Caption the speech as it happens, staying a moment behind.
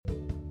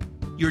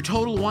Your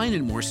Total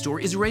Wine & More store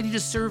is ready to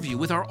serve you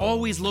with our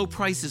always low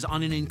prices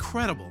on an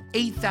incredible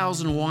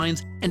 8,000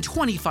 wines and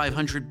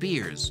 2,500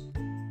 beers.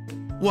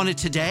 Want it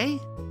today?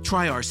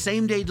 Try our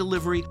same-day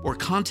delivery or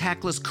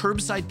contactless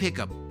curbside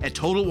pickup at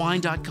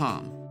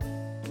TotalWine.com.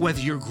 Whether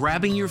you're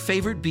grabbing your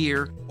favorite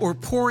beer or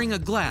pouring a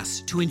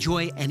glass to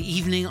enjoy an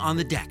evening on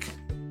the deck,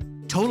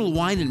 Total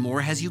Wine &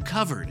 More has you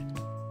covered.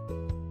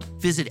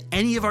 Visit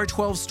any of our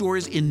 12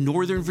 stores in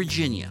Northern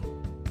Virginia.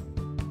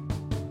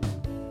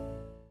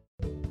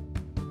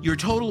 Your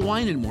Total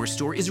Wine & More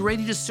store is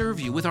ready to serve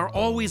you with our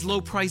always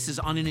low prices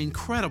on an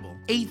incredible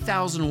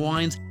 8,000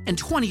 wines and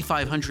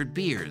 2,500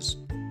 beers.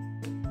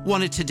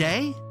 Want it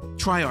today?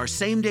 Try our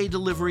same-day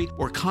delivery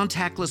or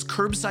contactless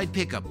curbside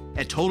pickup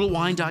at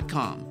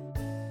TotalWine.com.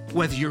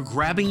 Whether you're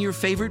grabbing your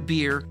favorite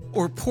beer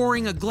or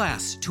pouring a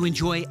glass to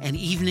enjoy an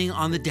evening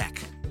on the deck,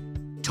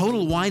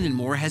 Total Wine &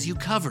 More has you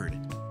covered.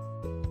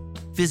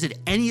 Visit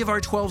any of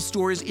our 12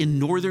 stores in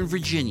Northern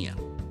Virginia.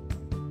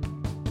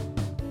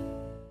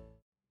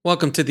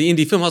 Welcome to the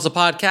Indie Film Hustle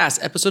Podcast,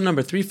 episode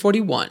number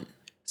 341.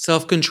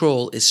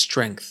 Self-control is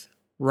strength.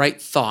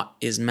 Right thought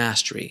is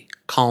mastery.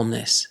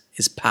 Calmness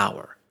is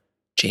power.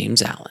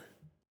 James Allen.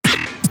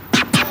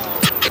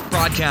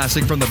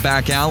 Broadcasting from the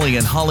back alley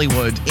in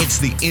Hollywood, it's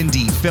the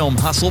Indie Film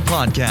Hustle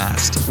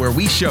Podcast, where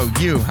we show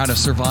you how to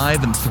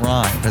survive and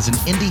thrive as an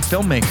indie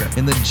filmmaker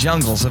in the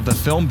jungles of the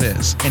film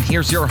biz. And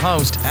here's your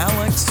host,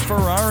 Alex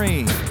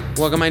Ferrari.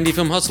 Welcome, my Indie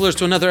Film Hustlers,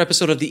 to another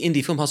episode of the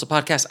Indie Film Hustle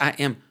Podcast. I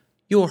am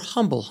your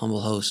humble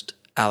host,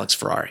 Alex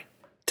Ferrari.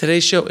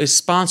 Today's show is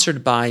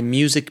sponsored by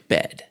Music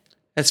Bed.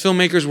 As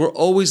filmmakers, we're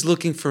always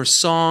looking for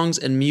songs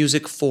and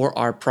music for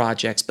our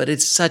projects, but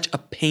it's such a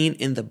pain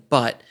in the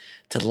butt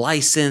to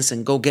license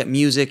and go get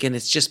music, and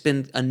it's just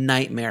been a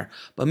nightmare.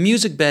 But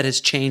Music Bed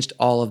has changed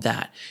all of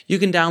that. You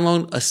can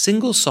download a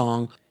single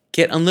song,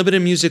 get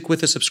unlimited music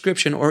with a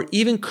subscription, or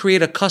even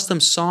create a custom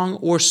song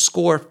or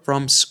score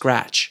from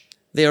scratch.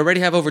 They already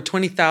have over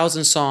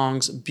 20,000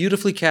 songs,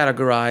 beautifully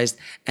categorized,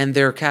 and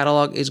their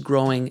catalog is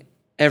growing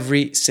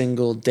every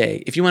single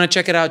day. If you want to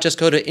check it out, just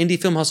go to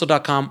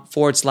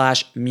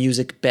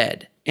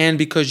indiefilmhustle.com/musicbed. And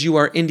because you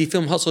are Indie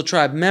Film Hustle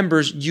Tribe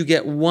members, you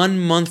get 1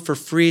 month for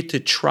free to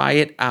try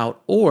it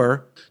out,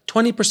 or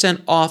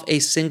 20% off a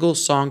single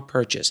song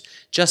purchase.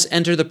 Just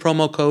enter the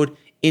promo code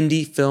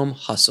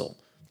IndieFilmHustle.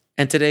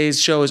 And today's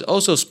show is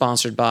also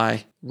sponsored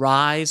by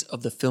Rise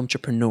of the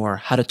Filmtrepreneur,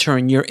 how to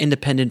turn your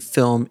independent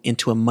film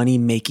into a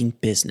money-making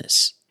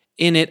business.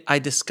 In it, I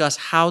discuss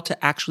how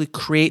to actually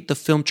create the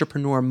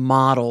Filmtrepreneur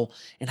model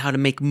and how to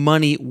make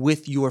money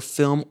with your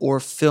film or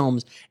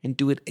films and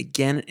do it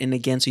again and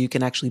again so you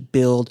can actually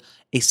build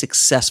a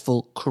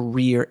successful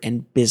career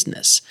and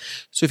business.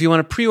 So if you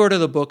want to pre-order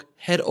the book,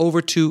 head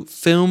over to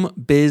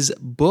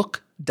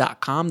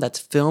filmbizbook.com. That's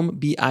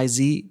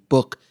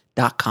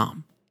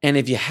filmbizbook.com. And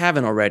if you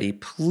haven't already,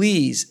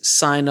 please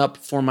sign up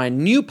for my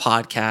new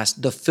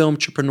podcast, the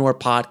Filmtrepreneur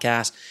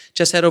Podcast.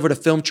 Just head over to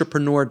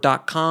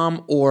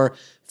filmtrepreneur.com or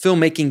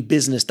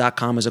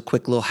filmmakingbusiness.com is a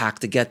quick little hack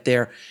to get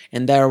there.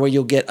 And there where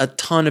you'll get a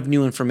ton of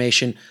new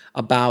information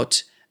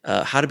about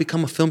how to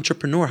become a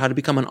filmtrepreneur, how to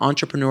become an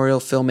entrepreneurial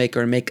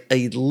filmmaker and make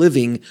a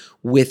living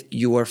with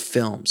your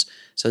films.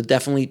 So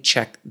definitely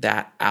check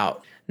that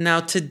out. Now,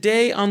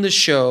 today on the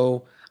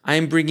show,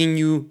 I'm bringing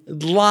you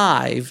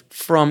live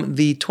from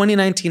the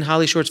 2019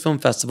 HollyShorts Film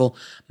Festival,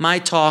 my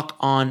talk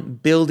on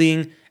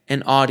building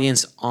an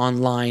audience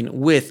online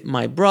with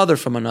my brother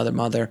from another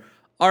mother,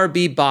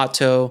 RB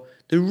Botto,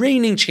 the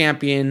reigning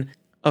champion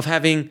of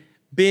having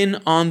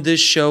been on this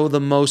show the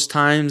most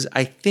times.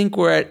 I think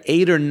we're at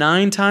 8 or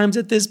 9 times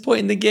at this point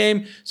in the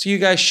game, so you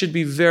guys should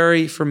be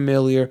very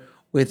familiar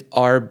with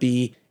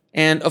RB.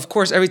 And of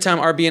course, every time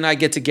RB and I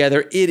get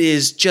together, it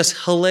is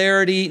just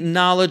hilarity,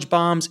 knowledge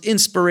bombs,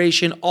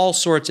 inspiration, all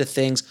sorts of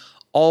things,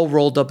 all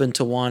rolled up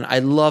into one. I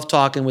love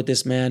talking with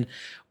this man.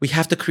 We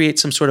have to create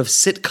some sort of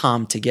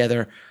sitcom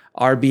together,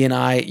 RB and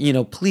I.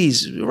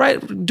 Please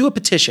do a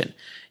petition.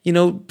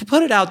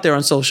 Put it out there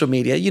on social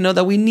media,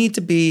 that we need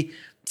to be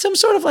some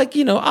sort of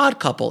odd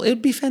couple. It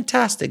would be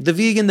fantastic. The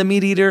vegan, the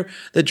meat eater,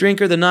 the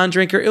drinker, the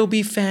non-drinker, it would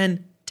be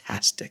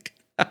fantastic.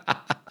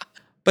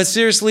 But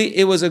seriously,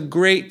 it was a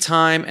great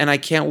time, and I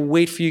can't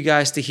wait for you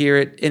guys to hear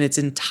it in its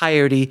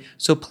entirety.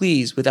 So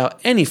please, without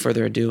any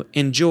further ado,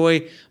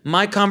 enjoy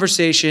my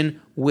conversation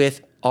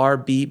with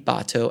RB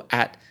Botto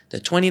at the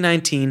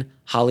 2019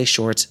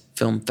 HollyShorts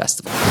Film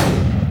Festival.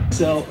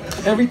 So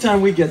every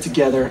time we get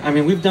together, I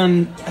think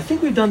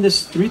we've done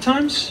this 3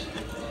 times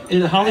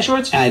in the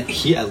HollyShorts?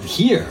 Here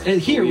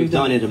we've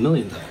done it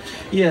 1,000,000 times.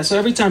 Yeah, so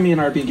every time me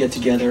and RB get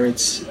together,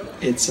 it's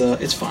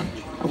fun.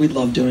 We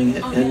love doing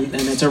it, and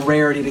it's a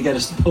rarity to get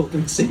us both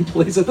in the same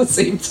place at the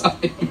same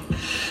time.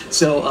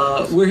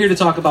 So we're here to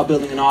talk about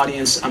building an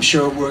audience. I'm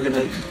sure we're going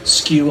to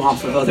skew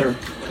off of other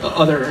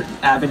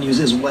avenues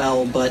as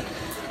well, but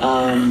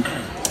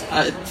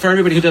for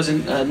everybody who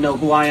doesn't know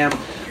who I am,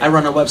 I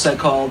run a website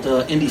called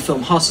Indie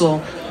Film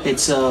Hustle.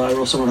 I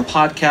also run a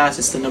podcast.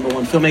 It's the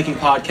 #1 filmmaking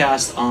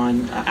podcast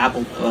on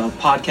Apple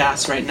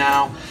Podcasts right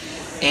now.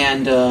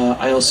 And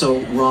I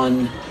also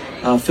run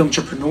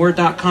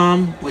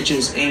filmtrepreneur.com, which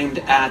is aimed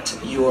at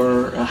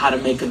your how to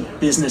make a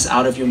business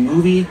out of your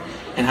movie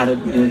and how to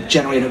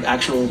generate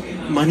actual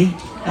money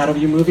out of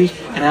your movie.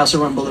 And I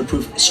also run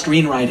Bulletproof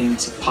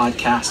Screenwriting's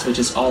podcast, which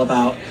is all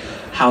about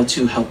how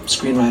to help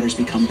screenwriters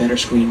become better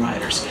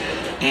screenwriters.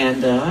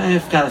 And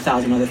I've got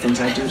 1,000 other things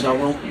I do, so I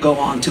won't go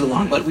on too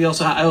long. But I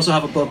also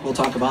have a book. We'll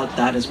talk about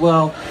that as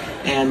well.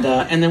 And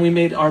then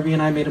RB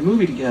and I made a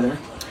movie together.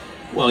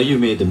 Well, you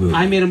made the movie.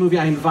 I made a movie.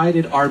 I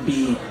invited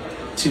RB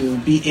to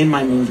be in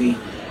my movie,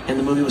 and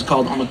the movie was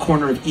called On the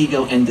Corner of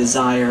Ego and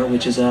Desire,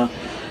 which is a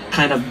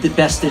kind of the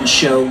Best in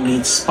Show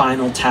meets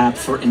Spinal Tap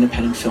for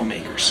independent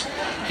filmmakers.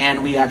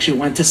 And we actually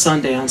went to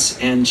Sundance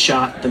and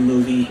shot the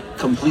movie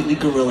completely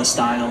guerrilla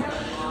style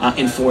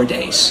in 4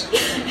 days.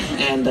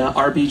 And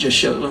RB just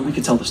showed, well, we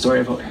could tell the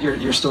story about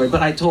your story,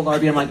 but I told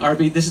RB, I'm like,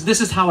 RB,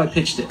 this is how I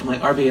pitched it. I'm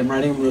like, RB, I'm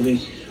writing a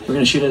movie, we're going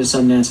to shoot it at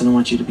Sundance, and I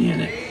want you to be in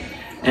it.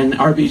 And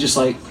RB just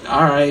like,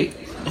 all right,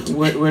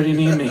 where do you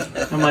need me?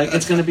 I'm like,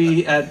 it's going to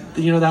be at,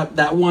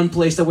 that one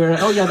place that we're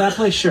at. Oh yeah, that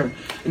place, sure.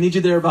 I need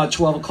you there about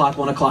 12 o'clock,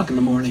 1 o'clock in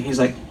the morning. He's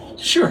like,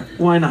 sure,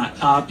 why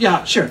not?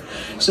 Yeah, sure.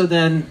 So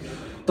then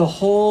the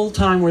whole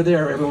time we're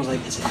there, everyone was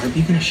like, is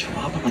RB going to show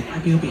up? I'm like,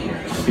 RB will be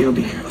here, RB will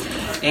be here.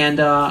 And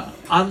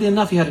oddly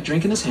enough, he had a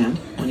drink in his hand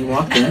when he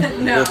walked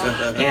in. No.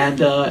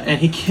 And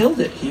he killed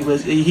it. He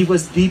was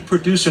the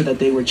producer that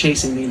they were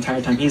chasing the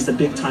entire time. He's the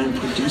big time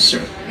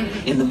producer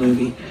in the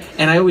movie.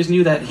 And I always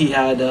knew that he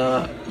had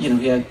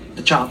he had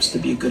the chops to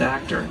be a good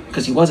actor,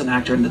 because he was an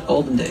actor in the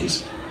olden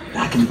days.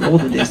 Back in the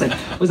olden days, like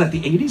was that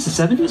the 80s, the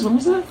 70s? When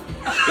was that?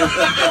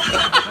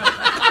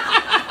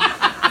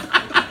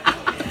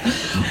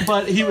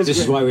 But he was. This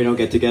is why we don't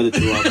get together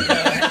too often.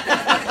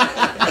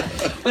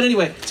 But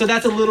anyway, so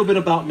that's a little bit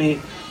about me.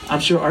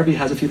 I'm sure RB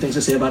has a few things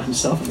to say about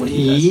himself and what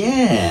he does.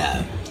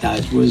 Yeah,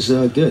 that was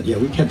good. Yeah,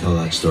 we can tell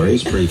that story.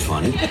 It's pretty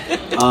funny.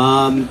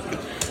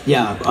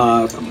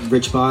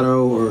 Rich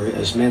Botto, or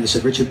as Amanda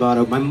said, Richard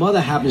Botto. My mother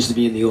happens to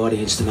be in the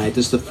audience tonight.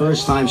 This is the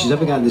first time she's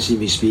ever gotten to see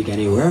me speak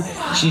anywhere.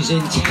 She's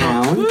in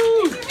town,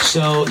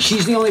 so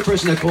she's the only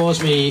person that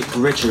calls me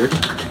Richard.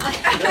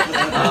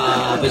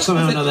 But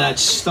somehow or another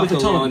that's stuck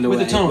along the way.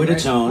 With a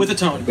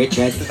tone.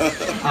 Richard.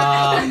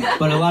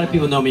 But a lot of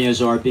people know me as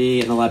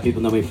RB, and a lot of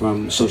people know me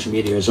from social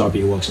media as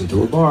RB Walks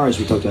Into a Bar, as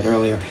we talked about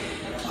earlier.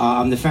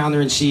 I'm the founder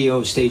and CEO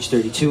of Stage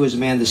 32. As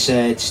Amanda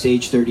said,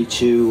 Stage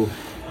 32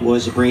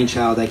 was a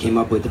brainchild I came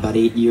up with about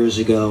 8 years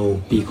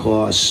ago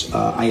because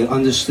I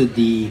understood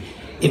the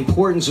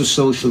importance of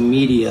social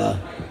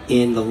media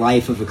in the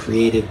life of a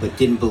creative, but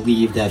didn't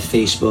believe that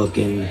Facebook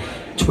and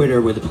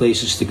Twitter were the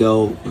places to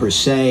go per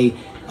se.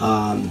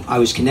 I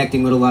was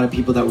connecting with a lot of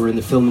people that were in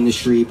the film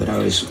industry, but I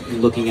was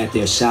looking at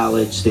their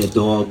salads, their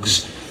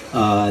dogs,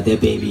 their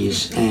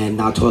babies, and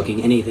not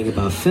talking anything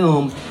about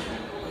film.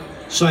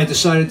 So I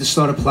decided to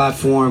start a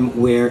platform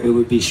where it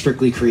would be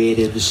strictly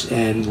creatives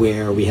and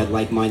where we had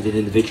like-minded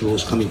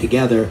individuals coming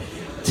together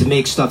to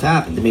make stuff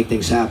happen, to make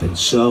things happen.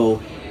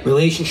 So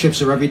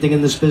relationships are everything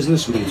in this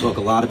business. We're going to talk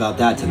a lot about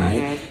that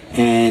tonight.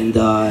 And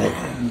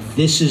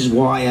this is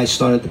why I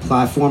started the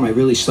platform. I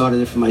really started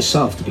it for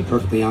myself, to be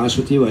perfectly honest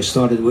with you. I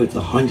started with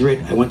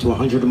 100. I went to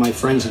 100 of my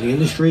friends in the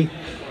industry,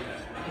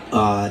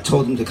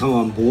 told them to come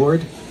on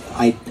board.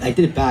 I did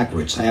it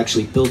backwards. I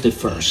actually built it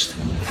first.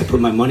 I put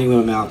my money where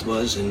my mouth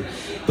was and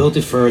built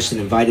it first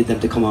and invited them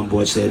to come on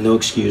board, so they had no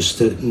excuse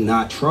to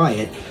not try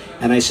it.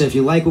 And I said, if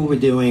you like what we're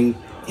doing,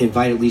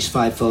 invite at least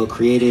 5 fellow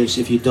creatives.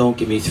 If you don't,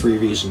 give me 3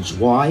 reasons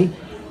why.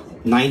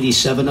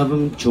 97 of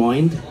them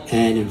joined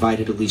and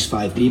invited at least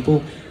 5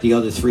 people. The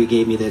other 3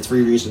 gave me their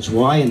 3 reasons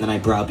why, and then I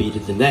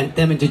browbeated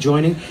them into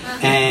joining,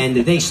 and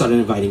they started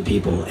inviting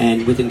people.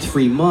 And within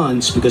 3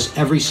 months, because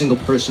every single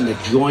person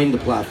that joined the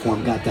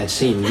platform got that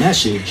same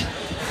message,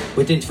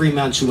 within 3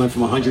 months we went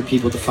from 100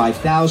 people to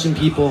 5,000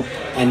 people,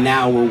 and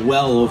now we're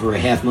well over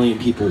 500,000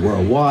 people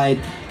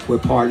worldwide. We're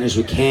partners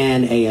with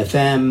Cannes,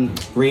 AFM,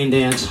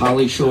 Raindance,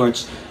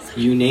 HollyShorts,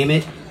 you name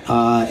it.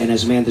 And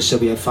as Amanda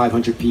said, we have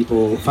 500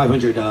 people,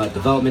 500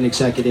 development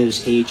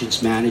executives,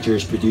 agents,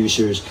 managers,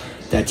 producers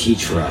that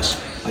teach for us.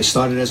 I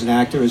started as an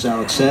actor, as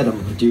Alex said. I'm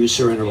a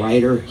producer and a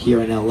writer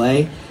here in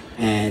LA.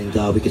 And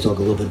we could talk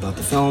a little bit about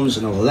the films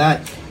and all of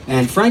that.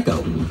 And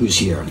Franco, who's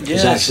here,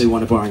 is actually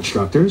one of our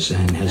instructors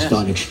and has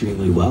done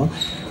extremely well.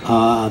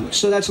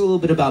 So that's a little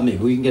bit about me.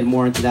 We can get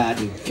more into that,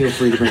 and feel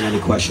free to bring any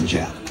questions you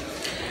have.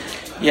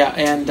 Yeah,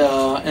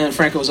 and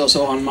Franco was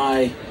also on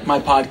my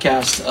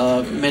podcast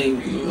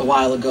a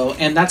while ago,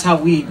 and that's how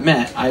we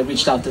met. I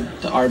reached out to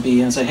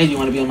RB and said, "Hey, do you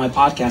want to be on my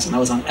podcast?" And I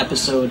was on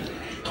episode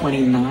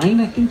 29,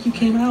 I think you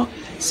came out.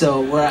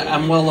 So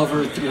I'm well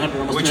over 300,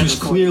 almost. Which was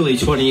clearly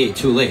 28,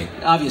 too late.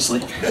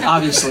 Obviously.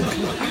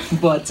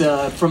 But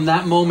from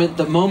that moment,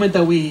 the moment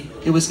that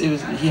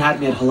he had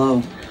me at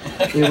hello.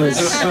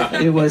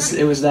 It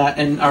was that,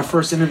 and our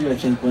first interview I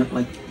think went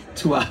like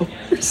 2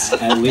 hours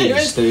at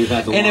least.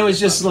 And it was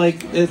just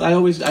like I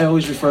always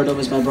refer to him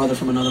as my brother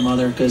from another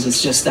mother, because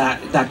it's just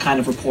that kind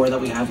of rapport that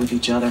we have with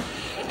each other.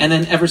 And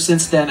then ever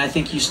since then, I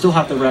think you still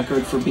have the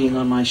record for being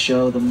on my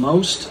show the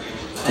most.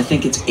 I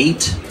think it's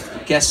 8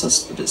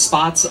 guest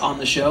spots on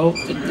the show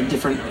in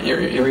different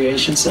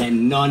variations.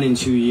 And none in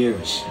 2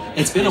 years.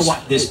 It's been a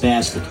while. This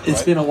bastard.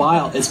 It's been a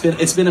while. It's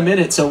been a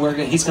minute. So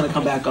he's going to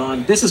come back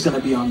on. This is going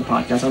to be on the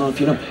podcast. I don't know if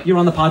you know. You're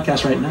on the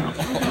podcast right now.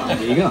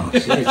 There you go.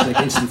 See,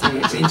 it's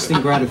like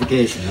instant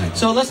gratification. Right?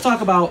 So let's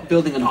talk about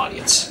building an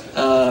audience.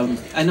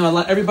 I know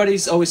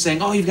everybody's always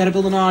saying, "Oh, you've got to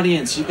build an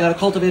audience. You've got to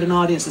cultivate an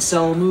audience to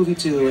sell a movie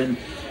to," and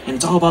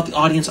it's all about the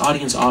audience.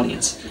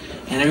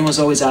 And everyone's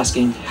always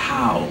asking,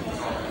 "How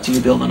do you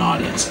build an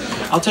audience?"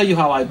 I'll tell you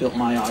how I built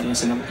my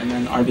audience, and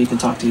then RB can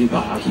talk to you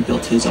about how he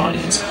built his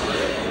audience.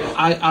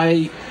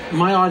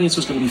 My audience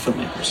was going to be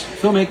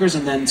filmmakers,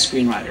 and then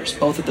screenwriters.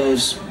 Both of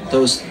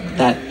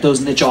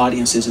those niche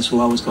audiences is who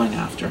I was going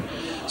after.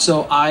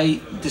 So I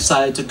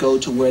decided to go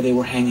to where they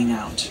were hanging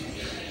out,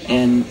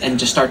 and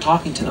just start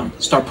talking to them,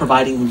 start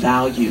providing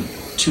value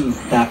to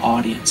that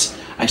audience.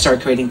 I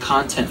started creating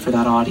content for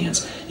that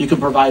audience. You can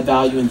provide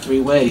value in 3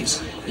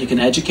 ways. You can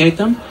educate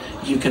them,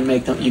 you can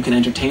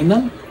entertain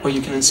them, or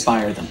you can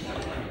inspire them.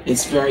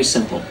 It's very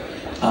simple.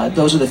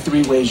 Those are the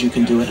 3 ways you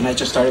can do it, and I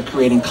just started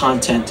creating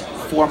content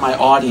for my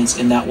audience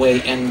in that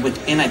way. And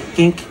within, I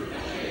think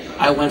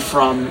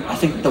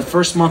the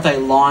first month I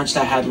launched,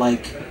 I had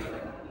like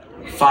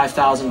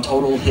 5,000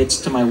 total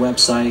hits to my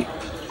website,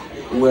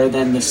 where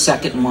then the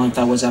second month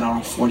I was at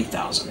around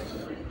 40,000,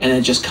 and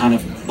it just kind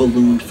of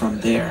ballooned from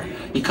there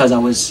because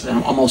I'm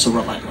also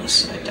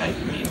relentless. I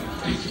mean,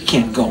 you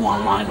can't go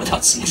online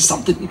without seeing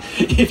something.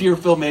 If you're a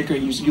filmmaker,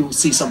 you'll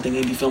see something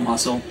Indie Film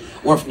Hustle,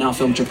 or if now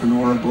Film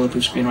Entrepreneur or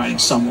Bulletproof Screenwriting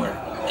somewhere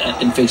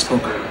in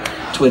Facebook or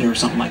Twitter or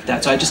something like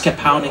that. So I just kept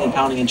pounding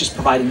and just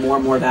providing more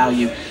and more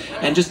value,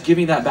 and just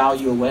giving that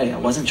value away. I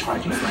wasn't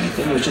charging for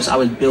anything. It was just I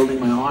was building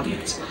my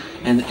audience.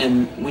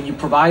 And when you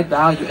provide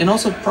value, and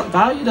also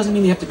value doesn't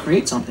mean you have to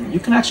create something. You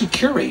can actually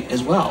curate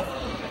as well.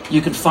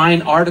 You can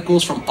find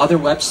articles from other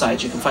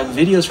websites. You can find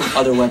videos from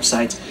other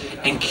websites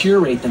and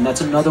curate them.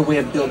 That's another way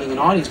of building an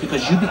audience,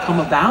 because you become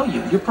a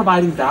value. You're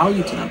providing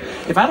value to them.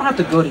 If I don't have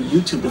to go to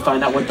YouTube to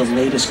find out what the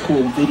latest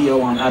cool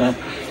video on how to,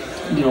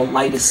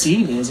 light a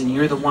scene is, and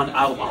you're the one,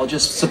 I'll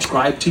just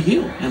subscribe to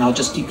you, and I'll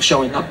just keep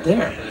showing up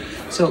there.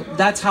 So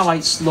that's how I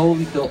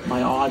slowly built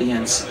my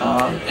audience,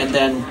 and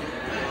then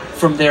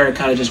from there it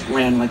kind of just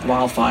ran like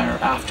wildfire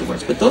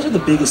afterwards. But those are the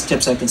biggest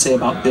tips I can say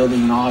about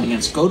building an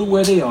audience. Go to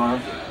where they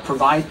are,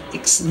 provide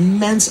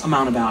immense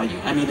amount of value.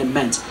 I mean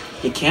immense.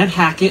 You can't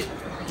hack it,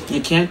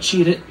 you can't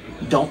cheat it,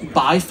 don't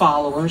buy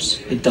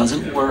followers, it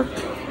doesn't work.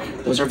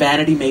 Those are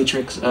vanity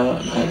matrix,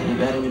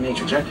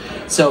 right?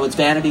 So it's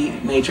vanity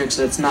matrix,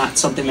 it's not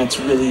something that's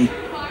really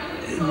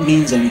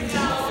means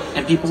anything.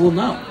 And people will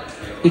know.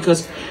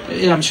 Because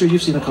I'm sure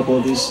you've seen a couple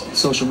of these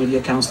social media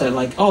accounts that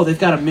they've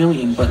got 1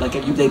 million, but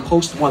they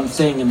post one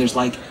thing and there's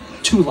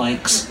 2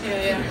 likes,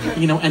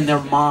 and their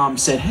mom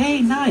said,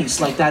 "Hey, nice."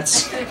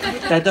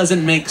 That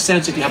doesn't make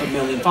sense. If you have 1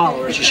 million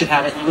followers, you should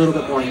have a little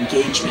bit more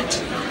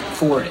engagement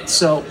for it.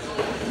 So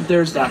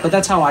there's that. But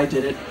that's how I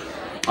did it.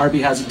 RB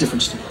has a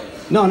different story.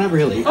 No, not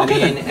really.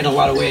 Okay. I mean, in a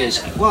lot of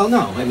ways. Well,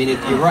 no. I mean,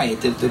 you're right.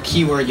 The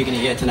key word you're going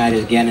to hear tonight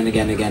again and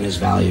again and again is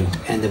value,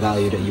 and the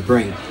value that you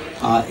bring.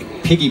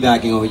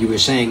 Piggybacking on what you were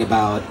saying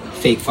about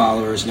fake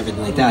followers and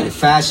everything like that, it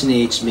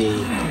fascinates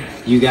me.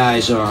 You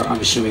guys are, I'm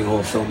assuming,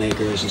 all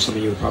filmmakers, and some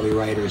of you are probably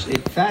writers.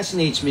 It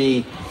fascinates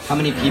me how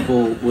many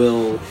people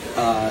will,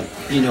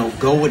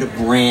 go with a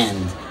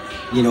brand,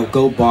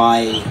 go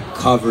buy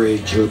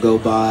coverage or go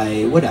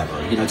buy whatever,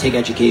 take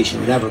education,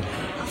 whatever,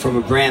 from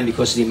a brand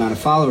because of the amount of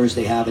followers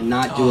they have, and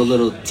not do a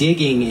little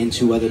digging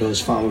into whether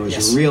those followers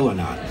are real or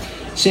not.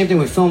 Same thing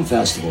with film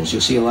festivals.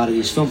 You'll see a lot of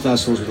these film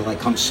festivals where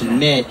they come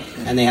submit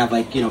and they have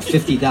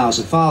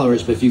 50,000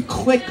 followers, but if you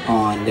click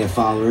on their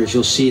followers,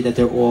 you'll see that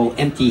they're all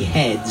empty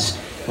heads,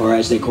 or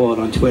as they call it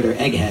on Twitter,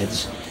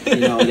 eggheads.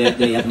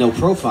 They have no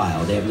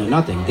profile, they have no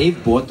nothing.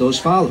 They've bought those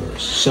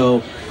followers.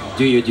 So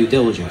do your due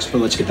diligence.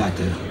 But let's get back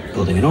to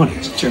building an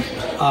audience. Sure.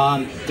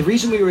 The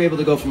reason we were able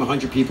to go from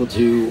 100 people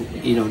to,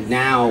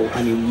 now,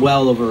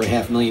 well over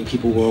 500,000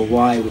 people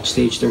worldwide with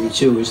Stage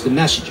 32 is the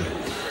messaging.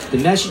 The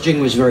messaging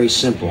was very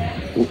simple,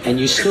 and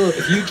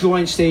if you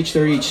join Stage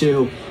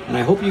 32, and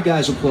I hope you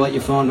guys will pull out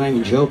your phone, I'm not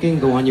even joking,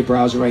 go on your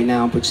browser right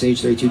now and put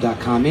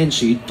stage32.com in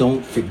so you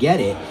don't forget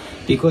it,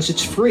 because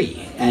it's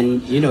free,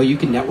 and you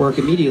can network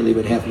immediately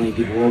with 500,000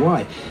 people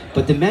worldwide.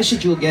 But the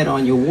message you'll get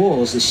on your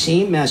wall is the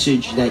same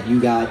message that you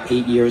got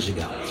 8 years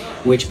ago,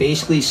 which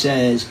basically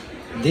says,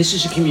 this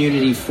is a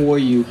community for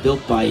you,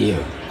 built by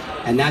you.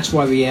 And that's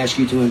why we ask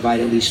you to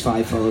invite at least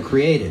 5 fellow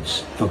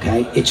creatives,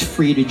 okay? It's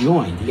free to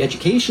join. The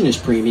education is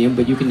premium,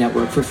 but you can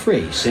network for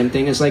free. Same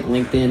thing as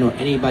LinkedIn or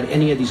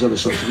any of these other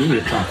social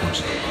media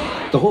platforms.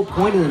 The whole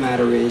point of the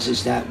matter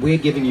is that we're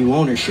giving you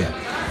ownership.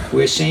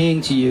 We're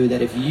saying to you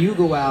that if you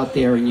go out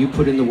there and you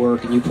put in the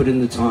work and you put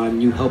in the time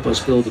and you help us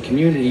build a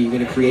community, you're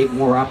going to create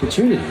more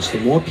opportunities.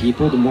 The more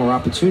people, the more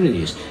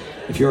opportunities.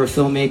 If you're a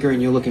filmmaker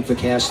and you're looking for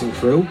cast and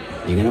crew,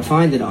 you're going to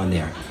find it on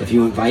there. If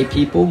you invite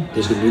people,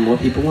 there's going to be more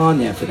people on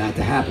there for that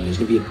to happen. There's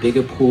going to be a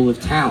bigger pool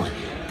of talent.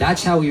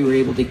 That's how we were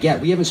able to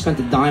we haven't spent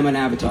a dime on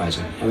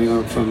advertising. And we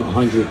went from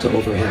 100 to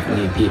over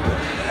 500,000 people.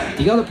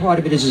 The other part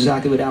of it is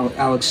exactly what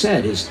Alex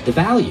said, is the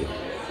value.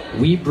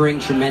 We bring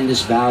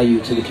tremendous value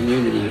to the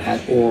community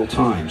at all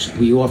times.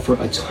 We offer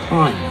a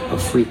ton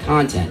of free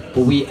content,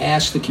 but we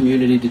ask the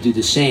community to do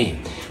the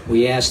same.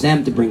 We ask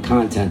them to bring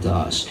content to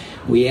us.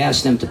 We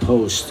ask them to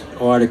post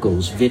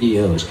articles,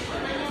 videos,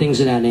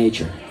 things of that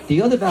nature.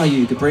 The other value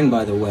you could bring,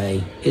 by the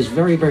way, is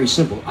very, very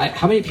simple.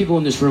 How many people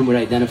in this room would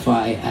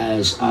identify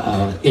as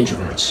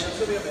introverts?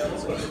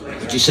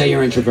 Would you say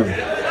you're introverted?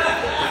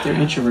 If they're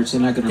introverts,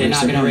 they're not going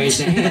to raise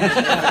their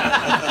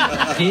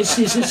hand. This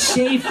is a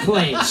safe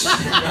place.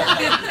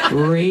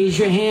 Raise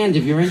your hand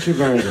if you're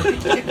introverted.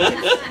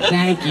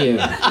 Thank you.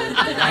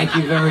 Thank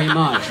you very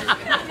much.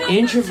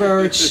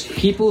 Introverts,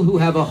 people who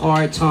have a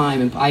hard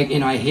time, and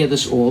I hear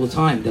this all the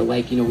time. They're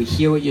like, we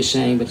hear what you're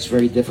saying, but it's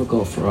very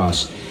difficult for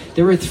us.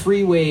 There are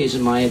 3 ways,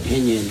 in my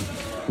opinion,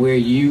 where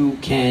you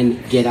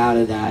can get out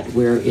of that,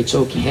 where it's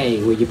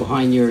okay, where you're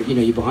behind you're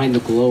behind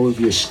the glow of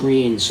your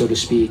screen, so to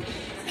speak,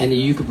 and that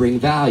you could bring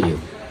value.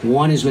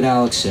 1 is what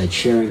Alex said,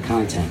 sharing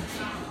content.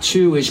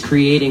 2 is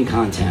creating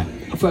content.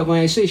 When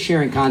I say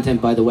sharing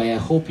content, by the way, I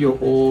hope you're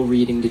all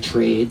reading the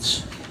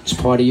trades. It's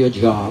part of your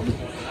job.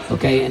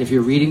 Okay, and if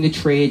you're reading the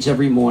trades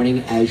every morning,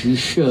 as you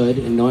should,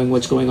 and knowing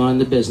what's going on in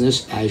the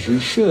business, as you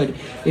should,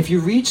 if you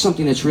read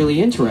something that's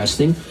really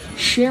interesting,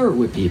 share it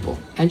with people,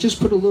 and just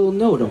put a little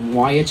note on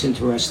why it's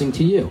interesting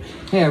to you.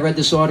 Hey, I read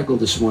this article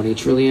this morning,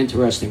 it's really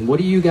interesting. What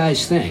do you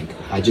guys think?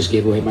 I just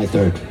gave away my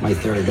third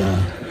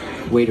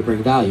way to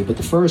bring value, but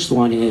the first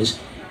one is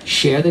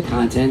share the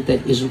content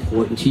that is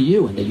important to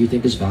you and that you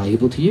think is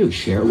valuable to you.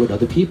 Share it with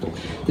other people.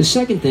 The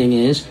second thing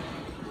is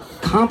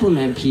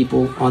compliment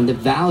people on the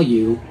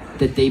value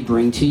that they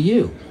bring to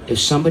you. If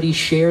somebody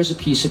shares a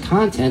piece of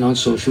content on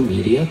social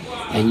media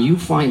and you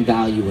find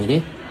value in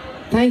it,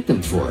 thank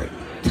them for it.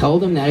 Tell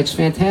them that it's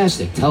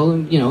fantastic. Tell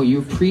them, you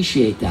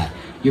appreciate that.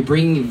 You're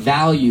bringing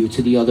value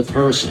to the other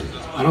person.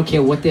 I don't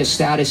care what their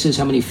status is,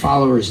 how many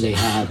followers they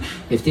have.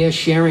 If they're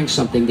sharing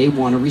something, they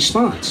want a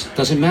response.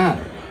 Doesn't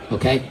matter,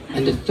 okay?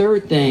 And the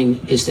third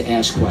thing is to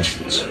ask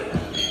questions.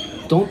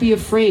 Don't be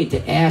afraid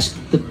to ask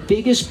the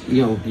biggest,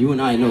 you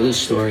and I know this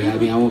story. I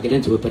won't get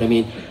into it, but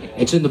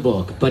it's in the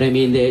book, but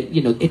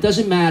it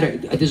doesn't matter.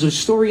 There's a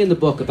story in the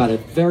book about a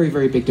very,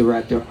 very big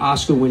director,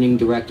 Oscar-winning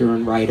director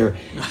and writer,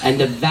 and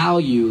the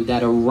value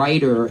that a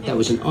writer that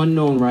was an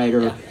unknown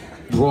writer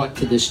brought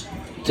to this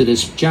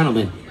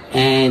gentleman.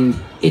 And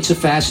it's a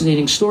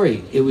fascinating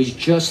story. It was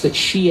just that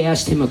she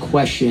asked him a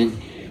question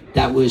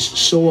that was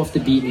so off the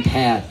beaten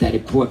path that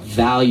it brought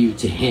value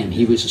to him.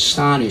 He was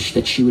astonished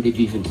that she would have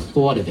even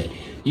thought of it.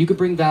 You could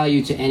bring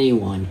value to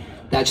anyone.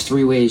 That's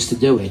 3 ways to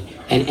do it.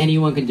 And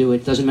anyone can do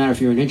it. Doesn't matter if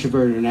you're an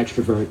introvert or an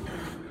extrovert.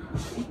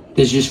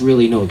 There's just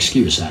really no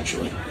excuse,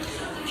 actually.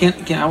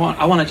 I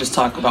want to just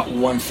talk about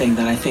one thing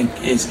that I think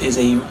is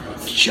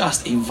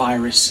just a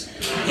virus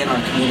in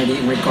our community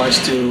in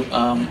regards to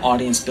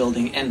audience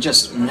building and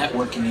just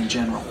networking in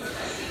general.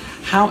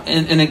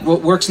 It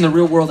works in the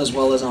real world as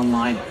well as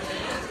online.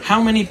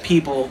 How many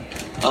people...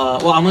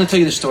 I'm going to tell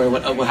you the story.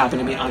 What happened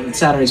to me on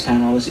Saturday's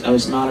panel. I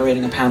was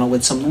moderating a panel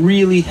with some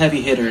really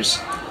heavy hitters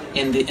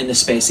in the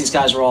space. These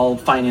guys are all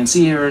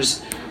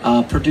financiers,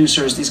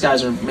 producers. These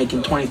guys are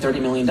making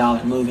 $20-30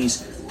 million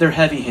movies. They're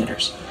heavy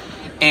hitters.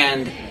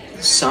 And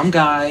some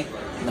guy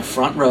in the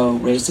front row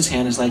raised his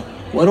hand and was like,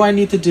 what do I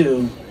need to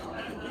do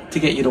to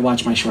get you to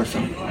watch my short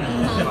film?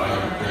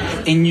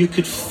 And you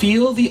could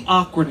feel the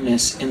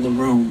awkwardness in the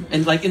room.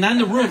 And not in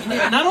the room,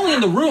 not only in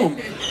the room,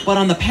 but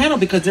on the panel,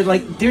 because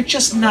they're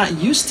just not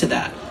used to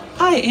that.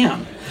 I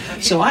am.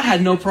 So I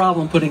had no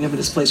problem putting him in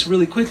his place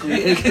really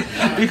quickly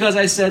because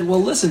I said,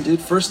 well, listen,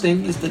 dude, first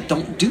thing is that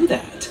don't do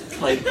that.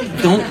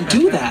 Don't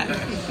do that.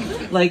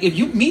 If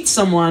you meet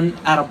someone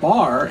at a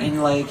bar and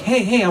you're like,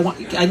 hey,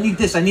 I need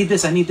this, I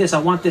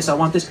want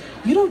this.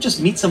 You don't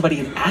just meet somebody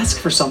and ask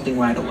for something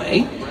right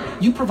away.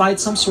 You provide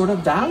some sort of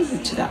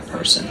value to that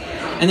person.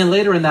 And then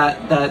later in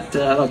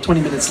that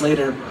 20 minutes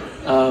later,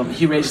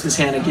 he raised his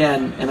hand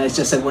again, and I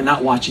just said, we're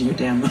not watching your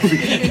damn movie.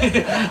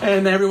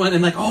 And everyone,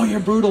 oh, you're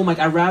brutal. I'm like,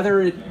 I'd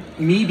rather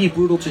me be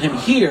brutal to him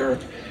here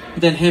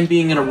than him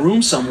being in a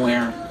room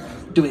somewhere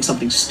doing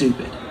something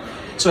stupid.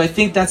 So I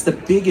think that's the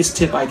biggest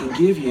tip I can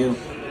give you,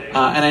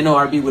 and I know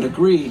RB would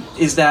agree,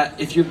 is that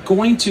if you're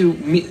going to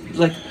meet,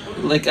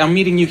 like I'm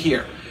meeting you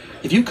here,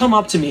 if you come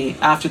up to me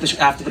after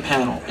the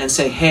panel and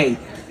say, hey,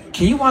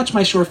 can you watch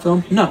my short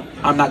film? No,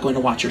 I'm not going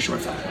to watch your short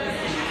film.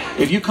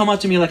 If you come up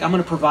to me I'm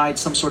going to provide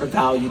some sort of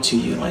value to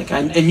you,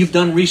 and you've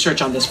done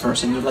research on this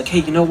person, you're like, hey,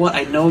 you know what?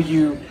 I know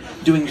you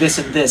doing this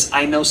and this.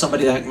 I know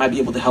somebody that might be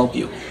able to help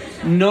you.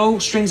 No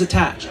strings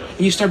attached.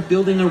 And you start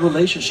building a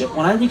relationship.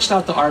 When I reached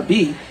out to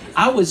RB,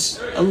 I was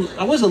a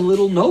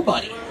little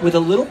nobody with a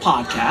little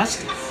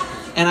podcast,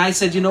 and I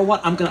said, you know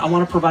what? I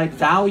want to provide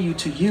value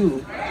to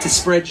you to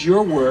spread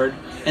your word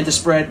and to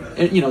spread,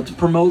 to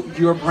promote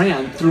your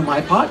brand through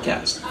my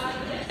podcast.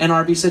 And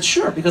RB said,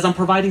 sure, because I'm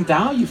providing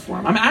value for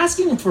him. I'm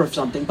asking him for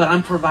something, but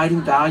I'm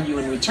providing value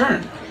in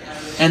return.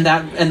 And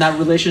that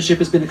relationship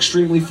has been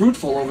extremely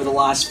fruitful over the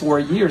last 4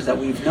 years that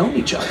we've known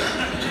each other.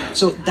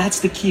 So that's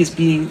the key, is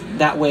being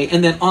that way.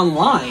 And then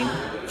online,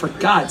 for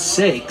God's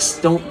sakes,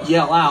 don't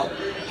yell out,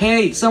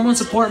 hey, someone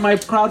support my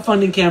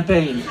crowdfunding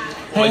campaign.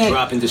 Or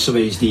drop into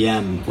somebody's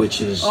DM,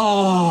 which is...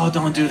 Oh,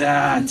 don't do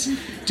that.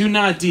 Do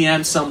not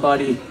DM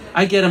somebody.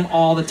 I get them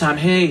all the time.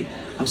 Hey,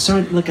 I'm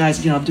sorry, look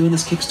guys, I'm doing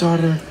this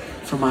Kickstarter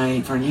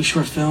for a new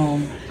short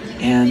film,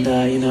 and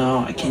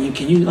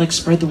can you like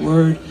spread the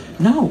word?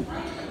 No,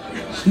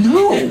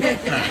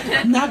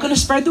 I'm not going to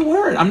spread the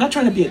word. I'm not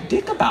trying to be a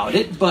dick about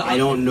it, but I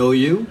don't know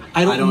you.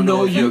 I don't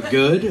know if you're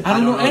good. I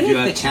don't know if you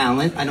have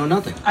talent. I know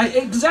nothing.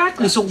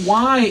 Exactly. So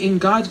why in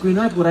God's green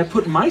earth would I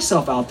put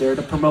myself out there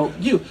to promote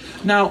you?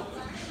 Now,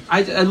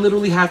 I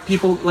literally have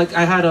people, like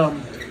I had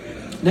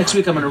next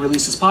week I'm going to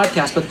release this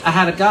podcast, but I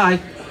had a guy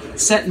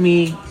sent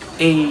me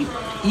a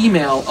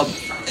email of,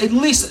 at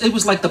least it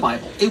was like the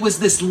Bible. It was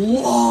this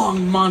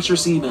long,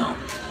 monstrous email.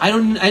 I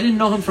didn't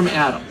know him from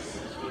Adam,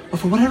 but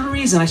for whatever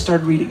reason I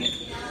started reading it,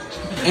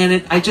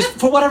 and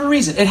for whatever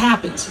reason it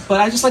happens.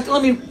 But I just like,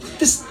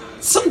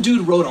 some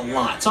dude wrote a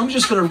lot, so I'm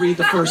just going to read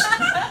the first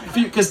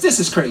few because this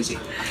is crazy.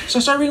 So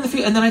I started reading the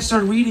few, and then I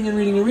started reading, and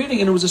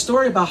it was a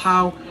story about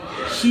how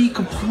he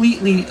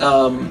completely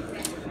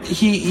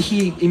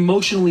he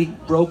emotionally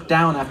broke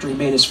down after he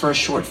made his first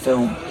short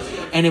film,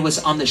 and it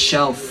was on the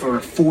shelf for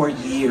 4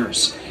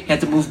 years. He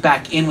had to move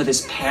back in with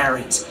his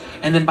parents,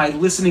 and then by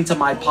listening to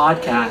my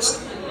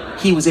podcast,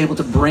 he was able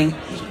to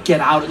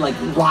get out, like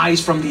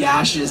rise from the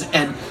ashes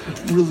and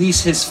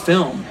release his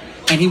film,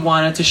 and he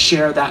wanted to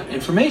share that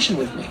information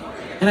with me.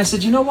 And I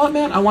said, you know what,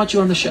 man, I want you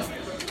on the show.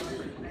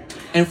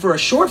 And for a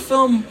short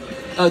film,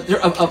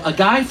 a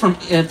guy from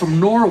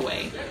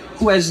Norway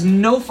who has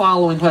no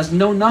following, who has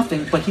no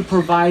nothing, but he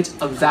provides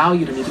a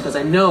value to me because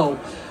I know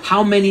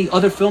how many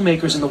other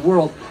filmmakers in the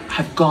world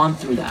have gone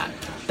through that.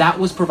 That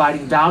was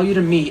providing value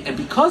to me, and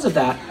because of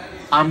that,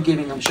 I'm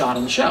giving him a shot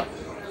on the show.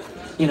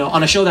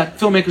 On a show that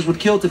filmmakers would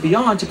kill to be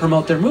on to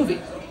promote their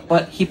movie.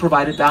 But he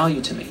provided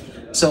value to me.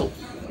 So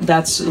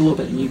that's a little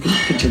bit, and you can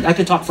continue. I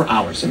could talk for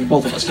hours, and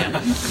both of us can.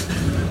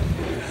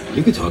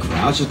 You could talk for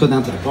hours, just go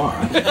down to the bar.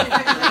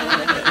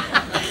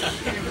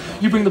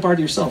 You bring the bar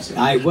to yourself. So.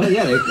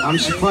 I'm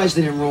surprised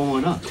they didn't roll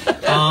one up.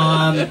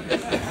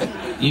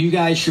 You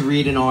guys should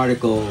read an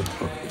article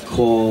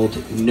called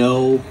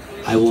No,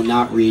 I Will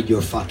Not Read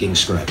Your Fucking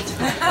Script.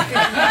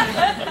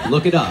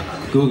 Look it up.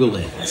 Google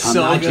it. I'm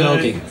not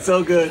joking.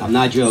 So good. I'm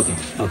not joking.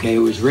 Okay, it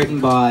was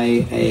written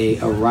by a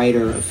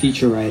writer, a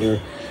feature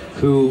writer,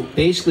 who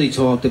basically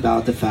talked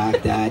about the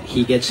fact that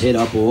he gets hit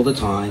up all the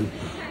time,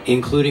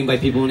 including by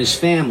people in his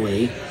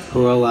family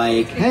who are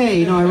like,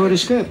 hey, I wrote a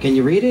script. Can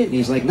you read it? And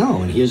he's like,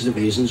 no, and here's the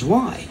reasons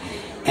why.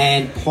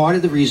 And part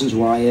of the reasons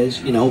why is,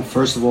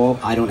 first of all,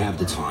 I don't have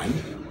the time.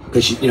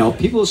 Because,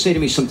 people will say to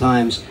me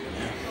sometimes,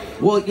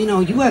 well,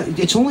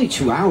 it's only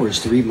 2 hours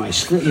to read my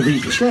script. You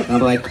read the script. And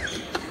I'm like,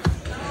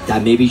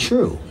 that may be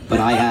true, but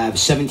I have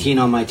 17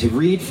 on my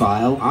to-read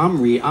file.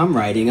 I'm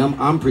writing them.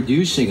 I'm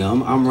producing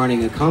them. I'm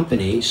running a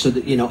company, so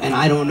that and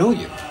I don't know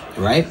you,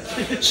 right?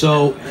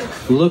 So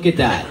look at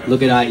that.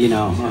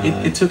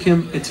 It took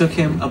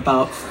him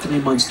about 3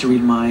 months to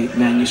read my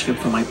manuscript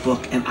for my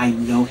book, and I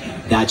know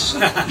him. That's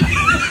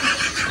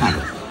kind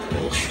of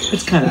bullshit.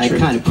 It's kind of true. I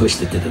kind of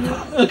pushed it to the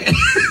top. Okay.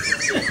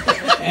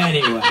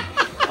 Anyway.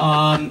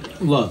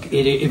 Look,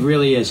 it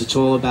really is. It's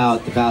all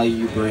about the value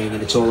you bring,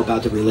 and it's all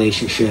about the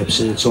relationships,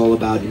 and it's all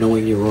about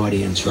knowing your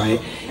audience,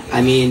 right?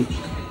 I mean,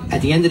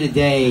 at the end of the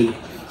day,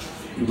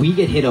 we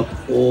get hit up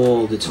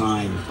all the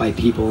time by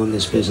people in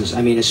this business.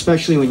 I mean,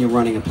 especially when you're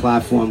running a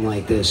platform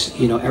like this,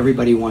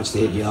 everybody wants to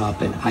hit you up,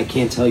 and I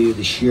can't tell you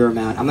the sheer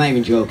amount. I'm not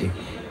even joking.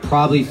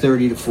 Probably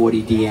 30 to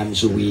 40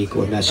 DMs a week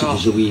or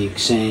messages a week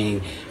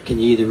saying, can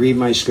you either read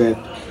my script,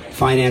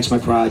 finance my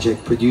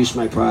project, produce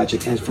my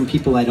project, and from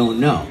people I don't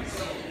know.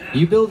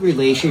 You build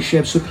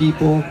relationships with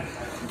people.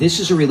 This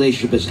is a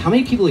relationship business. How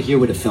many people are here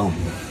with a film?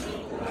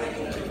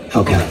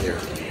 Okay.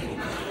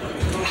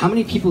 How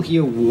many people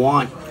here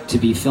want to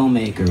be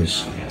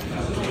filmmakers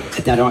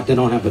that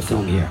don't have a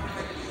film here?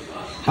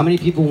 How many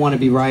people want to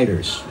be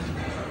writers?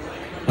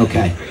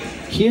 Okay.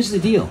 Here's the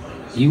deal.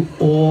 You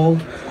all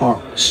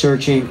are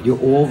searching.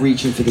 You're all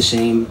reaching for the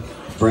same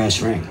brass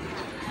ring.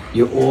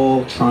 You're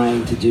all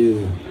trying to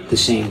do the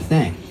same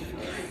thing.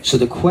 So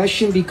the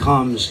question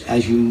becomes,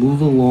 as you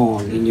move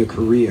along in your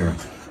career,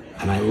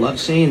 and I love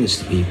saying this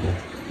to people,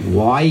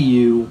 why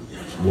you,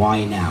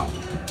 why now?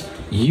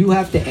 You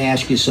have to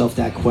ask yourself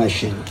that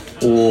question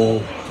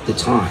all the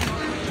time.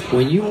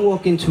 When you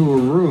walk into a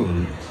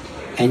room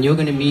and you're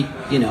going to meet,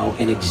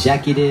 an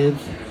executive,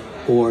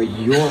 or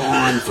you're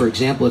on, for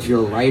example, if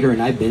you're a writer,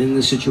 and I've been in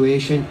this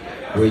situation,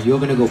 where you're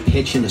going to go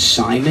pitch an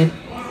assignment,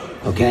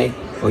 okay,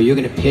 or you're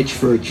going to pitch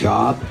for a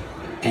job,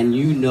 and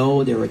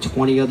there are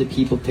 20 other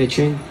people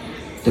pitching,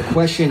 the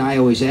question I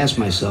always ask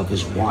myself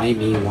is, why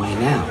me, why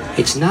now?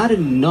 It's not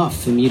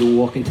enough for me to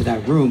walk into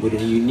that room with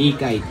a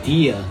unique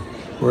idea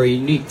or a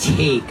unique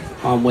take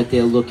on what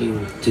they're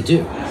looking to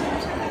do.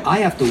 I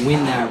have to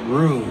win that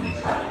room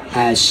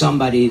as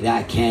somebody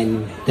that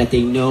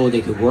they know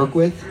they could work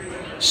with,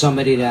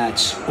 somebody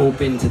that's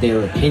open to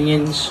their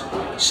opinions,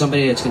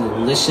 somebody that's going to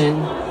listen.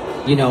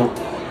 You know,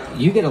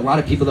 you get a lot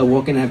of people that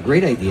walk in and have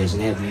great ideas,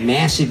 and they have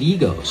massive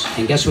egos.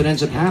 And guess what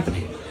ends up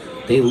happening?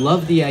 They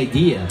love the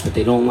idea, but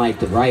they don't like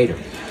the writer.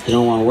 They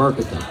don't want to work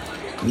with them.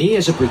 Me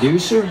as a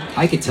producer,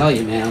 I could tell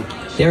you, man,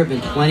 there have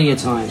been plenty of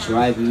times where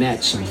I've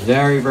met some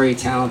very, very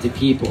talented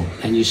people,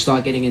 and you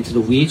start getting into the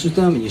weeds with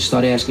them, and you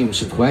start asking them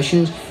some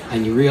questions,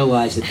 and you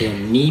realize that they're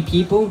me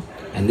people,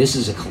 and this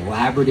is a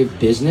collaborative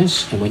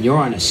business. And when you're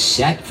on a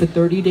set for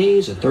 30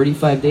 days or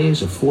 35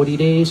 days or 40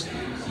 days,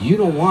 you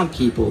don't want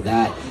people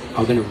that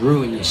are going to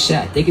ruin your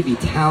set. They could be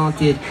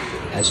talented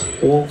as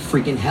all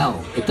freaking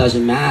hell. It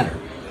doesn't matter.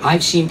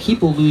 I've seen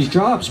people lose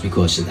jobs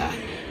because of that.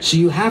 So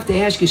you have to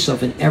ask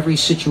yourself, in every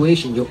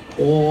situation, you're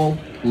all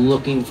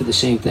looking for the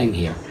same thing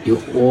here.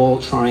 You're all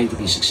trying to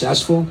be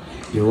successful.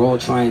 You're all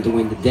trying to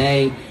win the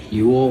day.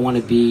 You all want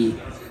to be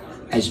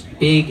as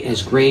big,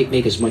 as great,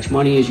 make as much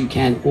money as you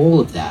can, all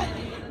of that.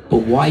 But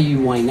why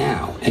you, why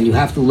now? And you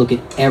have to look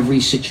at every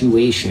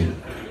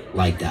situation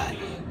like that.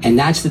 And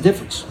that's the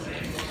difference.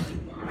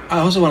 I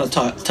also want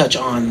to touch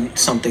on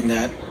something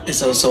that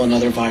is also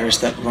another virus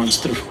that runs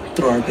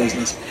through our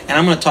business. And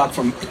I'm going to talk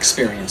from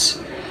experience.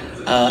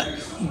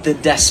 The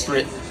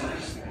desperate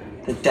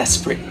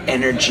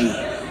energy.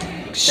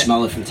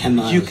 Smell it from 10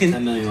 miles,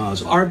 10 million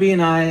miles away. RB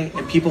and I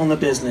and people in the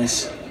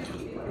business,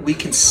 we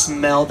can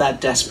smell that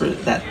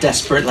desperate,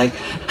 like,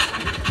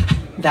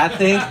 that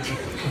thing.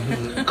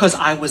 Because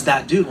I was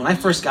that dude. When I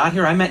first got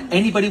here, I met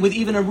anybody with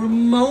even a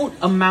remote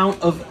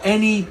amount of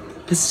any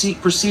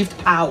perceived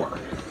power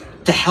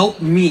to help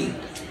me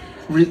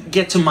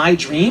get to my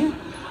dream.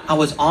 I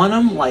was on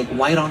them like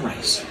white on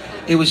rice.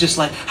 It was just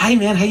like, hey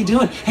man, how you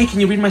doing? Hey, can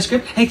you read my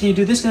script? Hey, can you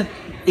do this?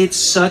 It's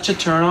such a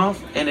turnoff,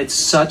 and it's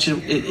such a,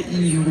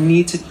 you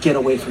need to get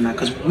away from that,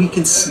 because we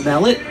can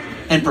smell it,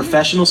 and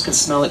professionals can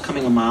smell it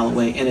coming a mile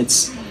away,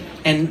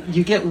 and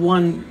you get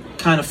one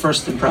kind of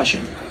first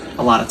impression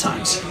a lot of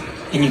times,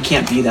 and you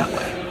can't be that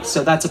way.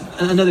 So that's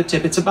another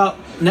tip. It's about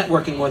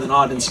networking more than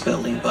audience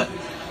building, but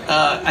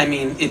I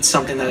mean, it's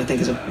something that I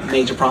think is a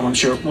major problem. I'm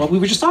sure. Well, we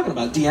were just talking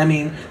about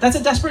DMing.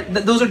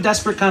 Those are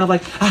desperate kind of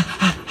like,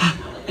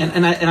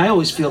 and I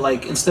always feel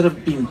like, instead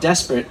of being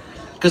desperate,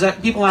 because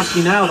people ask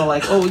me now, they're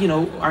like, oh, you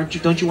know,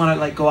 don't you want to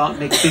like go out and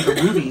make bigger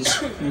movies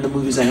than the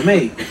movies that I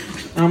made?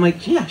 And I'm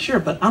like, yeah, sure,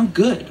 but I'm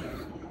good.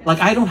 Like,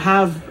 I don't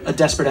have a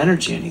desperate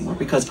energy anymore,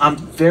 because I'm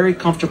very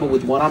comfortable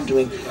with what I'm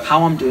doing,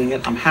 how I'm doing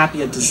it. I'm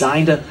happy. I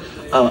designed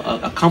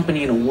a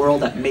company in a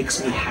world that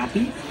makes me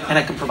happy, and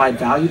I can provide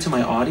value to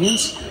my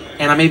audience,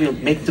 and I'm able to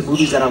make the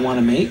movies that I want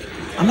to make.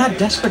 I'm not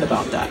desperate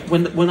about that.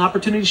 When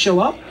opportunities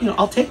show up, you know,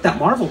 I'll take that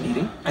Marvel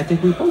meeting. I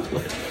think we both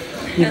would.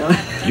 You know,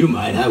 you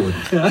might. I would.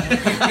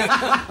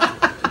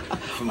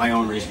 For my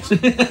own reasons.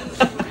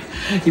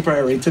 He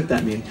probably already took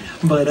that meeting,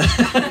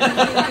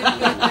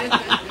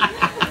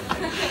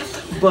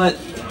 but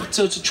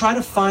so to try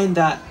to find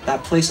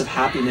that place of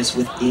happiness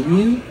within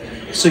you,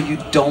 so you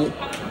don't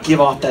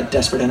give off that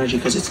desperate energy,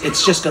 because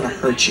it's just going to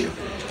hurt you.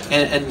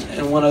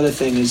 And one other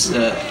thing is,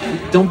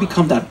 don't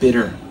become that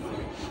bitter,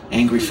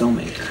 angry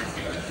filmmaker.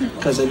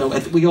 Because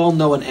we all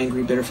know an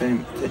angry, bitter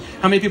filmmaker.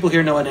 How many people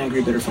here know an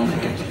angry, bitter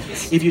filmmaker?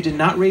 If you did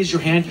not raise your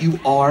hand, you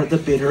are the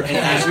bitter and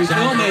angry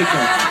filmmaker.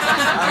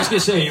 I was gonna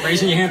say, you're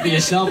raising your hand for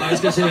yourself. I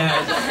was gonna say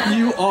that.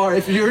 You are.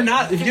 If you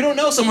don't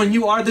know someone,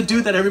 you are the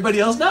dude that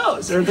everybody else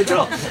knows, or the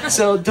girl.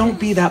 So don't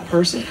be that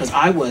person. Because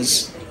I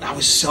was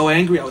so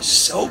angry. I was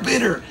so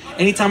bitter.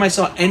 Anytime I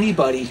saw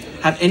anybody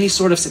have any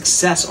sort of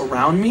success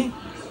around me,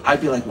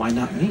 I'd be like, why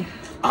not me?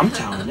 I'm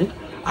talented.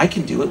 I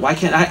can do it. Why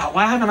can't I?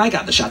 Why haven't I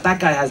got the shot?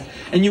 That guy has.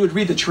 And you would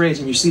read the trades,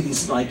 and you see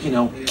these, like, you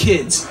know,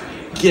 kids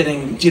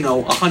getting, you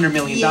know, $100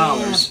 million.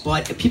 Yeah,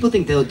 but people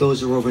think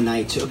those are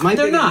overnight too.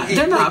 They're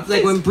not.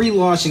 Like when Brie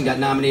Larson got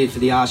nominated for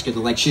the Oscar,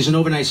 they're like, she's an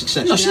overnight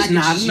success. No, she's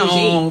not.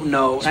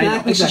 No. She's been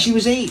acting since she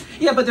was 8.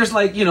 Yeah, but there's,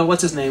 like, you know,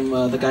 what's his name?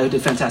 The guy who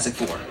did Fantastic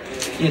Four.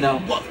 You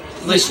know. Well,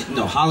 listen,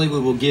 no,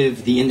 Hollywood will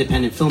give the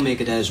independent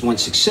filmmaker that has one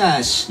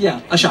success,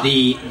 a shot.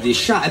 The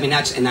shot. I mean,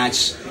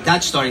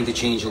 that's starting to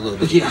change a little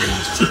bit.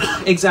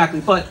 Yeah,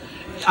 exactly. But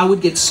I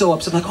would get so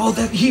upset, like, oh,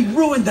 he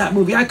ruined that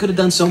movie. I could have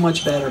done so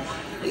much better.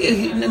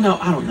 No,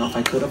 I don't know if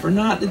I could have or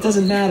not. It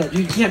doesn't matter.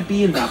 You can't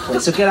be in that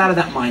place. So get out of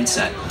that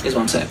mindset, is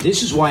what I'm saying.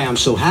 This is why I'm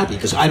so happy,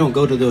 because I don't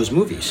go to those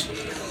movies.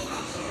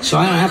 So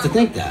I don't have to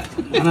think that.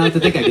 I don't have to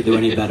think I could do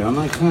any better. I'm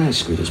like,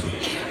 screw this movie.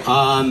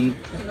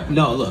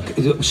 No,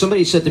 look,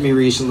 somebody said to me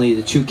recently,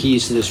 the two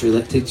keys to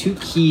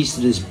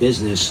this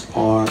business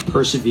are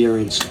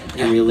perseverance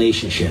and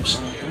relationships.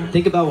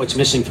 Think about what's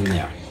missing from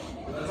there.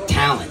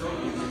 Talent.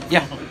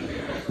 Yeah.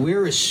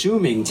 We're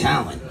assuming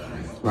talent,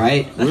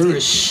 right? We're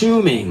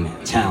assuming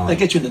talent. That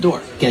gets you in the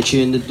door. Get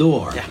you in the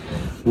door.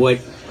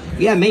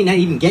 Yeah. May not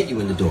even get you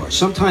in the door.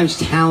 Sometimes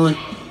talent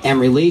and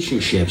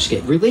relationships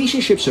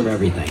are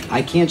everything.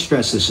 I can't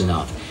stress this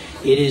enough.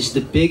 It is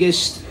the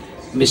biggest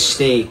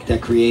mistake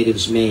that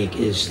creatives make,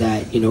 is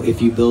that, you know,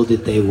 if you build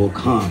it, they will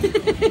come.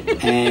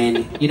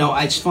 And, you know,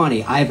 it's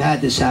funny. I've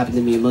had this happen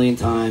to me a million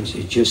times.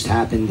 It just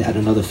happened at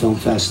another film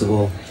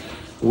festival.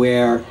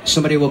 where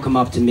somebody will come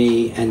up to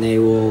me and they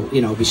will,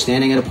 be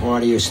standing at a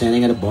party or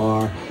standing at a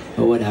bar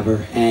or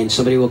whatever, and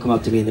somebody will come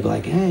up to me and they'll be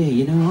like, hey,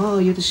 you're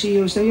the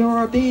CEO, so you're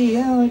RB,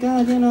 oh my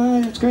God,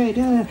 that's great,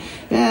 yeah,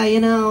 yeah,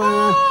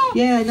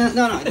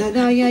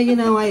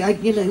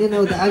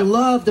 I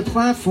love the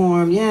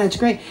platform, yeah, it's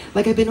great,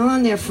 like I've been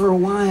on there for a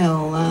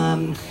while,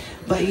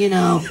 but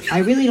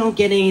I really don't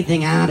get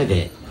anything out of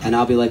it. And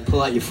I'll be like,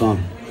 pull out your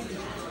phone,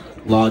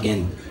 log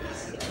in,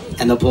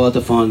 and they'll pull out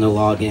the phone and they'll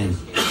log in,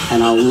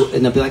 and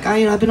they'll be like,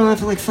 I've been on it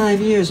for like 5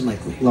 years. I'm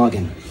like, log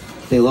in.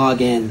 They log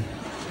in.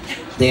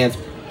 They have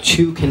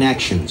 2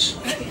 connections.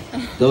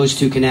 Those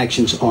 2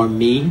 connections are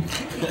me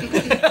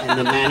and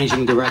the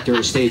managing director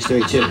of Stage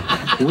 32,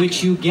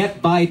 which you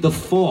get by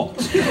default.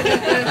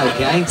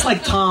 Okay? It's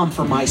like Tom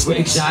for MySpace.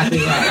 Exactly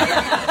right.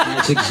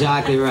 That's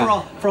exactly right.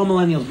 For all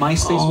millennials,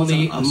 MySpace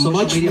Only was a social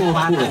much media more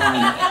platform.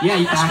 cool. Yeah,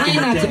 you explain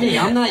that to me.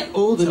 I'm not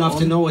old enough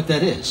to know what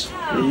that is.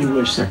 You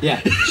wish, sir.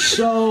 Yeah.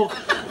 So,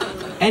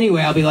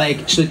 anyway, I'll be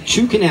like, so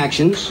 2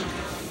 connections.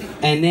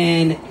 And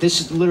then,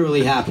 this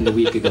literally happened a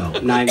week ago,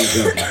 not even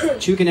joking.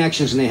 2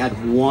 connections and they had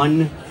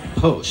 1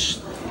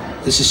 post.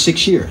 This is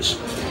 6 years.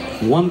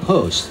 1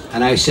 post.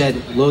 And I said,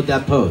 load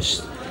that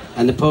post.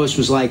 And the post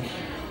was like,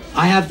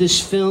 I have this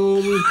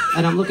film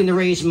and I'm looking to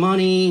raise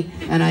money.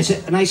 And I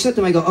said to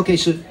them, I go, okay,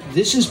 so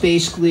this is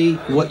basically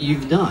what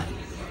you've done.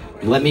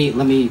 Let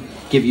me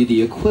give you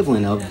the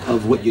equivalent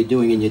of what you're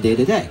doing in your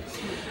day-to-day.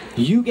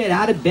 You get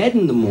out of bed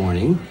in the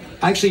morning.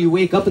 Actually, you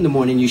wake up in the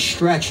morning, you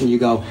stretch and you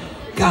go,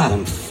 God,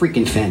 I'm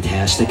freaking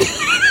fantastic.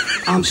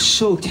 I'm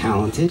so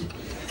talented.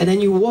 And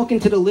then you walk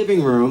into the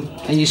living room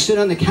and you sit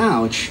on the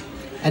couch,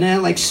 and then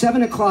at like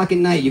 7 o'clock at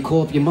night, you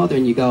call up your mother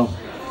and you go,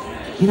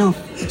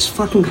 it's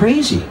fucking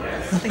crazy.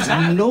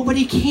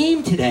 Nobody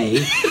came today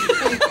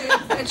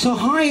to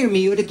hire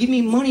me or to give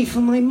me money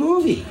for my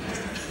movie.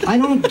 I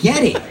don't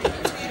get it.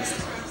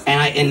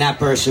 And that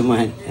person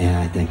went, yeah,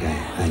 I think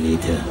I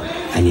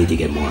need to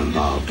get more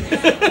involved.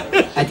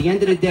 At the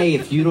end of the day,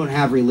 if you don't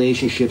have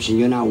relationships and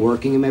you're not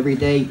working them every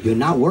day, you're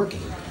not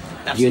working.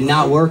 Absolutely. You're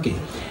not working.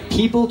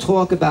 People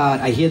talk about,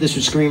 I hear this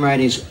with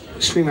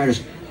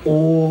screenwriters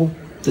all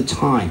the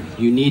time.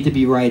 You need to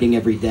be writing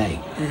every day.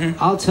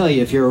 Mm-hmm. I'll tell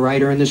you, if you're a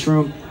writer in this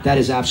room, that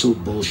is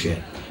absolute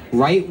bullshit.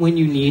 Write when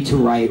you need to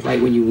write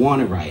when you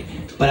want to write.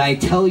 But I'll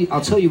tell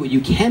you what you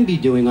can be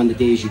doing on the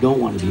days you don't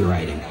want to be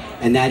writing.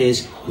 And that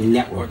is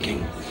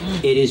networking.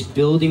 It is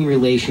building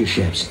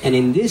relationships. And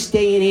in this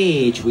day and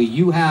age where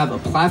you have a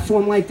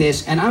platform like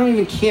this, and I don't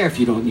even care if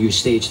you don't use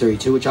Stage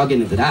 32, which I'll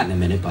get into that in a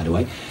minute, by the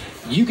way.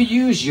 You could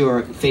use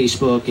your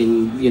Facebook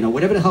and,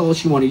 whatever the hell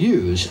else you want to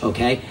use,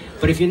 okay?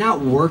 But if you're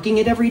not working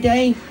it every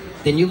day,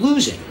 then you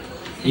lose it.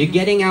 You're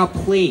getting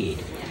outplayed.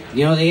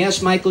 They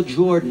asked Michael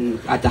Jordan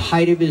at the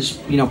height of his,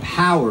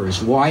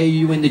 powers, why are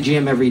you in the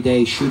gym every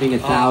day shooting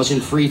 1,000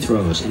 free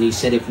throws? And he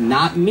said, if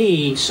not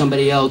me,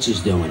 somebody else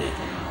is doing it,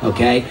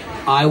 okay?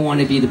 I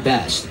want to be the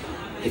best.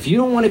 If you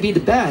don't want to be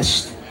the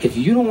best, if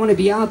you don't want to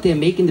be out there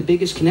making the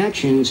biggest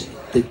connections,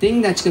 the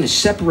thing that's going to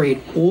separate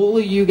all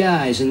of you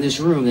guys in this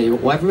room,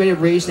 everybody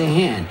raise their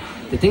hand,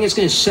 the thing that's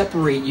going to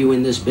separate you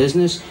in this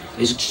business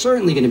is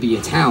certainly going to be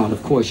your talent.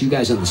 Of course, you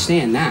guys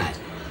understand that.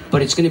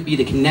 But it's going to be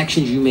the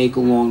connections you make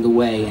along the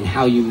way and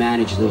how you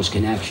manage those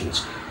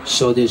connections.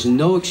 So there's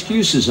no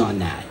excuses on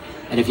that.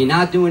 And if you're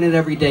not doing it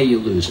every day, you're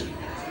losing.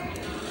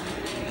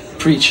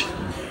 Preach.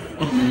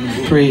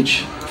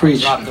 Preach.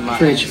 Preach.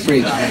 Preach.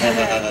 Preach.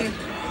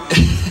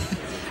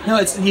 No,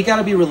 you got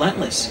to be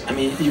relentless. I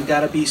mean, you've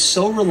got to be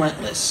so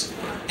relentless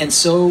and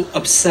so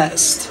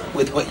obsessed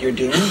with what you're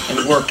doing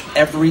and work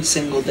every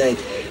single day.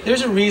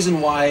 There's a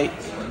reason why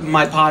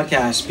my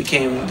podcast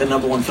became the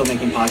 #1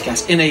 filmmaking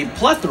podcast in a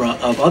plethora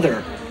of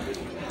other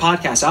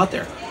podcasts out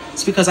there.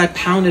 It's because I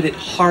pounded it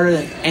harder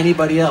than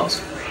anybody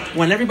else.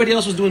 When everybody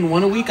else was doing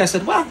 1 a week, I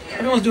said, well,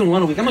 everyone's doing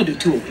 1 a week. I'm going to do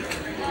 2 a week.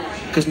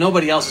 Because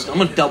nobody else is, I'm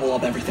going to double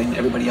up everything that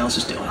everybody else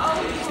is doing.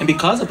 And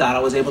because of that, I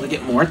was able to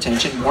get more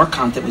attention, more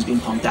content was being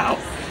pumped out.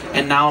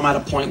 And now I'm at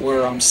a point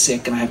where I'm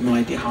sick and I have no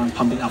idea how I'm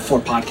pumping out 4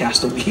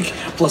 podcasts a week,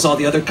 plus all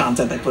the other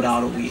content I put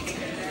out a week.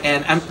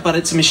 But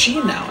it's a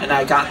machine now, and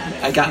I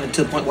got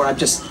to the point where I'm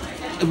just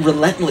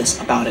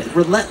relentless about it.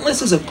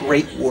 Relentless is a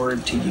great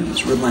word to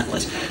use.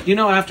 Relentless.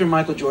 After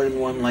Michael Jordan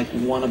won like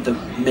one of the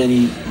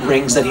many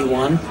rings that he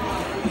won,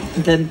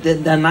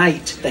 the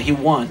night that he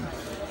won,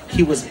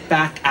 he was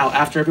back out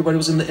after everybody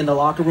was in the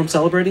locker room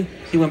celebrating.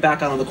 He went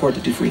back out on the court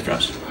to do free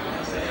throws.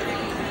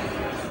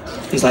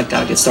 He's like,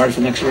 gotta get started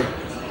for next year.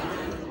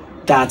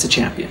 That's a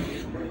champion.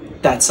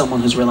 That's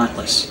someone who's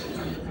relentless.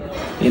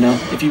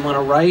 If you want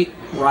to write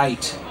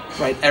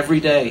every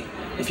day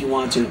if you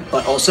want to,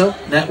 but also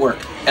network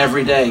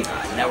every day.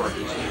 Network.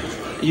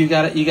 You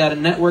got to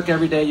network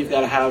every day. You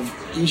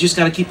just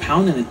got to keep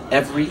pounding it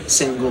every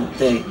single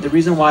day. The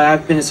reason why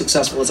I've been as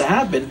successful as I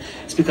have been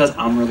is because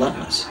I'm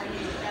relentless.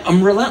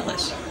 I'm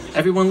relentless.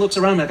 Everyone looks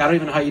around me like, I don't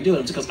even know how you do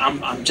it. It's because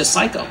I'm just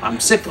psycho. I'm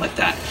sick like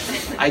that.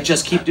 I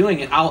just keep doing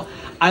it.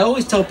 I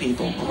always tell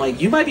people, I'm like,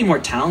 you might be more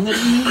talented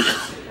than me,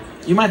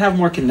 you might have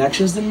more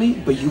connections than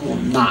me, but you will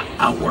not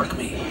outwork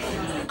me.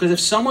 Because if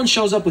someone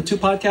shows up with 2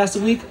 podcasts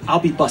a week, I'll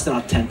be busting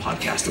out 10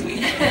 podcasts a week.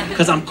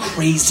 Because I'm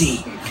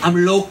crazy.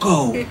 I'm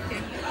loco.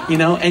 You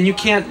know, and you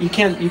can't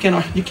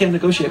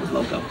negotiate with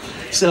loco.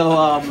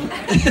 So,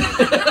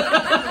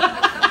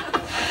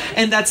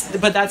 and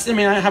that's, I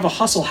mean, I have a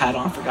hustle hat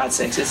on, for God's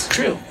sakes. It's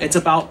true. It's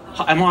about,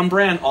 I'm on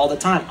brand all the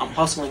time. I'm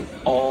hustling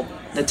all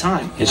the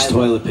time. His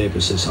toilet paper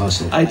says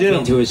hustle. I do. I've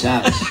been to his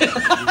house.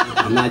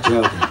 I'm not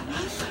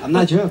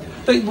joking.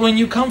 But when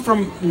you come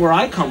from where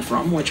I come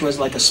from, which was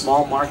like a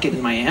small market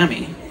in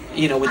Miami,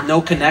 you know, with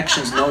no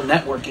connections, no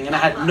networking, and I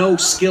had no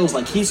skills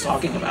like he's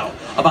talking about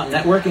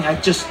networking, I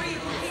just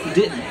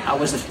didn't. I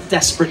was a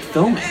desperate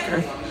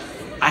filmmaker.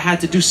 I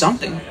had to do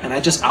something, and I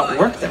just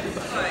outworked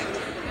everybody.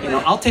 You know,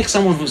 I'll take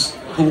someone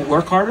who will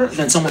work harder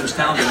than someone who's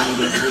talented.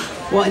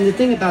 Well, and the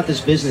thing about this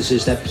business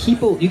is that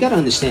people, you got to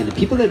understand, the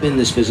people that have been in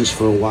this business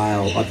for a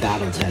while are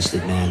battle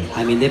tested, man.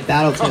 I mean, they're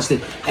battle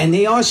tested, and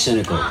they are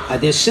cynical.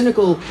 They're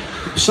cynical.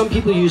 Some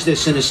people use their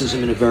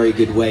cynicism in a very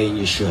good way, and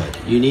you should.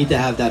 You need to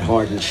have that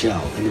hardened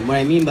shell. And what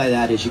I mean by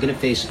that is you're going to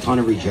face a ton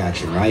of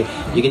rejection, right?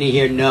 You're going to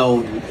hear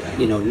no,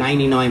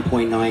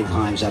 99.9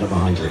 times out of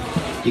 100.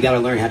 You got to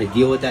learn how to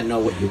deal with that no,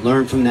 what you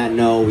learned from that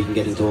no. We can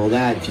get into all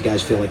that. If you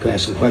guys feel like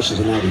asking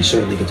questions on that, we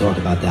certainly can talk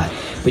about that.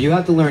 But you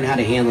have to learn how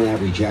to handle that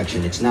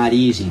rejection. It's not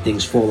easy.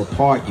 Things fall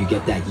apart. You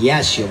get that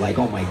yes. You're like,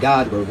 oh my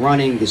God, we're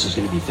running. This is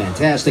going to be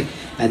fantastic.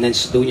 And then,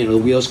 the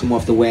wheels come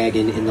off the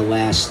wagon in the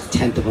last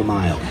 10th of a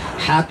mile.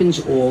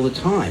 Happens all the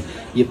time.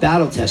 You're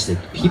battle tested.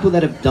 People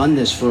that have done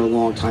this for a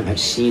long time have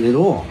seen it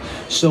all.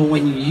 So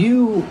when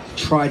you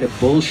try to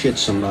bullshit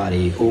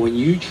somebody, or when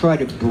you try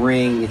to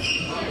bring,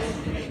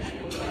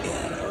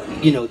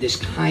 this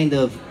kind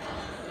of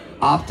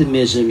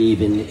optimism,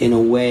 even in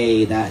a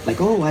way that, like,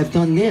 oh, I've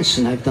done this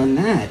and I've done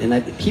that,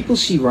 and people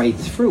see right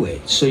through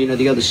it. So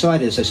the other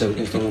side is, I said,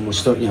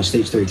 almost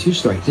stage 32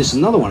 strike. This is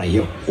another one I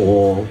hear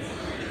all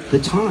the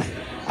time.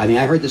 I mean,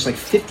 I heard this like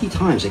 50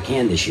 times at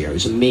Cannes this year. It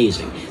was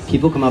amazing.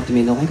 People come up to me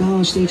and they're like,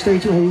 oh, stage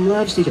 32, I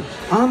love stage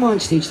 32. I'm on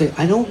stage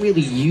 32. I don't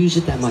really use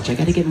it that much. I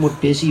got to get more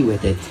busy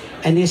with it.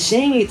 And they're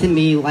saying it to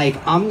me like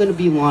I'm going to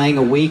be lying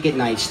awake at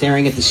night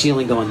staring at the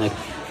ceiling going like,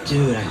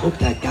 dude, I hope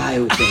that guy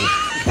with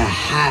the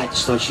hat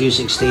starts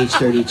using stage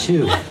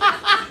 32.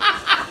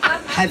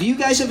 Have you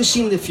guys ever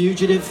seen The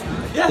Fugitive?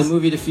 Yes. The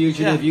movie The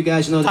Fugitive? Yeah. You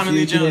guys know The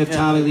Fugitive,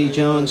 Tommy Lee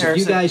Jones. If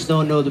you guys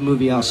don't know the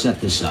movie, I'll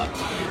set this up.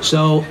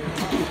 So,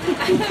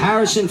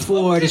 Harrison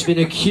Ford has been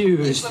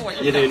accused.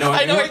 You do know.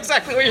 I know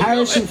exactly what you're doing.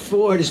 Harrison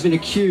Ford has been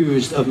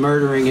accused of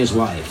murdering his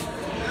wife.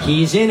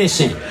 He's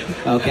innocent,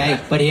 okay?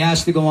 But he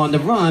has to go on the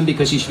run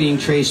because he's being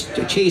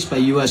chased by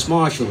U.S.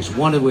 Marshals,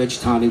 one of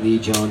which Tommy Lee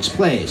Jones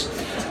plays.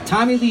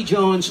 Tommy Lee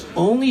Jones'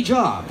 only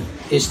job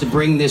is to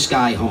bring this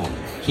guy home.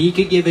 He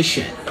could give a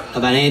shit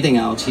about anything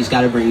else. He's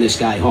got to bring this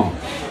guy home.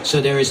 So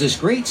there is this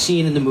great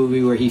scene in the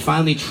movie where he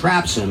finally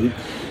traps him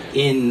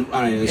in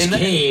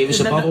caves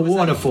above a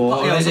waterfall,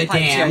 or the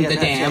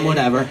dam,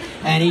 whatever.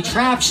 And he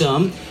traps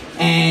him,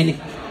 and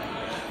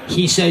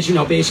he says,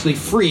 basically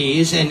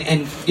freeze.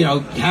 And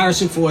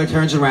Harrison Ford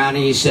turns around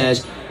and he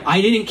says,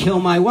 I didn't kill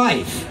my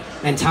wife.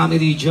 And Tommy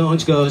Lee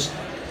Jones goes,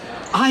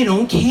 I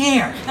don't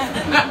care.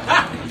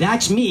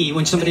 That's me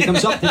when somebody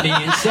comes up to me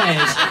and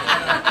says,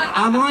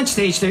 I'm on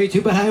stage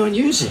 32, but I don't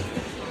use it.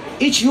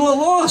 It's your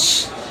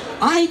loss.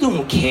 I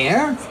don't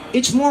care.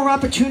 It's more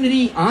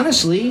opportunity,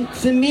 honestly,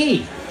 for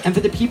me and for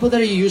the people that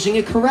are using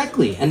it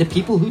correctly and the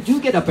people who do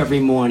get up every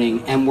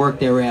morning and work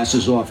their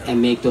asses off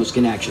and make those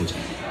connections.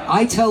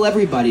 I tell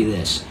everybody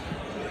this,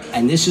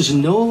 and this is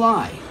no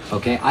lie,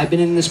 okay? I've been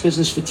in this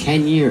business for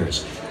 10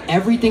 years.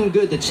 Everything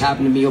good that's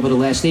happened to me over the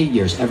last 8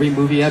 years, every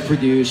movie I've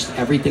produced,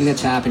 everything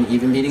that's happened,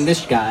 even meeting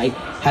this guy,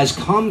 has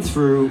come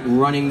through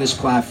running this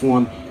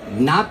platform,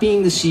 not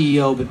being the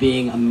CEO, but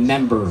being a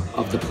member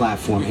of the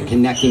platform and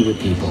connecting with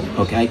people,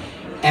 okay?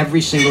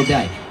 Every single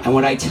day. And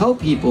what I tell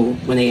people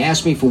when they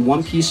ask me for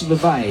one piece of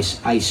advice,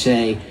 I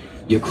say,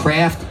 your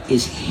craft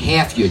is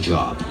half your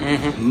job.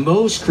 Mm-hmm.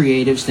 Most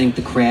creatives think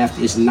the craft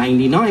is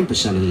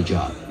 99% of the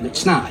job.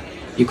 It's not.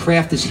 Your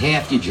craft is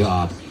half your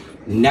job.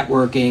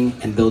 Networking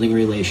and building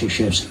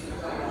relationships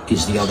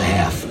is the other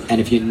half.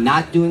 And if you're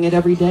not doing it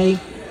every day,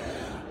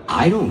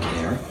 I don't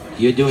care.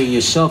 You're doing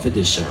yourself a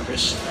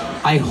disservice.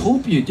 I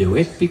hope you do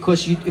it,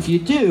 because if you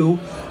do,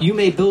 you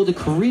may build a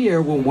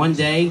career where one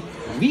day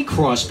we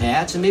cross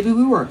paths and maybe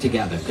we work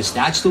together, because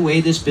that's the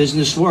way this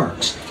business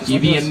works.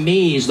 You'd be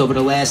amazed over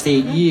the last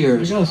 8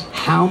 years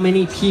how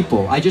many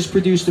people. I just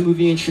produced a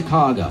movie in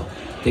Chicago.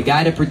 The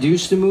guy that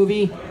produced the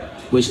movie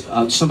was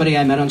somebody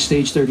I met on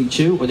stage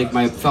 32, or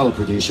my fellow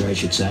producer, I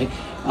should say,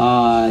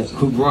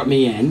 who brought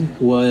me in,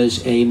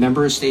 was a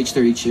member of stage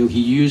 32.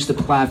 He used the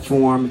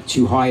platform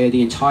to hire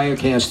the entire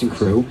cast and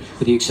crew,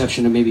 with the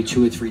exception of maybe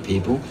 2 or 3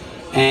 people.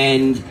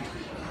 And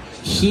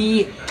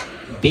he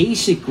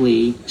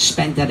basically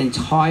spent that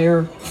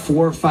entire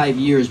 4 or 5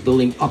 years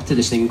building up to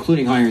this thing,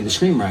 including hiring the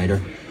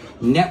screenwriter,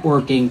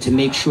 networking to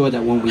make sure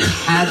that when we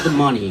had the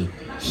money,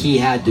 he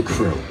had the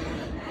crew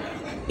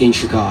in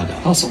Chicago.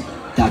 Hustle.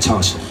 That's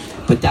hustle.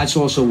 But that's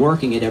also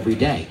working it every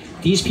day.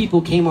 These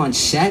people came on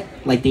set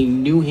like they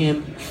knew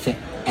him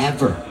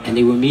ever. And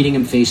they were meeting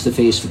him face to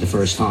face for the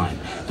first time.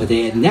 But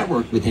they had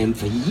networked with him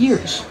for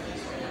years.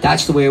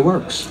 That's the way it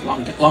works.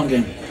 Long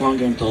game.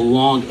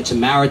 It's a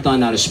marathon,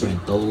 not a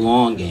sprint. The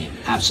long game,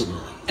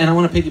 absolutely. And I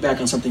want to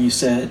piggyback on something you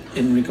said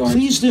in regards.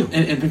 Please do.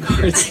 In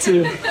regards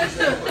to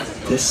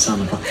this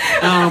son of a.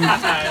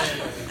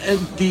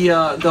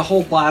 The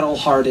whole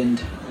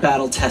battle-hardened,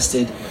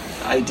 battle-tested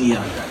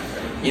idea.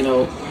 You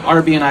know,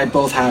 RB and I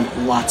both have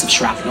lots of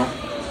shrapnel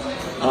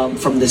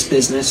from this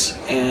business,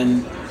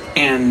 and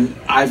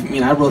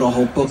I wrote a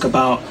whole book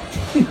about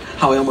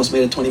how I almost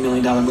made a $20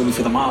 million movie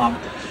for the mob,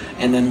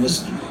 and then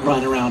was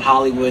running around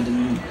Hollywood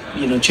and,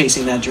 you know,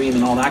 chasing that dream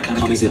and all that kind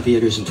of Coming stuff. to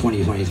theaters in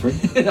 2023?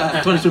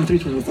 2023,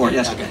 2024,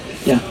 yes. Okay.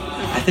 Yeah.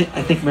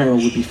 I think Meryl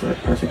would be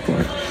perfect for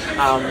it.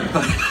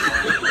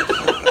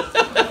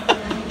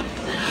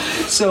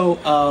 So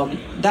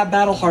that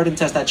battle-hardened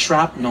test, that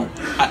shrapnel,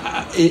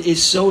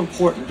 is so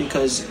important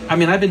because I've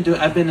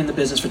been in the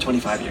business for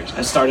 25 years.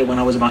 I started when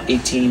I was about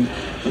 18,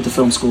 went to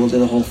film school,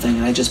 did the whole thing,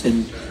 and I just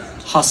been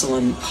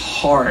hustling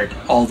hard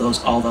all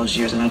those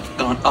years, and I've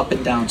gone up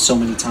and down so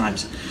many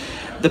times.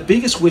 The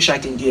biggest wish I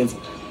can give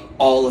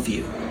all of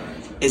you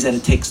is that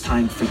it takes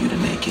time for you to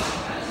make it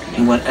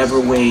in whatever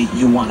way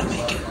you want to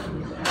make it.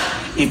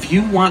 If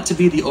you want to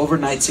be the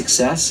overnight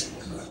success,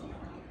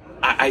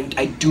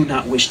 I do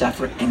not wish that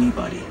for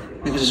anybody,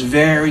 because there's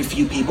very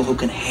few people who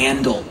can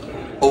handle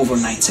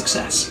overnight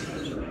success.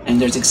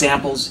 And there's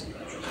examples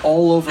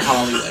all over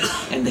Hollywood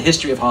and the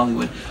history of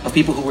Hollywood of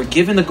people who were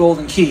given the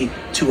golden key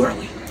too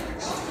early.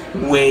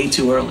 Way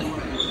too early.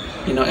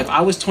 You know, when I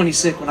was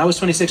 26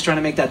 trying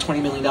to make that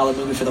 $20 million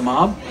movie for the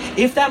mob,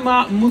 if that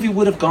movie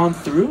would have gone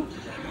through,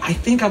 I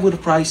think I would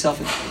have probably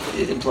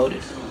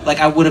self-imploded. Like,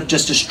 I would have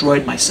just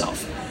destroyed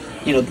myself.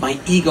 You know, my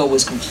ego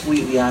was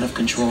completely out of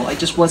control. I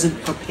just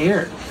wasn't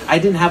prepared. I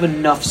didn't have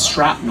enough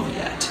shrapnel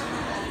yet.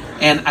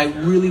 And I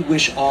really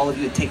wish all of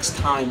you, it takes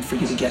time for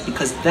you to get,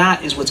 because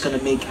that is what's going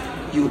to make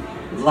you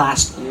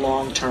last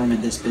long term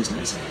in this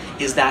business,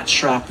 is that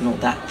shrapnel,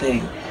 that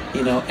thing.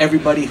 You know,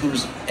 anybody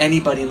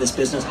in this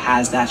business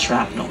has that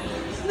shrapnel.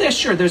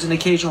 There's an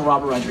occasional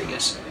Robert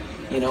Rodriguez,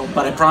 you know,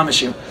 but I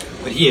promise you.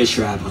 But he is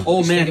shrapnel.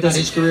 Oh man, think about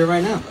his career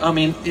right now. I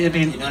mean, you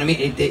know what I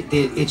mean?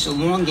 It's a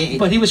long game.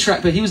 But he was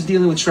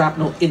dealing with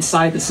shrapnel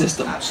inside the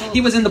system. Absolutely.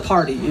 He was in the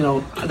party. You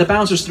know, the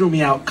bouncers threw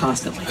me out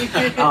constantly.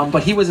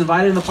 But he was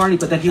invited in the party.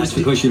 But then he was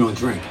because you don't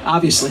drink.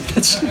 Obviously,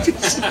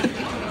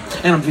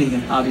 and I'm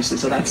vegan, obviously.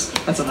 So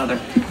that's another.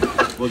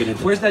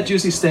 Where's that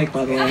juicy steak,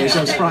 by the way?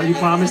 You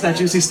promised that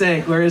juicy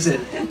steak. Where is it?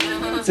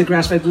 Is it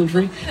grass-fed,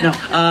 gluten-free? No.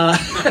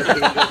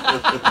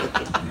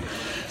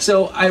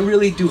 So I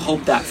really do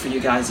hope that for you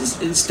guys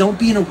is don't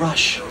be in a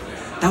rush.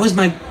 That was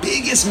my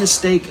biggest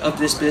mistake of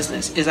this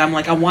business, is I'm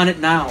like, I want it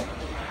now.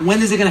 When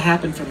is it going to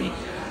happen for me?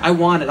 I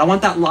want it. I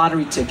want that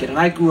lottery ticket. And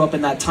I grew up in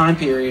that time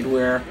period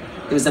where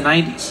it was the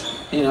 90s.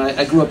 You know,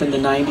 I grew up in the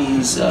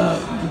 90s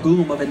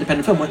boom of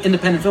independent film, when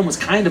independent film was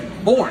kind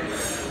of born.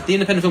 The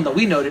independent film that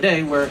we know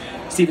today, where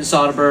Steven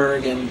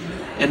Soderbergh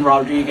and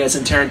Rodriguez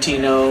and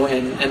Tarantino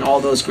and all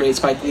those great,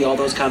 Spike Lee, all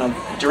those kind of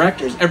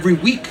directors, every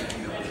week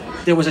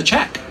there was a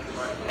check.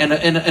 And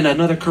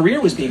another career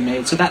was being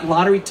made. So that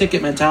lottery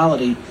ticket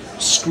mentality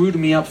screwed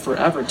me up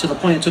forever, to the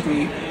point it took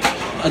me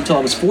until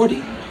I was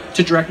 40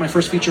 to direct my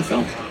first feature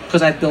film,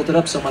 because I built it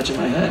up so much in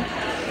my head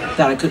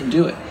that I couldn't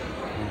do it.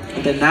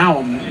 And then now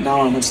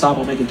I'm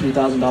unstoppable, making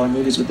 $3,000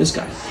 movies with this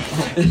guy.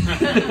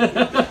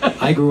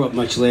 I grew up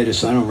much later,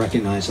 so I don't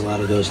recognize a lot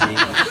of those names.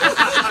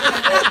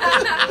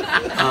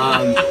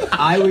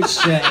 I would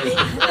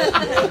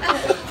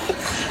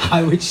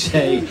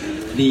say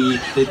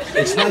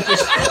it's not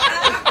just.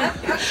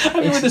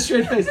 I mean, with a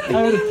straight face.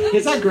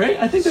 Is that great?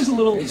 I think there's a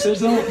little. No.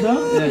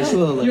 Yeah, it's a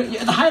little. You're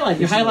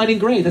highlighting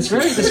gray. That's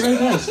very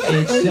nice.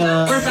 It's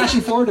very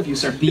fashion forward of you,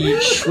 sir. The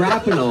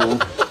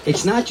shrapnel.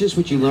 It's not just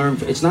what you learn.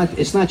 It's not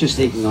just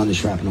taking on the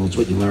shrapnel. It's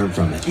what you learn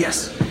from it.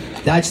 Yes.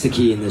 That's the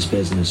key in this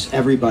business.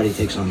 Everybody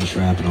takes on the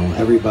shrapnel.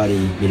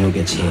 Everybody,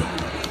 gets hit,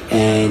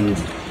 and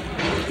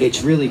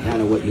it's really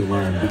kind of what you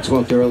learn. We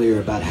talked earlier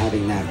about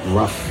having that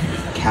rough,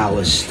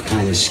 calloused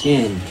kind of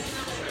skin.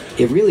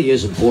 It really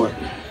is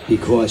important.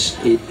 Because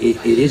it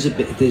is a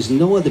bit, there's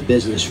no other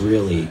business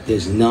really,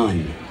 there's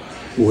none,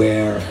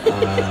 where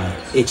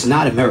it's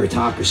not a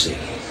meritocracy.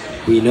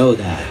 We know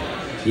that.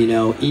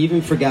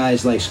 Even for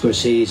guys like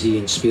Scorsese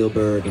and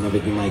Spielberg and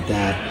everything like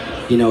that,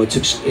 it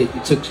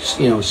took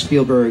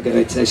Spielberg,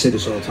 I say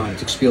this all the time, it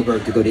took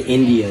Spielberg to go to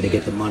India to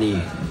get the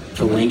money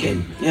for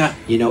Lincoln. Yeah.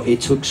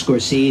 It took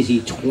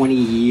Scorsese 20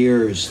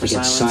 years to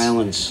get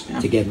Silence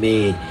to get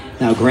made.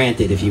 Now,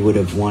 granted, if he would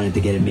have wanted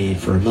to get it made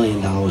for $1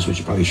 million, which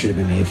it probably should have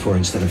been made for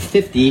instead of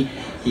 50,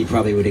 he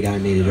probably would have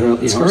gotten made earlier.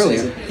 But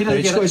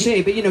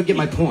get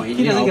my point.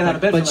 He doesn't get out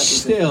of bed. But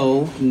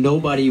still,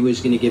 nobody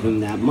was going to give him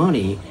that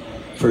money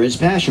for his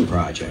passion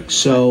project.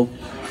 So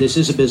this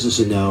is a business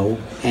of no,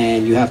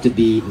 and you have to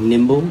be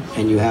nimble,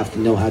 and you have to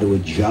know how to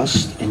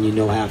adjust, and you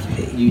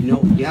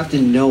have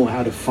to know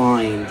how to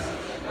find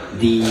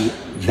the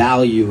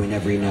value in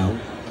every no,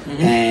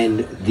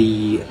 and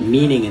the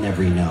meaning in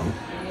every no,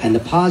 and the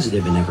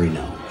positive in every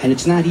no. And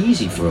it's not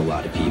easy for a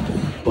lot of people.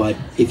 But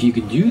if you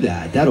can do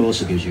that, that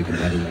also gives you a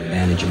competitive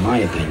advantage, in my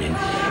opinion,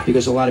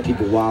 because a lot of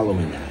people wallow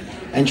in that.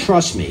 And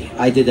trust me,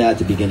 I did that at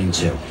the beginning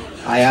too.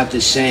 I have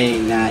this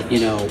saying that, you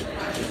know,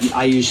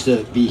 I used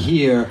to be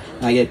here,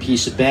 and I get a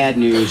piece of bad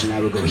news, and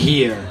I would go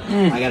here.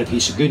 I got a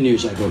piece of good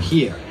news, I go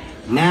here.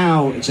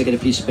 Now, it's I get a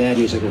piece of bad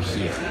news, I go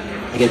here.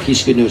 I get a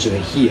piece of good news, I go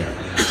here.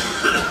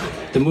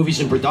 The movie's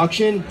in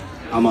production,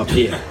 I'm up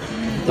here.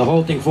 The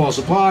whole thing falls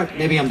apart,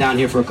 maybe I'm down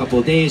here for a couple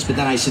of days, but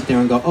then I sit there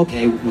and go,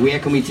 okay, where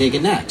can we take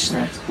it next?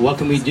 What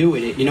can we do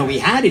with it? You know, we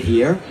had it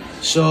here,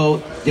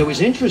 so there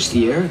was interest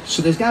here,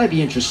 so there's got to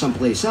be interest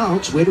someplace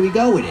else. Where do we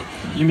go with it?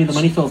 You mean the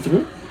money fell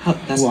through?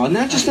 Well,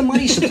 not just the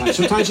money.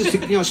 Sometimes it's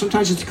the,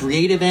 sometimes it's the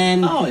creative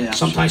end. Oh yeah.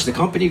 Sometimes the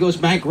company goes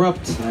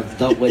bankrupt. I've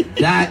dealt with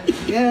that.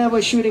 Yeah,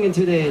 we're shooting in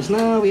 2 days.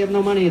 No, we have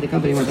no money. The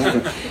company went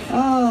bankrupt.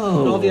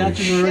 Oh, but all the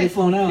actors are already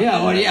flown out.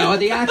 Yeah, or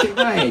the actor,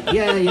 right?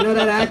 Yeah, you know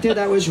that actor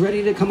that was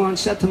ready to come on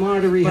set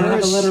tomorrow to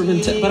rehearse. But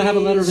I have a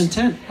letter of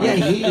intent. Yeah,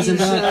 isn't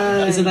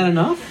that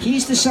enough?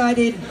 He's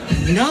decided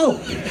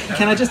no.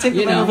 Can I just take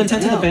the letter of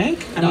intent to the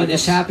bank? No,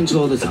 this happens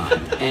all the time,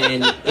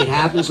 and it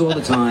happens all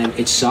the time.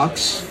 It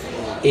sucks.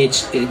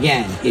 It's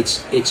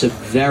a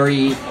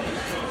very,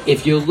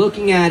 if you're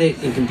looking at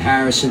it in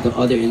comparison to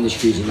other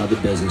industries and other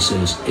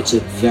businesses, it's a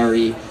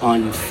very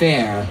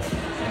unfair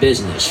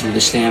business from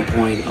the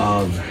standpoint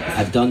of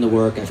I've done the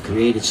work, I've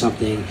created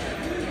something,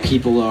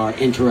 people are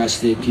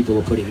interested, people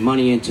are putting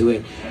money into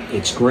it,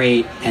 it's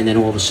great, and then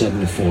all of a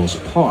sudden it falls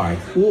apart.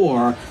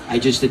 Or I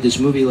just did this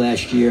movie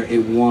last year,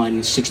 it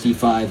won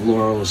 65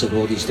 laurels at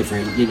all these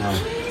different,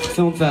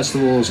 film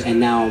festivals, and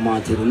now I'm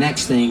on to the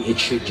next thing. It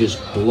should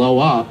just blow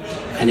up,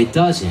 and it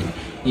doesn't.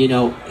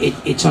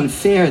 It's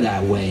unfair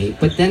that way,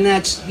 but then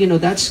that's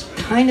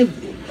kind of,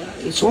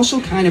 it's also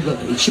kind of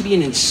it should be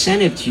an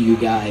incentive to you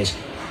guys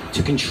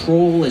to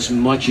control as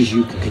much as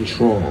you can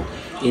control.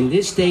 In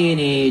this day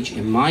and age,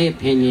 in my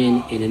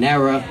opinion, in an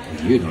era,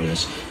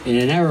 in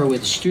an era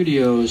with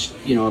studios,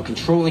 are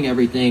controlling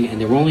everything,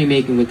 and they're only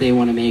making what they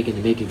want to make, and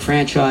they're making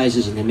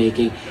franchises, and they're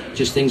making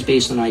just things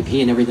based on IP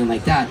and everything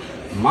like that.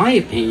 My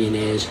opinion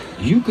is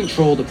you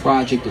control the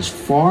project as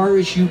far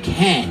as you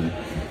can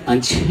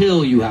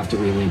until you have to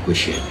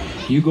relinquish it.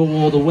 You go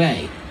all the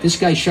way. This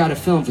guy shot a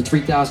film for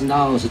 $3,000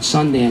 at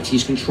Sundance.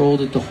 He's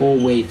controlled it the whole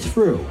way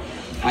through.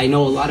 I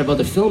know a lot of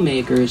other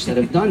filmmakers that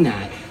have done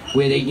that,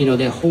 where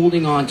they're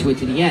holding on to it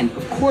to the end.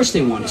 Of course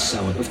they want to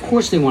sell it. Of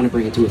course they want to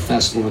bring it to a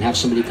festival and have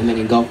somebody come in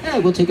and go,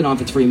 hey, we'll take it on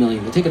for $3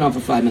 million. We'll take it on for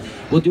 $5 million.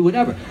 We'll do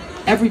whatever.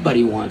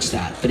 Everybody wants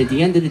that. But at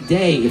the end of the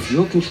day, if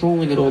you're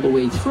controlling it all the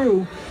way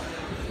through,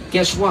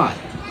 guess what?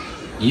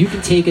 You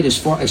can take it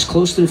as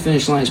close to the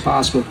finish line as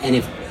possible, and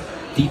if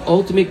the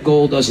ultimate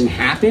goal doesn't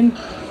happen,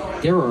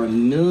 there are a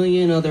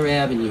million other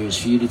avenues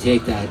for you to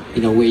take that,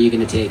 where you're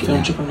going to take it now.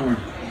 Entrepreneur.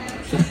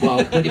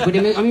 Well, but I'm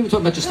even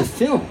talking about just the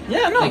film.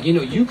 Yeah, no. Like,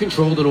 you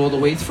controlled it all the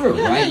way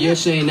through, right? You're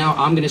saying, now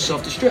I'm going to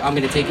self-destruct, I'm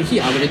going to take it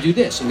here, I'm going to do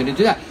this, I'm going to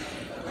do that.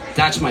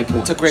 That's my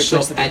point. It's a great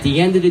place to be. At the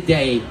end of the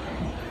day,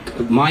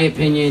 my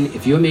opinion,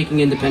 if you're making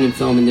independent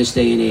film in this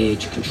day and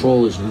age,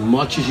 control as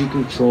much as you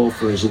control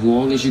for as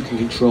long as you can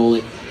control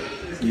it.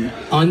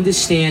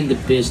 Understand the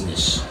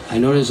business. I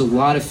know there's a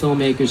lot of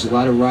filmmakers, a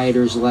lot of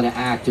writers, a lot of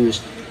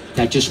actors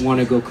that just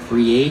want to go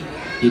create.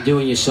 You're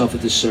doing yourself a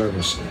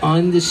disservice.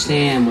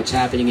 Understand what's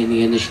happening in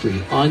the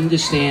industry.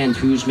 Understand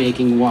who's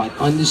making what.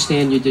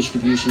 Understand your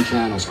distribution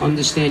channels.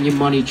 Understand your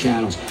money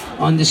channels.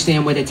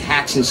 Understand where the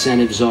tax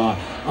incentives are.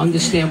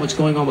 Understand what's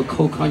going on with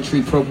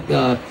co-country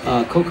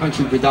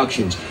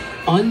productions.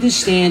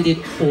 Understand it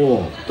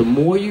all. The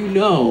more you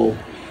know,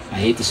 I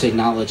hate to say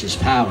knowledge is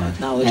power.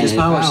 Knowledge is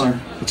power, sir.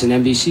 It's an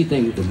NBC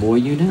thing. The more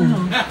you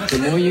know. The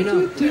more you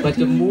know. But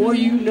the more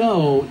you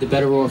know, the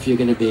better off you're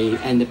going to be.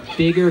 And the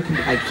bigger,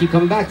 I keep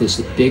coming back to this,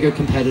 the bigger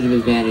competitive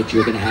advantage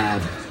you're going to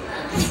have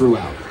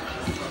throughout.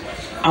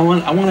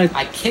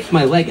 I kicked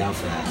my leg out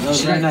for that. That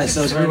was very nice.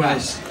 That was very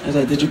nice.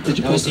 Did you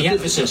pull the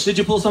emphasis. Did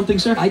you pull something,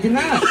 sir? I did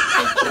not.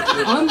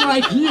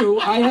 Unlike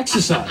you, I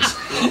exercise.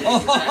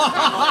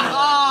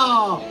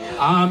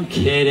 I'm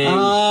kidding.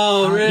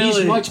 Oh, really?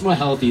 He's much more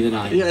healthy than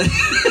I am. Yeah.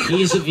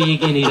 He's a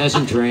vegan. He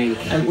doesn't drink.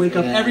 I wake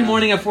up every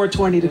morning at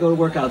 4:20 to go to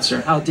work out,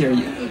 sir. How dare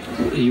you?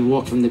 You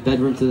walk from the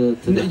bedroom to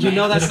the You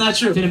know that's not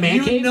true. To the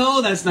man cave? You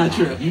know that's not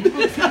true. You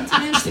look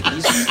fantastic.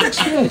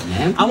 That's good,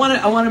 man. I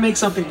want to make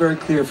something very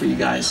clear for you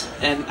guys,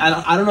 and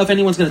I don't know if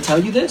anyone's going to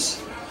tell you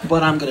this,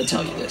 but I'm going to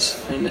tell you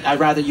this, and I'd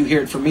rather you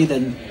hear it from me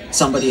than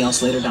somebody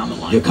else later down the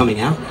line. You're coming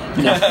out?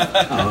 No.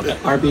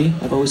 RB,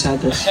 I've always had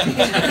this.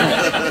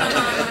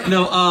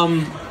 No,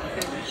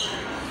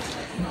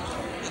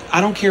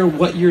 I don't care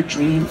what your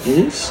dream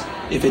is,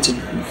 if it's in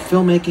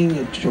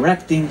filmmaking,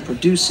 directing,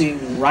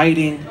 producing,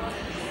 writing,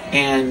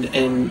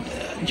 and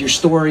your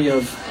story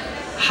of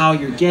how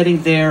you're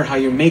getting there, how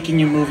you're making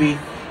your movie.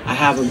 I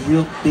have a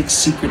real big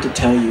secret to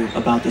tell you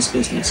about this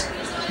business.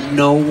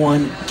 No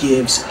one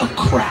gives a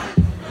crap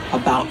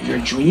about your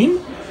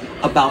dream,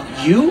 about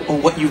you, or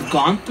what you've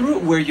gone through,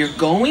 where you're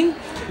going,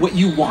 what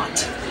you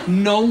want.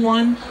 No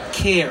one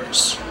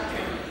cares.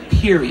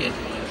 Period.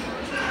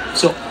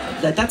 So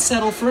let that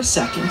settle for a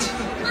second.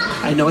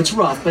 I know it's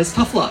rough, but it's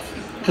tough love.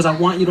 Because I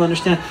want you to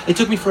understand. It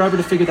took me forever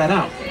to figure that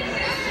out.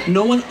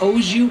 No one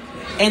owes you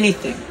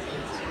anything.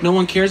 No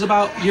one cares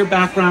about your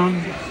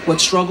background, what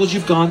struggles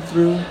you've gone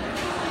through.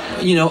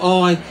 You know,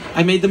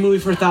 I made the movie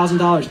for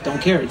 $1,000.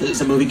 Don't care. Is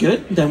the movie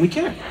good? Then we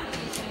care.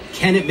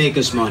 Can it make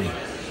us money?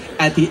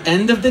 At the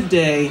end of the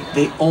day,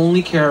 they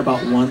only care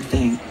about one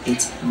thing.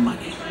 It's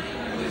money.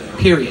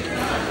 Period.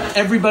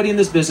 Everybody in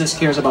this business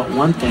cares about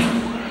one thing.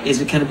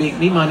 Is it going to make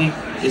me money?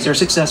 Is there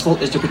successful?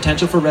 Is there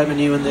potential for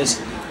revenue in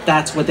this?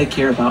 That's what they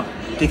care about.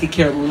 They could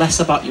care less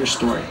about your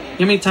story. You know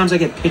how many times I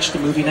get pitched a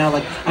movie now?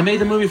 Like, I made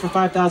the movie for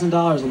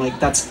 $5,000. I'm like,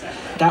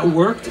 that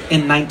worked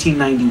in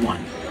 1991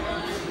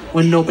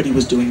 when nobody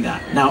was doing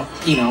that. Now,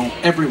 you know,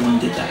 everyone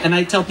did that. And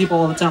I tell people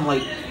all the time,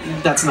 like,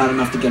 that's not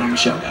enough to get on the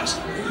show, guys.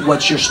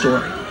 What's your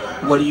story?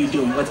 What are you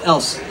doing? What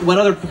else? What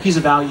other piece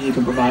of value you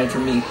can provide for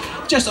me?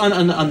 Just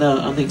on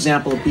the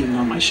example of being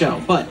on my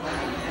show. But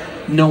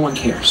no one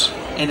cares.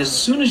 And as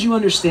soon as you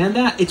understand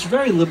that, it's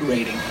very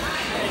liberating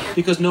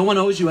because no one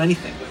owes you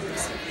anything.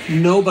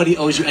 Nobody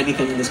owes you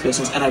anything in this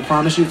business. And I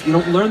promise you, if you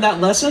don't learn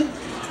that lesson,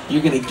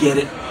 you're going to get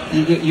it.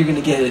 You're going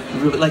to get it.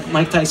 Like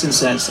Mike Tyson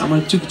says, I'm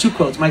going to two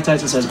quotes. Mike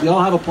Tyson says, we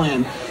all have a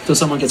plan until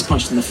someone gets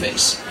punched in the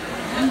face.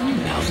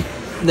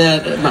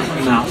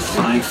 Mouth,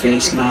 fine,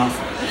 face, mouth.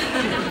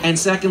 And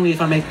secondly,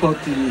 if I may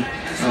quote the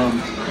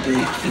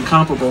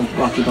incomparable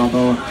Rocky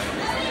Balboa,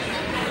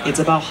 it's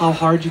about how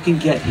hard you can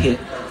get hit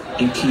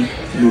and keep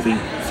moving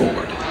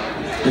forward.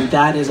 And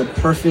that is a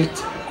perfect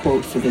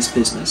quote for this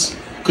business.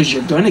 Because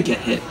you're going to get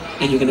hit,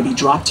 and you're going to be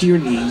dropped to your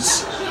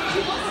knees,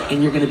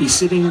 and you're going to be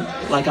sitting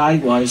like I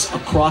was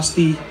across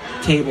the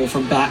table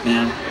from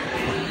Batman,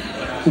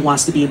 who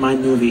wants to be in my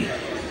movie.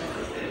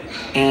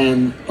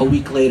 And a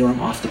week later, I'm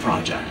off the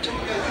project.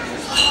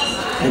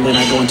 And then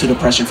I go into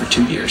depression for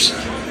 2 years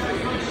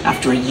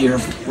after a year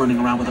of running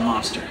around with a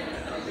mobster.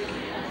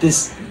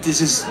 This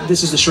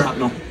is the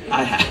shrapnel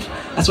I had.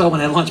 That's why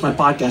when I launched my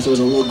podcast, there was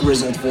a little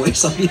grizzled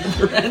voice on the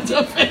other end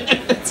of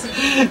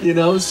it. You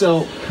know,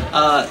 so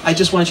I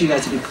just want you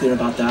guys to be clear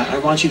about that. I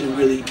want you to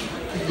really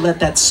let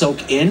that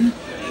soak in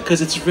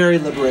because it's very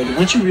liberating.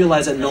 Once you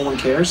realize that no one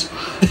cares,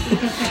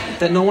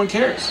 that no one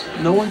cares.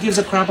 No one gives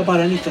a crap about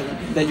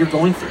anything that you're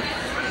going through.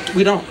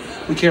 We don't.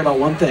 We care about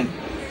one thing.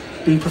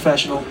 Being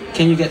professional,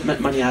 can you get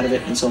money out of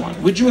it, and so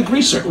on. Would you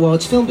agree, sir? Well,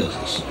 it's film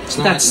business.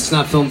 It's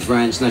not film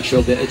friends, not show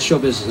business. It's show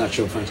business, not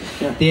show friends.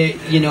 Yeah.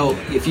 You know,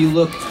 if you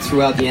look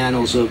throughout the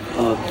annals of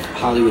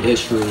Hollywood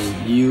history,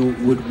 you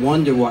would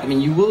wonder why. I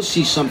mean, you will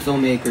see some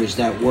filmmakers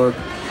that work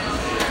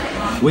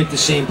with the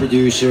same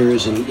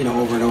producers and, you know,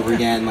 over and over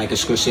again, like a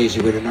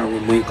Scorsese with an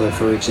Irwin Winkler,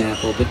 for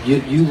example. But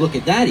you look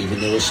at that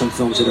even. There were some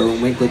films that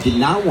Irwin Winkler did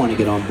not want to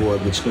get on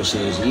board with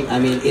Scorsese. I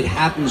mean, it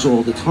happens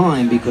all the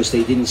time because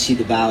they didn't see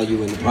the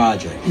value in the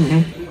project.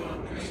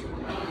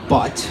 Mm-hmm.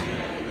 But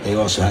they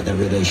also had that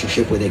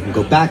relationship where they can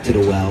go back to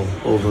the well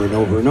over and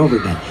over and over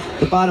again.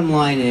 The bottom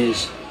line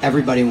is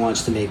everybody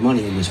wants to make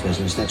money in this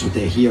business. That's what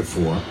they're here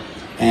for.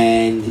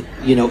 And,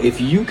 you know,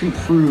 if you can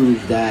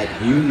prove that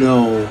you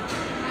know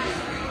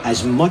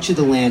as much of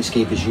the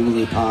landscape as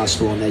humanly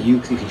possible and that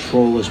you can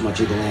control as much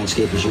of the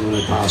landscape as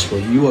humanly possible,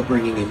 you are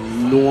bringing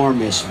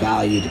enormous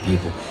value to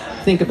people.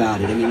 Think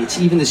about it. I mean, it's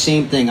even the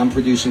same thing. I'm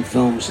producing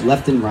films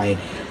left and right,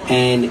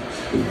 and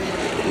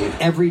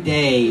every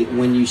day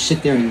when you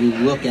sit there and you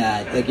look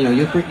at, like, you know,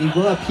 you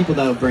will have people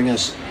that will bring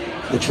us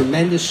a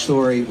tremendous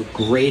story with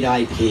great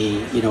IP.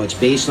 You know, it's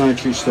based on a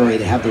true story.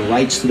 They have the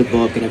rights to the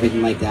book and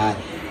everything like that.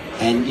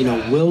 And, you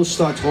know, we'll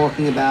start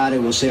talking about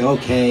it. We'll say,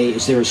 okay,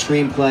 is there a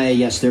screenplay?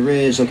 Yes, there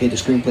is. Okay, the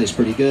screenplay is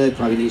pretty good.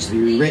 Probably needs to be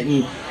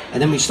rewritten.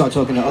 And then we start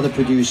talking to other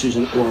producers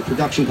or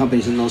production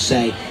companies, and they'll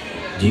say,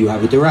 do you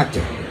have a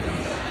director?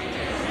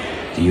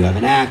 Do you have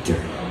an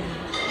actor?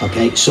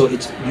 Okay, so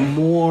it's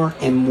more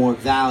and more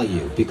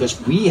value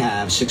because we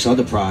have 6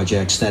 other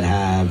projects that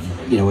have,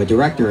 you know, a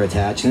director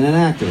attached and an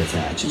actor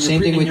attached. Same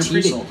thing with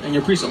TV. And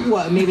your pre-sold.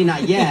 Well, maybe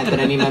not yet,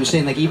 but I mean, I'm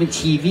saying, like, even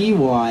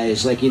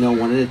TV-wise, like, you know,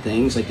 one of the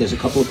things, like, there's a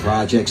couple of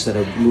projects that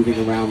are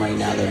moving around right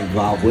now that I'm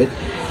involved with,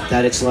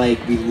 that it's like,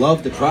 we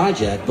love the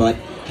project, but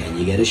can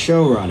you get a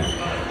showrunner?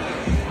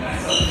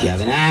 Do you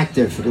have an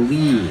actor for the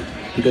lead?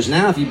 Because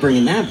now if you bring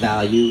in that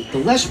value, the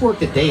less work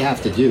that they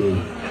have to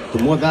do,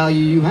 the more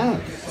value you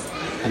have.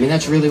 I mean,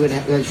 that's really what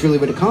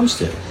it comes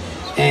to.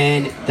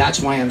 And that's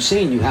why I'm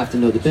saying you have to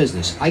know the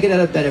business. I get out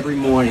of bed every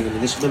morning. I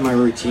mean, this has been my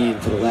routine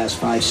for the last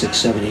 5, 6,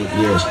 7, 8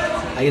 years.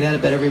 I get out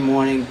of bed every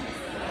morning,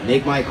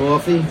 make my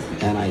coffee,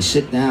 and I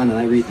sit down and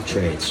I read the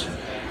trades.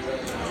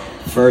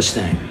 First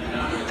thing.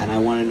 And I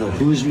want to know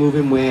who's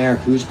moving where,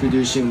 who's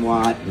producing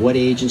what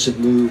agents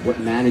have moved, what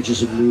managers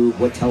have moved,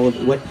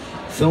 what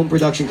film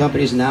production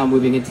companies are now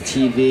moving into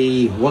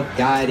TV, what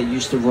guy that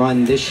used to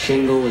run this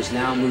shingle is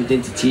now moved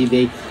into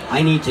TV.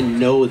 I need to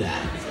know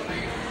that.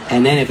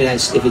 And then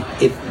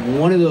if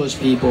one of those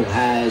people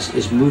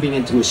is moving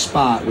into a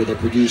spot where they're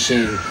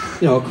producing,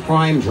 you know, a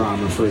crime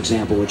drama, for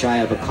example, which I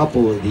have a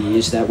couple of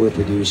these that we're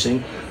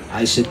producing,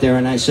 I sit there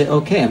and I say,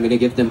 okay, I'm going to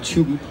give them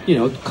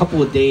a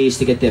couple of days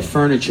to get their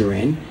furniture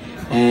in.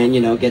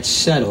 and get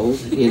settled,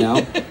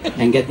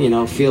 and get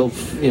feel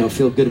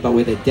good about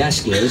where their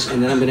desk is,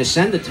 and then I'm going to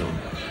send it to them.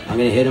 I'm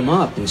going to hit them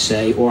up and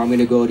say, or I'm going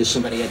to go to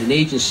somebody at an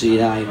agency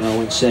that I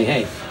know and say,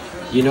 hey,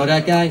 you know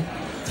that guy?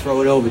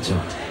 Throw it over to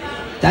him.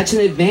 That's an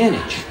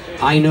advantage.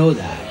 I know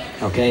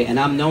that, okay? And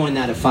I'm knowing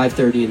that at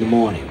 5:30 in the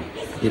morning,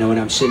 when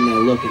I'm sitting there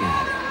looking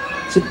at it.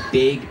 It's a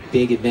big,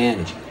 big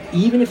advantage.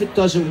 Even if it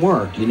doesn't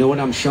work, you know what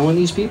I'm showing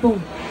these people?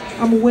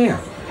 I'm aware.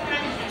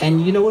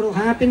 And you know what will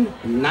happen?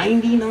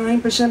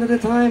 99% of the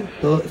time,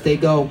 if they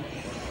go,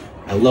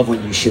 I love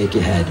when you shake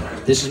your head.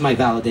 This is my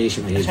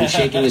validation. He's been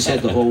shaking his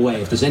head the whole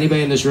way. If there's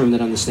anybody in this room that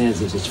understands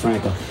this, it's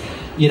Franco.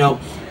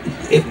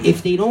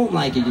 If they don't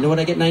like it, you know what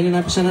I get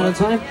 99% of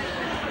the time?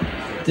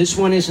 This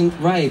one isn't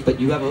right, but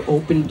you have an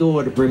open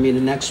door to bring me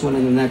the next one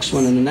and the next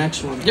one and the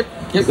next one. Yep.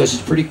 Because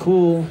it's pretty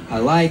cool. I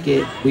like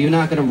it. But you're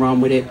not going to run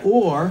with it.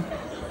 Or,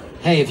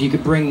 hey, if you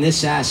could bring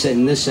this asset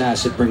and this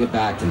asset, bring it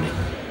back to me.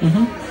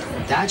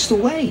 Mm-hmm. That's the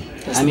way.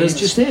 It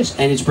just is.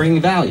 And it's bringing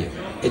value.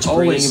 It's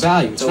bringing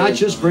value. It's not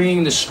just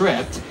bringing the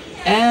script.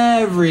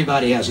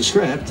 Everybody has a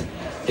script.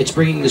 It's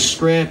bringing the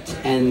script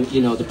and,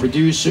 the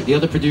producer, the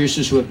other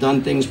producers who have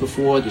done things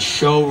before, the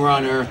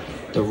showrunner,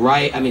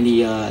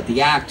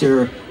 the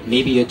actor,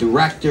 maybe a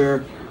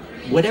director,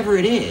 whatever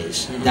it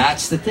is.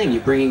 That's the thing.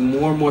 You're bringing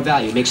more and more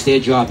value. It makes their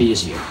job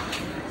easier.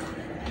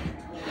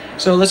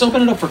 So let's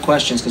open it up for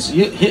questions, because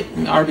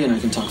RB and I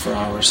can talk for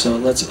hours. So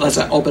let's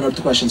open up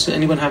the questions. Does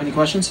anyone have any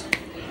questions?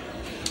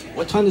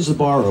 What time does the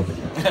bar open?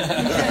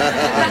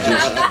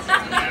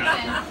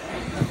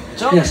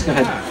 Yes, go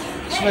ahead.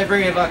 Somebody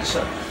bring me a box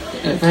of soda.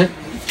 Go ahead.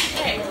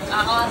 Hey,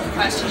 I'll ask a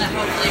question that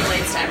hopefully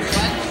relates to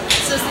everyone.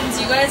 So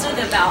since you guys are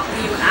the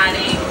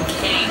value-adding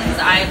kings,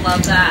 I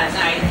love that,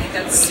 and I think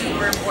that's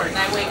super important.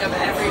 I wake up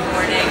every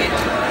morning and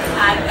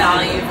add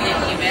value via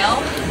email.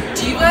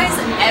 Do you guys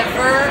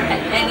ever,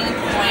 at any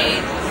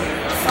point,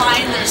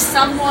 find there's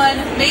someone,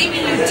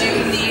 maybe you do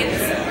need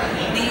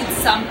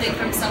something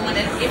from someone,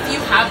 and if you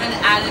haven't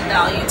added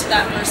value to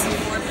that person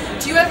before,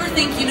 do you ever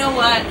think, you know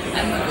what,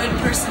 I'm a good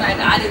person, I've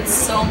added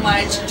so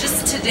much,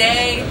 just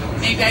today,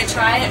 maybe I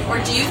try it?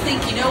 Or do you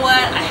think, you know what,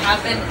 I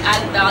haven't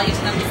added value to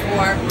them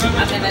before,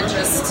 I'm going to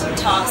just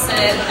toss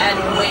it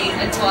and wait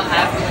until I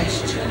have a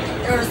relationship?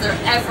 Or is there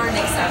ever an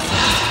exception?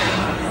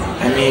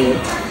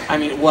 I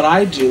mean, what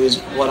I did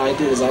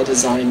is I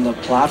designed a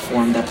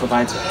platform that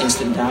provides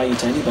instant value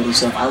to anybody.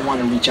 So if I want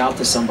to reach out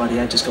to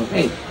somebody, I just go,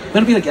 hey, I'm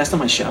going to be a guest on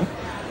my show.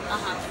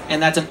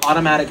 And that's an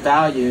automatic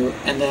value,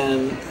 and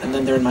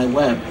then they're in my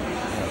web,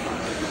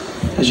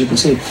 as you can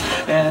see.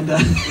 And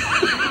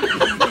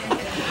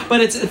but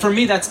it's, for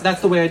me, that's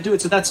the way I do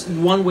it. So that's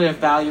one way of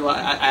value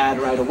I add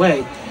right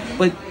away.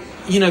 But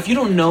if you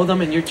don't know them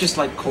and you're just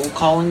like cold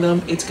calling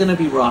them, it's going to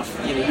be rough.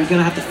 You're going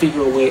to have to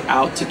figure a way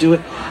out to do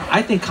it.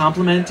 I think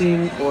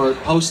complimenting or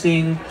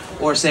posting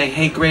or saying,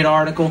 hey, great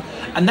article.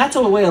 And that's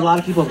the way a lot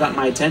of people have gotten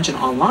my attention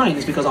online,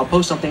 is because I'll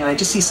post something and I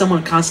just see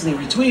someone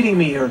constantly retweeting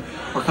me or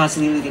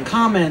constantly leaving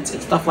comments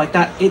and stuff like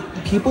that.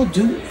 People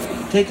do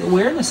take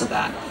awareness of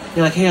that.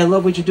 They're like, hey, I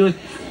love what you're doing.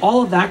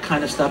 All of that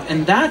kind of stuff.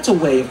 And that's a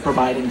way of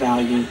providing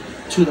value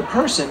to the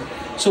person.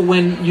 So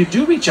when you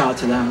do reach out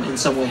to them in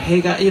some way,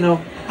 hey, guy,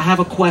 I have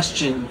a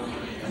question.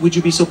 Would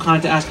you be so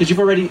kind to ask? Because you've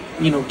already,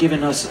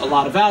 given us a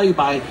lot of value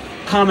by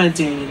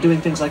commenting and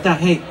doing things like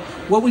that. Hey,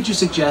 what would you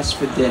suggest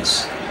for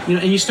this?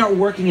 And you start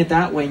working it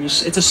that way. And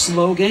it's a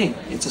slow game.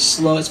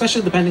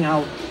 Especially depending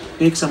how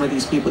big some of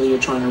these people that you're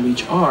trying to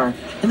reach are.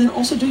 And then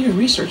also do your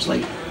research.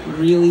 Like,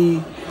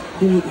 really,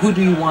 who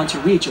do you want to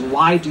reach, and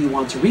why do you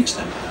want to reach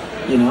them?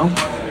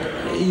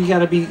 You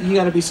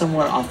gotta be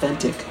somewhat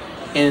authentic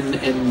in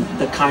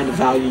the kind of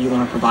value you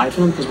want to provide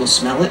for them, because we'll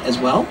smell it as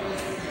well.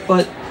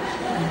 But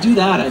do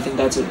that. I think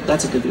that's a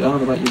good thing. I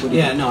don't know about you.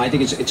 Yeah, no, I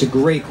think it's a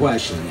great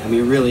question. I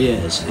mean, it really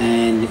is.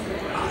 And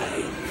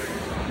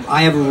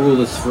I have a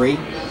rule of 3.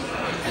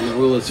 And the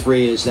rule of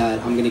 3 is that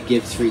I'm going to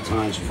give 3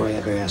 times before I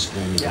ever ask for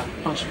anything.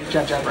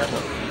 Yeah, jab, right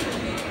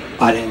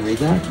hook. I didn't read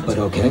that, but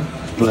okay.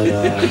 But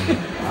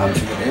I'm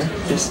familiar.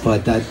 Yes.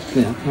 But that,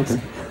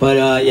 okay. But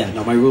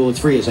my rule of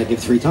 3 is I give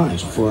 3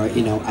 times before,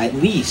 at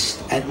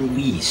least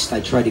I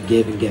try to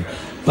give and give.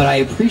 But I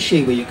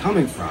appreciate where you're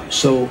coming from.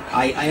 So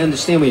I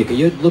understand where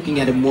you're looking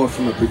at it more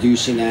from a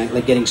producing act,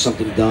 like getting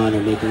something done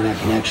or making that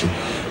connection.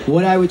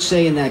 What I would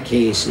say in that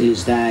case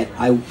is that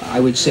I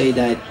would say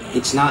that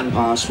it's not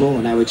impossible,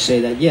 and I would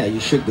say that, you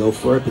should go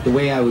for it. But the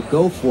way I would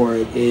go for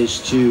it is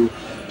to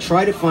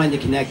try to find the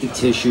connective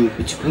tissue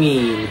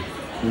between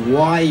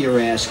why you're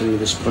asking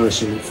this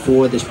person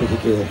for this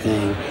particular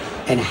thing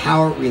and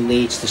how it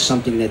relates to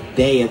something that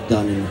they have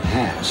done in the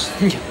past.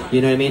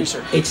 You know what I mean?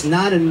 Sure. It's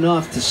not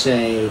enough to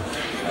say,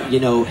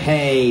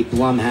 hey,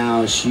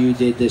 Blumhouse, you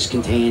did this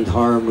contained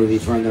horror movie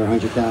for under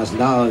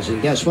 $100,000,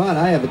 and guess what?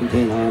 I have a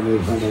contained horror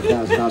movie for under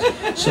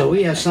 $1,000, so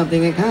we have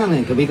something in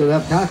common. Can we go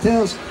have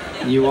cocktails?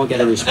 You won't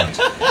get a response.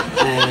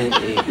 And,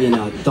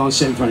 don't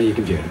sit in front of your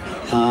computer.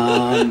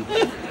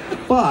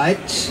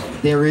 But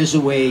there is a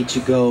way to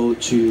go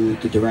to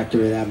the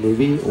director of that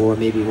movie, or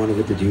maybe one of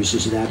the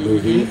producers of that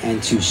movie,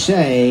 and to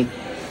say,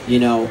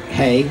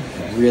 hey,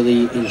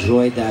 really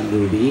enjoyed that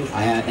movie.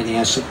 And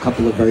asked a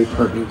couple of very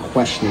pertinent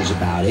questions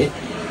about it.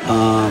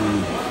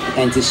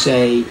 And to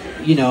say,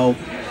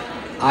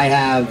 I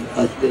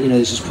have,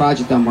 there's this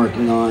project I'm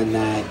working on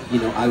that,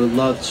 I would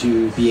love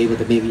to be able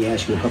to maybe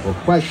ask you a couple of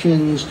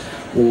questions,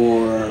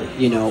 or,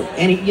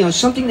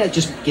 something that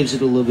just gives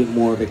it a little bit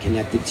more of a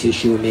connective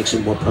tissue and makes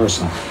it more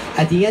personal.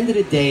 At the end of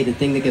the day, the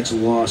thing that gets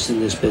lost in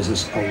this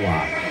business a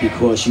lot,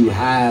 because you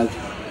have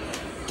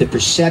the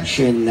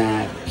perception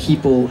that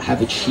people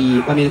have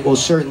achieved,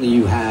 certainly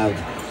you have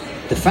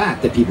the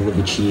fact that people have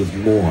achieved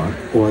more,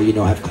 or,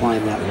 have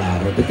climbed that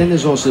ladder, but then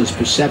there's also this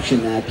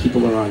perception that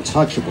people are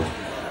untouchable.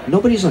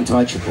 Nobody's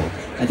untouchable.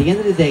 At the end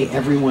of the day,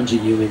 everyone's a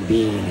human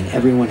being and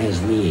everyone has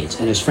needs.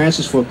 And as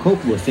Francis Ford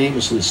Coppola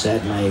famously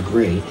said, and I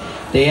agree,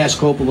 they asked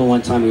Coppola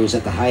one time, he was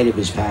at the height of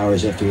his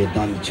powers after he had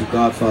done the 2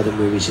 Godfather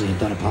movies and he had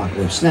done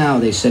Apocalypse Now,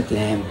 they said to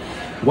him,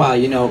 wow,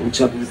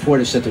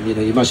 reporters said to him,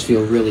 you must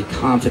feel really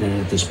confident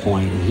at this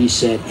point. And he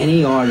said,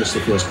 any artist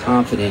that feels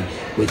confident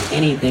with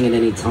anything at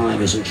any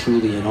time isn't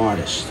truly an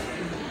artist.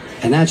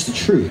 And that's the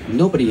truth.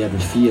 Nobody ever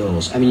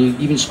feels,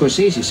 even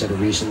Scorsese said it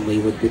recently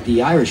with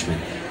The Irishman.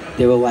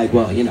 They were like,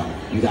 well, you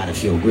got to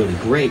feel really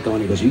great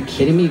going. He goes, are you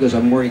kidding me? He goes,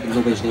 I'm worried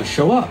nobody's going to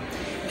show up.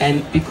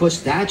 And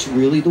because that's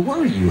really the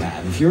worry you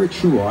have. If you're a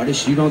true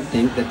artist, you don't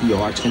think that the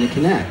art's going to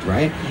connect,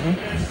 right?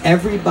 Mm-hmm.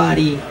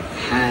 Everybody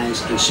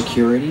has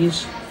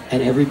insecurities,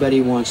 and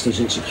everybody wants those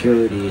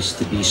insecurities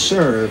to be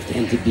served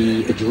and to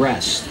be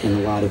addressed in a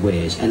lot of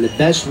ways. And the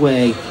best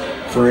way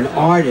for an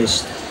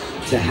artist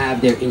to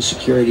have their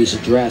insecurities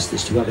addressed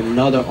is to have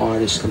another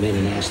artist come in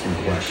and ask them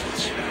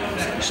questions.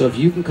 So if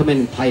you can come in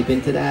and pipe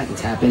into that and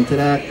tap into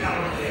that,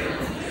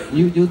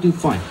 you'll do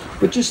fine.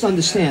 But just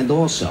understand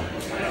also,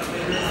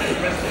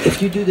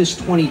 if you do this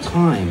 20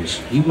 times,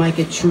 you might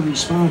get 2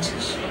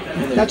 responses.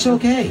 That's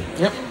okay.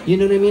 Yep. You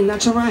know what I mean?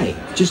 That's all right.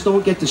 Just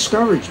don't get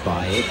discouraged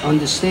by it.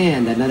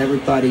 Understand that not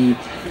everybody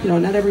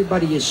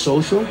is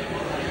social.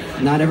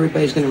 Not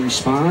everybody's going to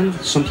respond.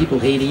 Some people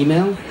hate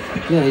email.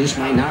 They just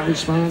might not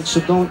respond.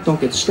 So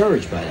don't get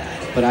discouraged by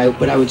that. But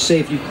I would say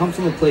if you come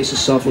from a place of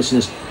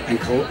selflessness and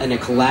a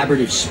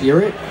collaborative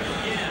spirit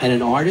and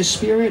an artist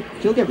spirit,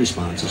 you'll get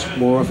responses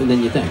more often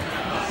than you think.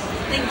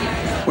 Thank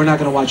you. We're not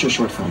going to watch your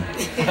short film.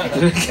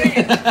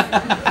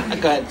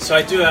 Go ahead. So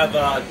I do have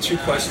 2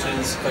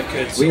 questions, if I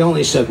could. We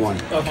only said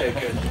 1. Okay,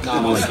 good.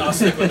 I'll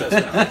stick with this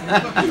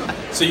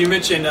now. So you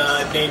mentioned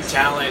name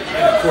talent,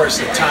 and of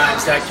course at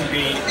times that can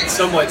be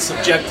somewhat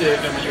subjective,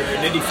 and when you're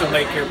an indie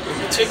filmmaker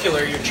in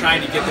particular, you're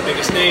trying to get the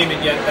biggest name,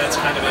 and yet that's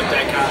kind of a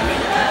dichotomy.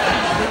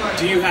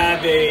 Do you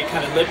have a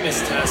kind of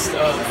litmus test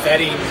of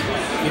vetting,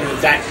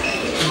 that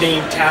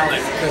name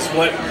talent? Because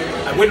what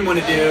I wouldn't want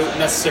to do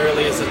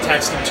necessarily is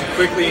attach them too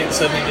quickly and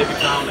suddenly they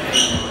become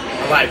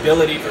a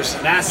liability versus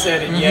an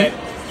asset, and yet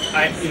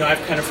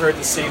I've kind of heard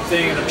the same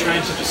thing, and I'm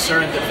trying to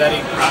discern the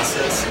vetting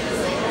process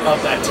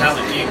of that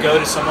talent. Do you go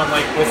to someone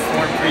like with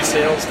form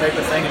pre-sales type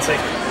of thing and say,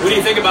 what do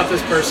you think about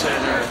this person?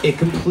 Or it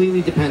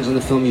completely depends on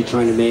the film you're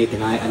trying to make,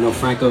 and I know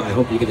Franco, I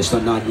hope you're going to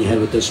start nodding your head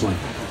with this one.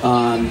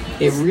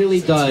 It really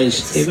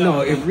does. It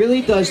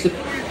really does. The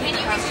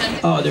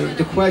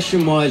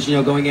question was,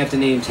 going after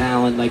name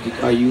talent, like,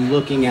 are you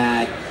looking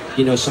at,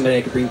 somebody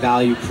that could bring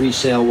value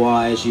pre-sale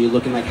wise? Are you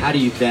looking like, how do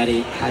you vet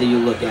it? How do you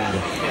look at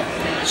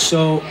it?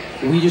 So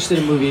we just did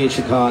a movie in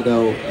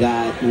Chicago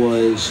that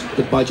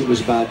the budget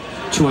was about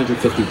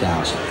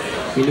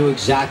 $250,000. We knew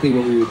exactly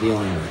what we were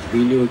dealing with.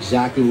 We knew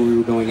exactly what we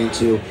were going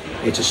into.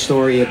 It's a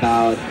story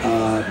about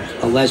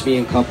a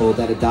lesbian couple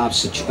that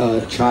adopts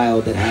a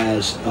child that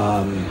has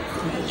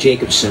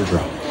Jacob's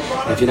syndrome.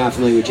 If you're not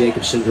familiar with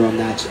Jacob's syndrome,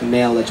 that's a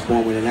male that's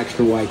born with an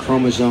extra Y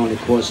chromosome. It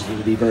causes him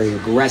to be very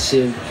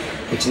aggressive.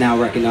 It's now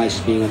recognized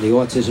as being on the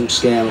autism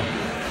scale,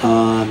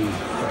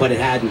 but it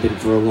hadn't been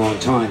for a long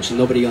time. So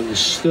nobody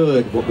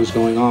understood what was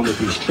going on with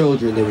these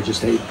children. They were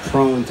just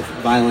prone to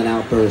violent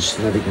outbursts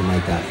and everything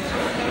like that.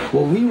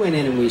 Well, we went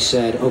in and we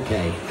said,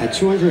 okay, at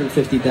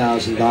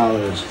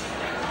 $250,000,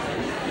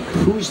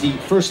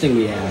 first thing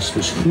we asked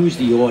was, who's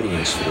the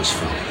audience for this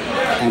film?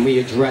 And we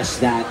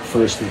addressed that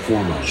first and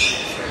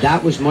foremost.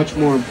 That was much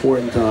more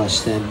important to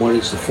us than what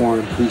is the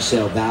foreign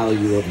pre-sale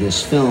value of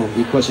this film,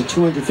 because at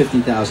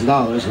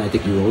 $250,000, and I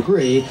think you will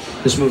agree,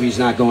 this movie is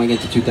not going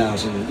into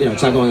 2,000,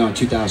 it's not going on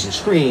 2,000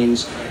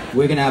 screens.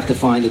 We're going to have to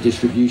find a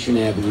distribution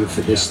avenue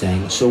for this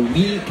thing. So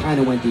we kind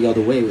of went the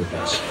other way with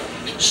this.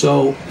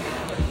 So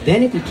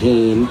then it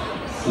became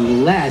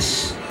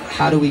less,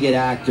 how do we get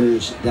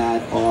actors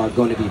that are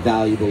going to be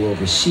valuable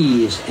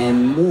overseas,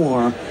 and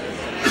more,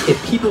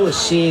 if people are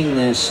seeing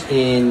this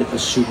in a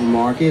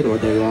supermarket, or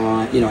they're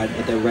on,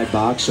 at their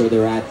Redbox, or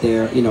they're at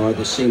their, or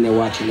they're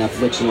watching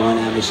Netflix or on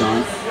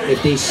Amazon,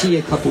 if they see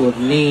a couple of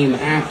name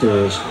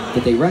actors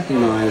that they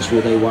recognize,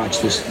 will they watch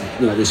this,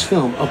 this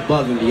film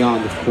above and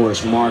beyond, of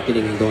course,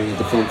 marketing and going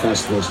into film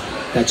festivals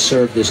that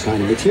serve this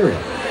kind of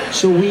material.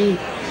 So we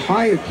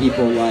hired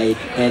people like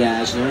Ed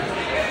Asner,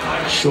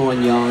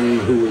 Sean Young,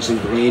 who was in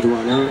Blade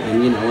Runner,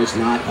 and is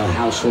not a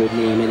household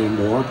name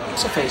anymore.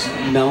 It's a face.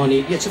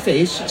 Melanie, it's a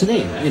face, it's a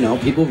name.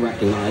 People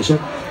recognize her.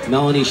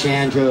 Melanie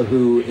Chandra,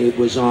 who it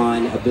was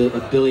on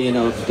a billion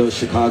of those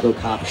Chicago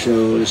cop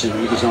shows,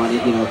 and was on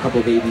a couple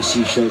of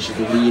ABC shows. She's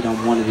the lead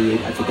on one of the,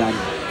 I forgot,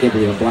 can't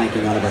believe I'm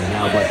blanking out of it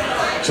now, but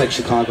it's like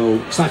Chicago.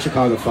 It's not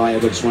Chicago Fire,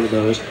 but it's one of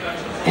those.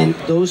 And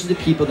those are the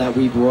people that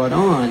we brought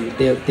on.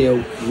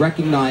 They're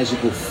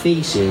recognizable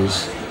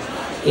faces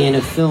in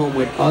a film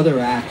with other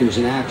actors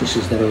and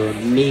actresses that are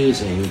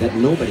amazing, that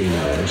nobody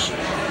knows.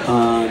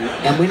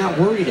 And we're not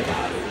worried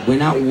about it. We're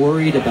not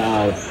worried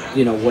about,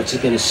 what's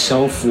it going to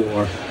sell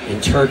for in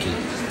Turkey.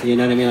 You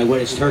know what I mean? Like,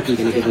 what is Turkey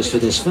going to give us for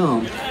this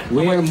film?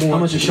 How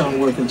much is Sean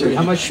worth in Turkey?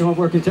 How much is Sean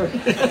worth in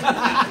Turkey?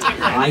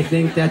 I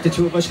think that the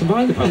two of us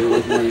combined are probably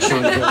worth more than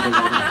Sean in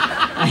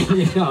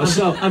Turkey.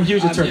 So I'm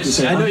huge in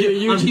Turkey. I know you're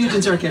huge. I'm huge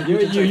in Turkey.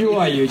 You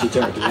are huge in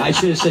Turkey. I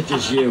should have said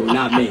just you,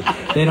 not me.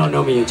 They don't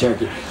know me in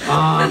Turkey.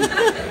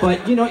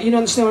 But you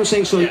understand what I'm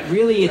saying. So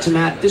really, it's a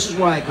matter. This is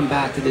why I come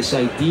back to this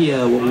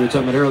idea, what we were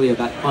talking about earlier,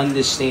 about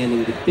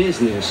understanding the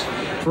business.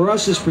 For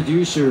us as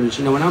producers,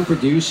 when I'm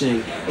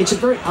producing,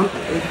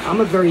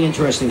 I'm a very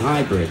interesting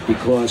hybrid,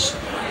 because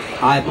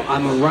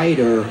I'm a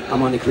writer.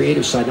 I'm on the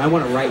creative side, and I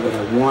want to write what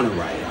I want to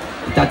write.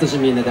 But that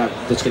doesn't mean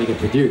that's going to get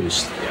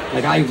produced.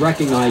 Like, I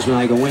recognize when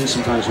I go in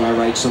sometimes when I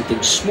write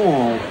something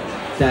small,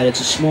 that it's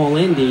a small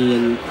indie,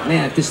 and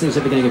man, if this thing's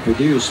ever going to get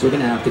produced, we're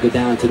going to have to go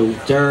down to the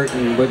dirt,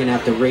 and we're going to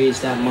have to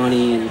raise that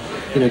money and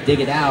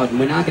dig it out. And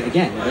we're not going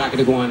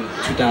to go on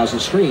 2,000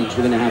 screens.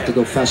 We're going to have to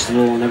go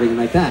festival and everything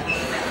like that.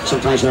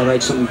 Sometimes when I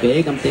write something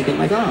big, I'm thinking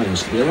like, oh,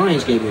 this could be a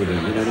Lionsgate movie.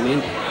 You know what I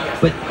mean?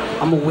 But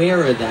I'm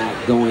aware of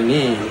that going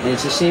in, and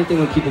it's the same thing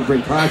when people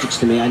bring projects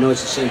to me. I know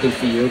it's the same thing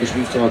for you, because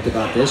we've talked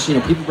about this.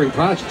 People bring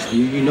projects to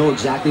you. You know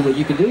exactly what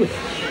you can do with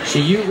it. So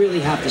you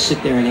really have to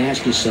sit there and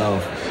ask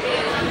yourself,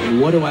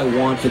 what do I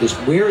want for this?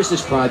 Where is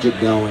this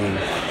project going?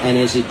 And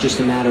is it just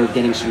a matter of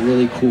getting some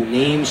really cool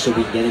names so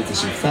we get into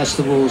some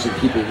festivals and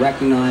people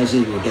recognize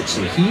it and we get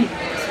some heat?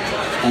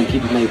 And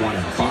people may want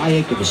to buy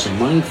it, give us some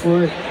money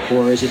for it?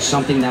 Or is it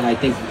something that I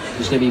think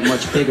is going to be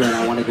much bigger, and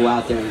I want to go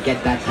out there and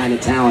get that kind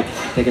of talent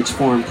that gets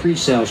foreign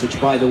pre-sales, which,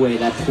 by the way,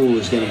 that pool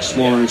is getting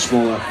smaller and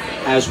smaller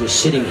as we're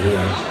sitting here.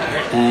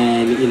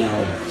 And,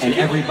 and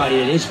everybody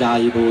that is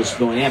valuable is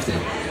going after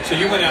them. So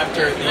you went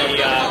after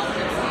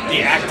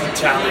the acting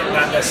talent,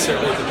 not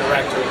necessarily the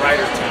director,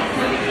 writer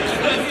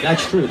talent.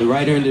 That's true. The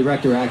writer and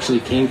director actually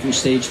came from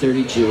Stage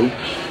 32.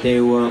 They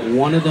were,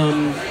 one of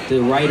them,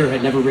 the writer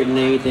had never written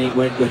anything,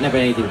 had never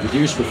had anything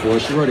produced before.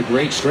 She wrote a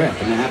great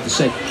script, and I have to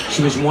say,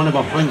 she was one of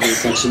 100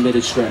 that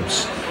submitted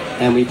scripts,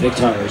 and we picked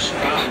hers.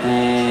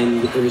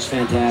 And it was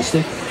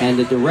fantastic. And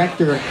the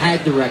director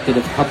had directed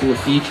a couple of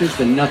features,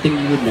 but nothing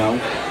you would know.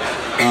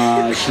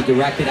 She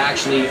directed,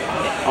 actually,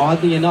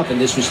 oddly enough,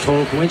 and this was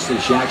total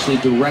coincidence, she actually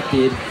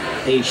directed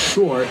a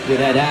short with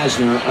Ed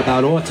Asner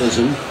about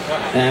autism,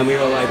 and we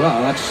were like,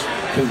 well, that's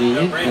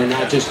convenient, and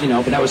not just,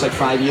 but that was like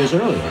 5 years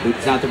earlier.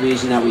 It's not the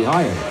reason that we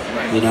hired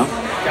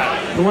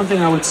her, The one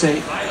thing I would say,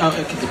 to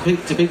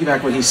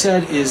piggyback what he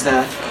said, is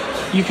that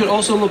you could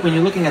also look, when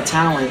you're looking at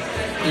talent,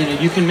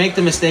 you can make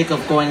the mistake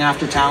of going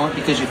after talent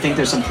because you think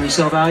there's some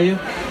pre-sale value.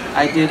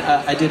 I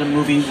did a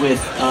movie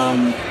with,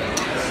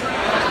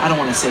 I don't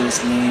want to say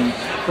his name,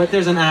 but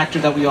there's an actor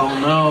that we all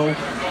know.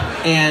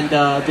 And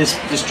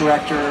this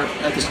director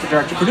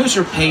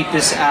producer paid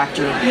this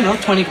actor,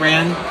 $20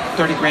 grand,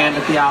 $30 grand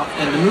to be out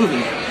in the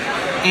movie.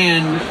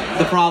 And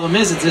the problem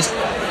is that this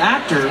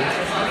actor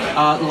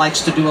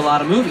likes to do a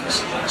lot of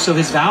movies, so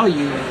his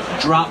value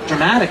dropped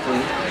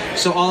dramatically.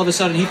 So all of a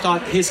sudden, he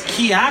thought his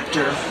key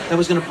actor that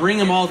was going to bring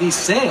him all these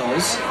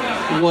sales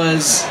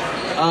was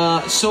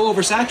so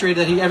oversaturated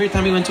that every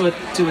time he went to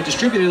a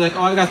distributor, like,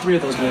 oh, I got 3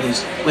 of those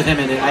movies with him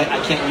in it. I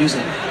can't use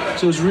it.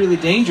 So it was really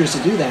dangerous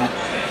to do that.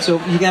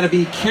 So you got to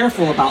be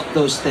careful about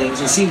those things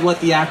and see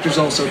what the actor's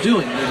also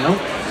doing,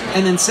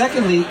 And then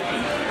secondly,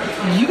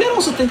 you got to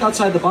also think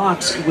outside the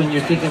box when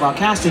you're thinking about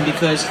casting,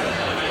 because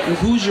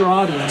who's your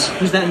audience?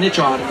 Who's that niche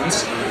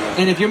audience?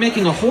 And if you're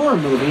making a horror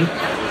movie,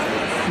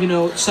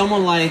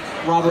 someone like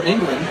Robert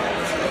Englund,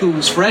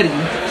 who's Freddy,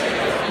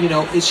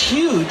 is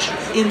huge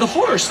in the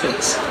horror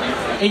space.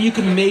 And you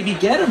can maybe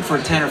get him for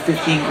 10 or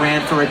 15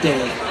 grand for a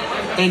day.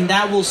 And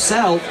that will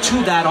sell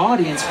to that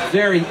audience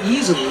very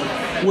easily,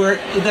 where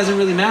it doesn't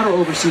really matter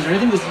overseas or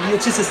anything.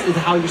 It's just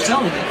how you're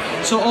selling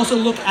it. So also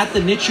look at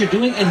the niche you're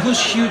doing and who's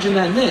huge in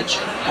that niche.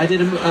 I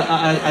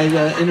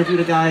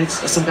interviewed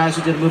some guys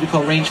who did a movie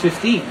called Range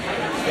 15,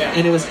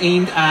 and it was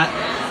aimed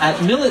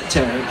at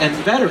military and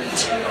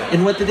veterans.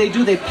 And what did they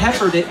do? They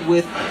peppered it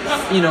with,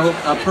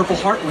 Purple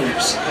Heart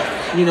winners,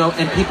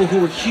 and people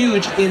who were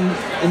huge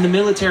in the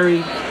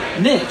military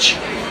niche,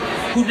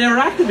 who've never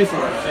acted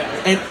before.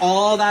 And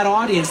all that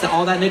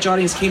niche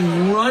audience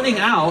came running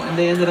out, and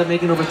they ended up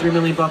making over $3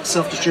 million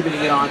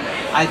self-distributing it on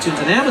iTunes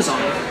and Amazon.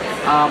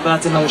 But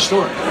that's another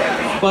story.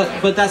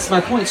 But that's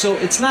my point. So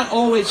it's not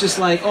always just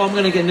like, oh, I'm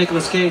going to get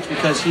Nicolas Cage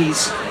because he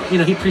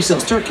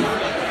pre-sells turkey.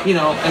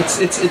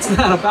 It's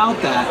not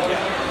about that.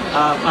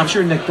 I'm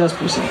sure Nick does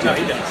precinct. No,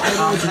 he does.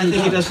 I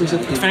think he does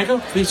precinct. Franco?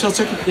 Beachfield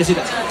Circuit? Yes, he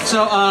does.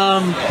 So,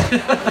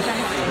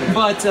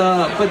 but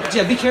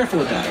yeah, be careful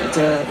with that.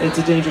 It's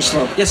a dangerous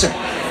slope. Yes, sir.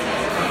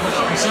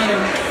 Concerning,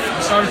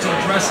 you started to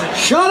address it.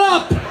 Shut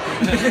up!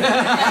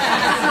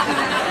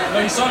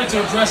 Well, you started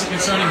to address it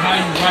concerning how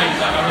you write.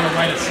 Like, I want to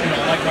write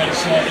writing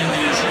small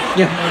indies,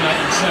 more like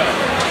yourself.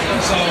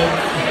 So,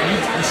 we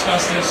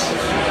discussed this in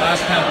the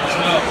last panel as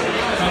well.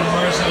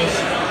 Controversials,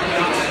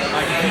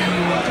 like if you,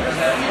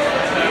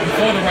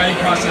 before the writing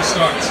process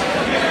starts,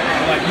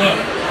 like, look,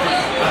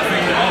 I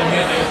figured, oh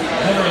man, the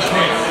horror is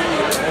great,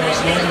 or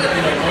it's low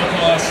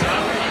cost,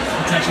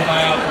 potential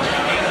high output.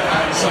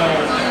 So,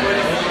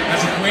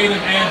 as a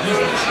creative and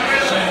business,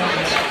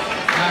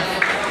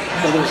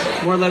 So there's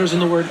more letters in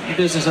the word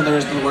business than there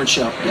is in the word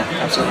show. Yeah,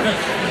 absolutely.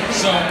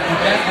 So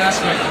with that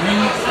aspect, you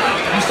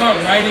start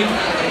writing,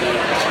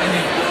 and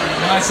then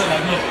mindset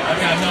like, look,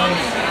 okay, I know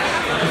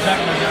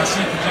I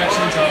see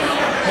projections of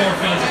horror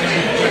films are going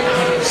to be projected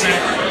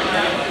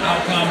 100%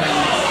 outcome and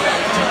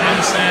to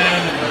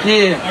understand.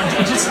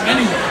 Or just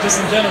anyway,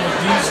 just in general,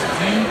 do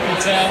you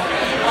tell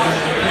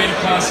the creative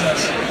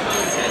process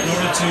in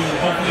order to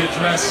hopefully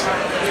address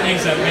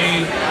things that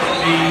may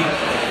be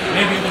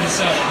able to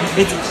sell.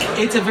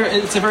 It's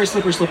a very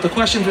slippery slope. The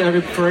question for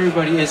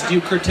everybody is: do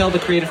you curtail the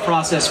creative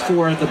process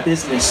for the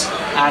business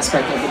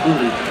aspect of the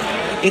movie?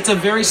 It's a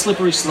very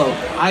slippery slope.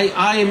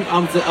 I am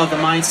of the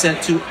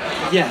mindset to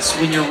yes,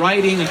 when you're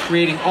writing and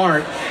creating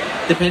art,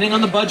 depending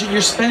on the budget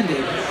you're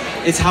spending,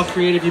 it's how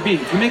creative you be.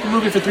 If you make a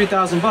movie for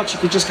 $3,000, you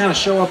could just kind of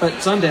show up at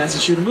Sundance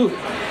and shoot a movie,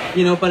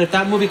 But if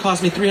that movie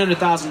cost me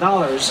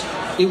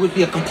 $300,000, it would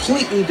be a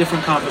completely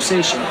different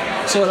conversation.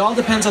 So it all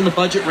depends on the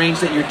budget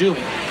range that you're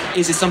doing.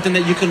 Is it something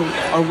that you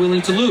are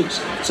willing to lose?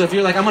 So if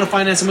you're like, I'm going to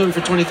finance a movie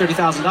for $20,000,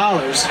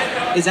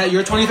 $30,000, is that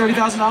your $20,000,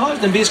 $30,000?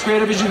 Then be as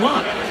creative as you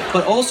want.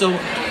 But also,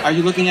 are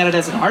you looking at it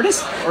as an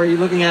artist or are you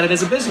looking at it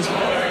as a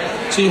businessman?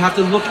 So you have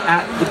to look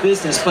at the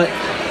business. But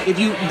if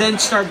you then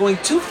start going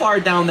too far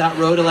down that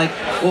road of like,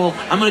 well,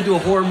 I'm going to do a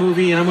horror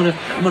movie and I'm going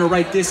to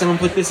write this and I'm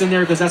going to put this in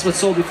there because that's what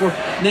sold before,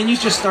 and then you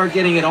just start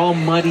getting it all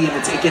muddy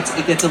and it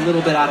gets a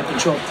little bit out of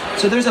control.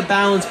 So there's a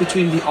balance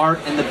between the art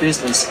and the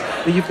business,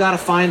 but you've got to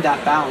find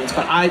that balance.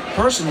 But I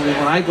personally,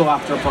 when I go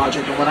after a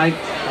project and when I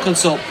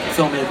consult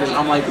filmmakers,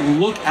 I'm like,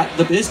 look at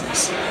the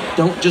business.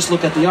 Don't just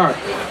look at the art.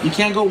 You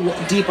can't go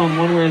deep on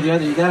one way or the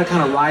other. You got to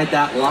kind of ride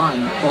that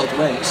line both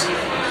ways.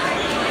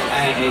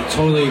 I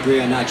totally agree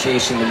on not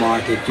chasing the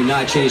market. Do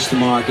not chase the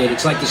market.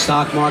 It's like the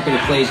stock market. It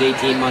plays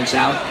 18 months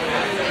out.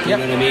 You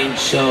know what I mean?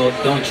 So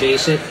don't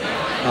chase it.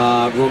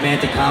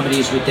 Romantic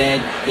comedies were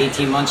dead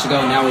 18 months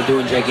ago. Now we're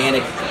doing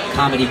gigantic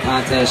comedy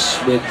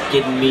contests with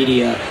Gidden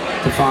Media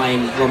to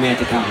find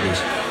romantic comedies.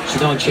 So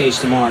don't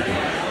chase the market.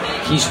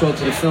 He spoke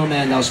to the film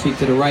end. I'll speak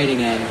to the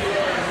writing end.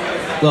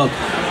 Look,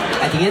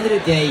 at the end of the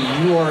day,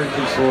 you are in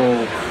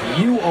control.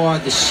 You are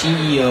the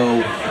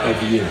CEO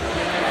of you.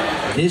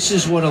 This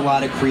is what a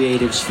lot of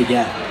creatives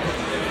forget.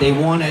 They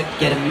want to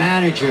get a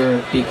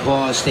manager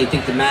because they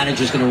think the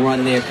manager is going to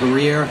run their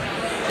career.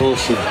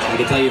 Bullshit. I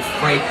can tell you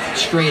right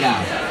straight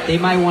out. They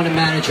might want to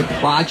manage a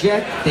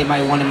project. They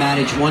might want to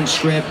manage one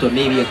script or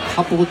maybe a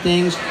couple of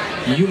things.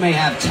 You may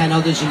have 10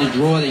 others in the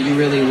drawer that you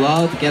really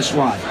love. Guess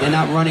what? They're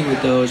not running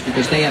with those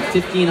because they have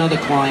 15 other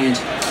clients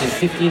and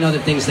 15 other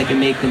things that can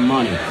make them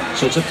money.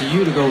 So it's up to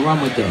you to go run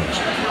with those.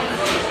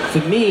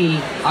 For me,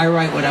 I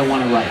write what I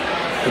want to write.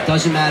 It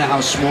doesn't matter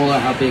how small or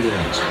how big it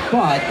is.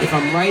 But if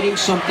I'm writing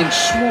something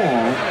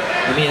small,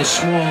 a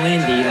small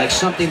indie, like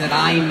something that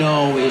I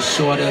know is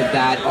sort of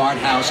that art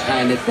house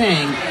kind of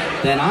thing,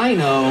 then I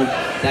know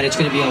that it's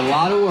going to be a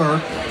lot of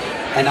work,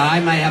 and I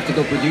might have to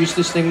go produce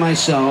this thing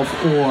myself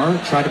or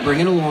try to bring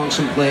it along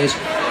someplace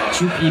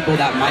to people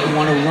that might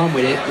want to run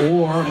with it,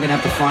 or I'm going to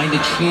have to find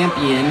a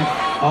champion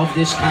of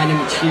this kind of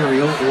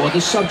material or the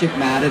subject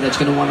matter that's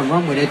going to want to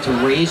run with it to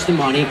raise the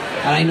money.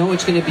 And I know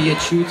it's going to be a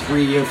 2,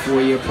 3 year,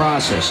 4 year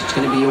process. It's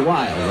going to be a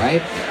while,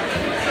 right?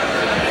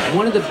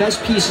 One of the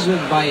best pieces of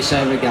advice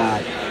I ever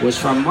got was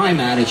from my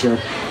manager,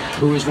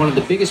 who is one of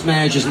the biggest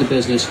managers in the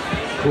business,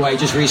 who I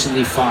just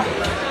recently fired.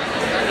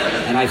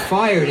 And I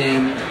fired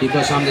him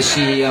because I'm the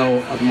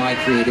CEO of my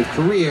creative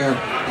career,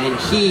 and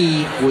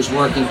he was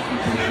working.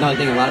 Another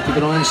thing a lot of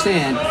people don't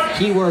understand,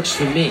 he works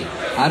for me.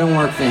 I don't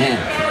work for him.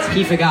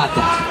 He forgot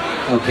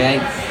that, okay?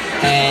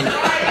 And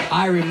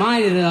I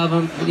reminded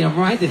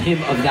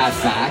him of that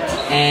fact,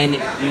 and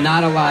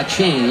not a lot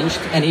changed.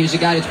 And he was a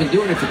guy that's been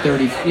doing it for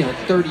 30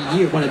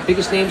 years, one of the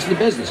biggest names in the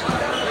business.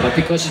 But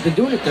because he's been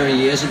doing it 30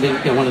 years and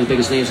been one of the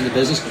biggest names in the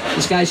business,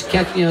 this guy's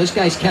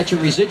catching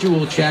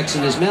residual checks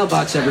in his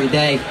mailbox every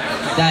day.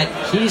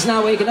 That he's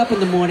not waking up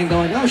in the morning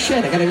going, oh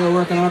shit, I gotta go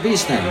work on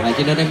RB's thing. Like,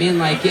 you know what I mean?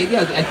 Like,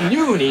 at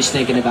noon he's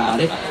thinking about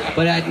it,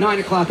 but at 9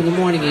 o'clock in the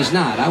morning he's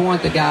not. I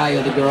want the guy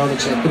or the girl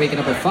that's waking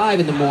up at 5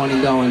 in the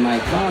morning going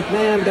like, fuck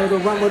man, I gotta go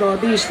run with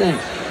RB's thing.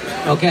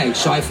 Okay,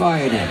 so I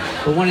fired him.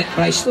 But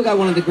I still got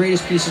one of the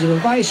greatest pieces of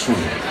advice from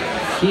him.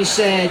 He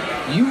said,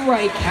 you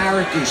write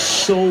characters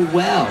so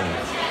well.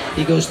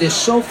 He goes, they're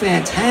so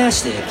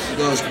fantastic. He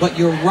goes, but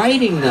you're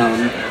writing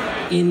them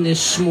in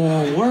this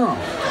small world,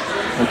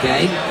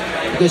 okay?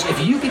 Because if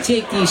you could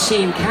take these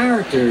same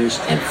characters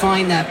and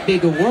find that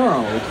bigger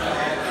world,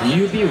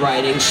 you'd be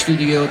writing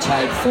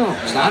studio-type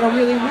films. Now, I don't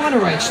really want to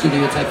write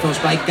studio-type films,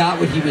 but I got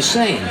what he was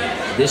saying.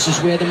 This is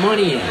where the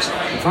money is.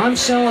 If I'm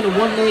selling a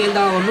 $1 million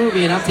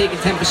movie and I'm taking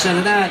 10%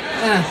 of that,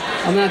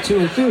 I'm not too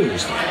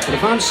enthused. But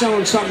if I'm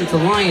selling something to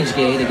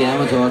Lionsgate, again,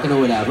 we're talking or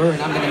whatever,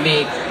 and I'm going to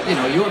make,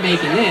 you're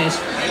making this,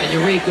 and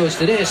your rate goes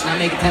to this, and I'm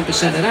making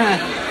 10% of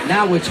that,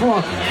 now we're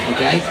talking,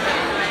 okay?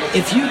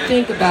 If you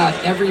think about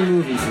every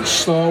movie from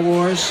Star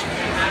Wars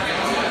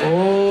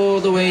all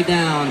the way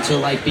down to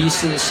like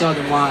Beasts of the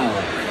Southern Wild,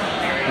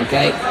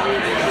 okay?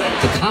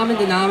 The common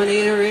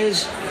denominator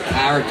is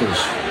characters.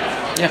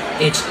 Yeah.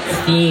 It's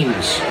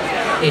themes.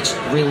 It's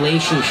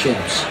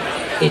relationships.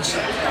 It's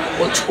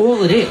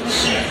all it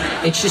is.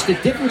 It's just the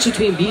difference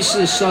between Beasts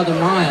of the Southern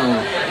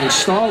Wild and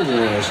Star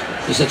Wars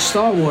is that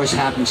Star Wars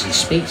happens in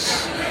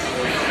space.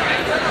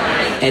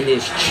 And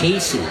there's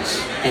chases,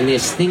 and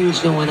there's things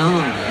going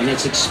on, and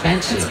it's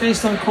expensive. It's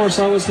based on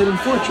Kurosawa's Hidden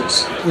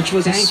Fortress, which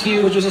was a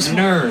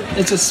nerd.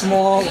 It's a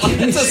small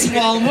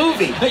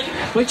movie.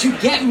 But you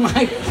get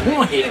my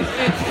point.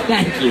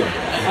 Thank you.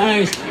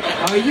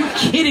 Are you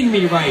kidding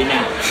me right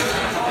now?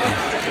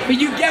 But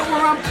you get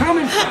where I'm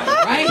coming from,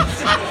 right?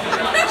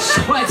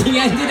 So at the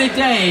end of the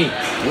day,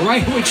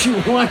 write what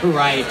you want to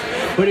write.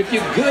 But if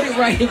you're good at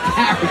writing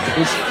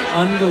characters,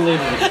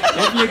 unbelievable.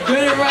 If you're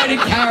good at writing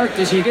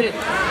characters, you're good at.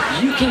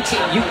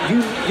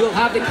 You'll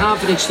have the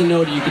confidence to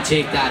know that you can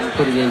take that and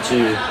put it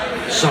into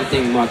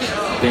something much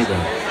bigger.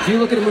 If you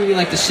look at a movie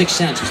like The Sixth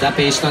Sense, was that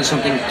based on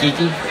something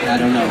geeky? I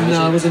don't know.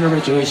 No, it was an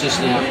original. It was just,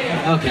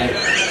 okay.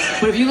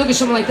 But if you look at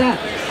something like that,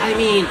 I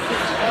mean,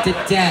 the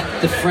debt,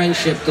 the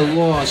friendship, the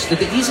loss,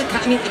 these are,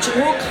 it's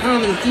all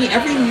common themes.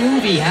 Every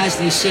movie has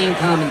these same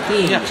common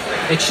themes.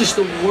 Yeah. It's just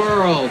the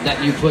world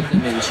that you put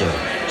them into.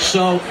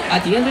 So,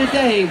 at the end of the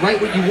day,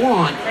 write what you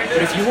want,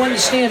 but if you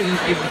understand,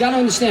 you've got to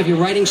understand, if you're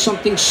writing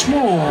something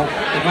small,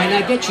 it might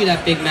not get you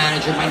that big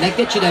manager, it might not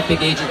get you that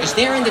big agent, because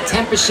they're in the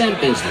 10%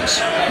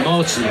 business,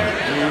 most of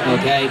them,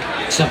 okay?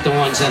 Except the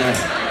ones that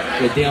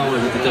we're dealing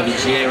with the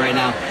WGA right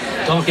now.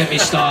 Don't get me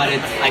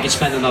started, I could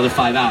spend another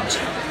 5 hours.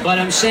 But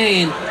I'm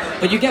saying,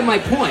 but you get my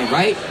point,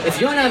 right? If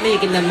you're not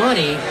making the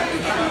money,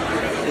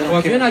 or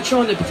if you're not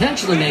showing the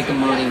potential to make the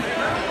money,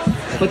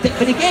 but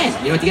again,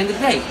 at the end of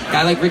the day, a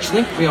guy like Richard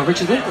Linklater,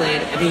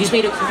 he's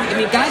made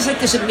guys like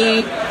this have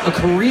made a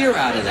career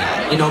out of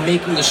that,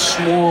 making the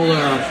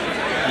smaller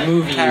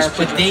movies,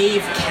 but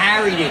they've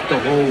carried it the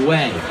whole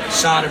way.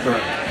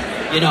 Soderbergh,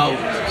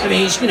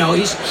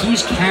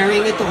 he's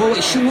carrying it the whole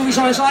way. Shoot movies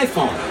on his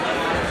iPhone.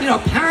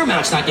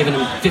 Paramount's not giving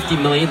him $50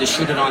 million to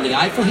shoot it on the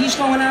iPhone. He's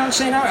going out and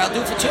saying, all right, I'll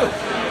do it for $2.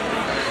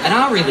 And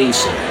I'll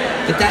release it.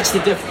 But that's the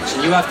difference,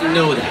 and you have to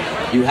know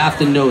that. You have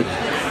to know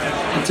that.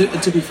 And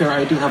to be fair,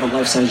 I do have a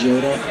life-size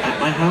Yoda at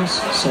my house,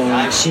 so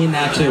I've seen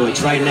that too.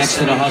 It's right next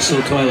to the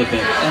Hustle toilet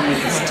paper.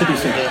 To be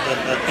fair,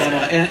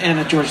 and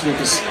a George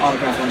Lucas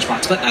autograph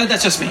lunchbox. But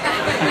that's just me.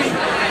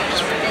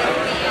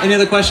 Any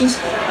other questions?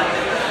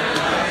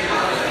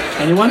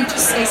 Anyone? Can I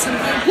just say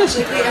something? Yes.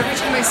 Lately, every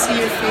time I see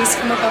your face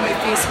come up on my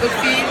Facebook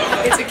feed,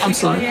 it's a kick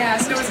in the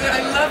ass.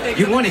 I love it.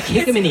 You want to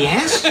kick him in the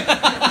ass?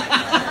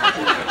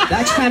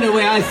 That's kind of the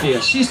way I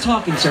feel. She's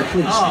talking, sir.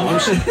 Please. Oh,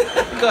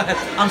 go ahead.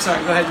 I'm sorry.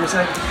 Go ahead. You're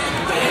saying.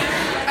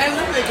 I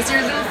love it because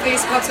your little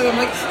face pops up. I'm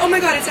like, oh my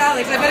God, it's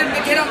Alex. I better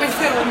get on my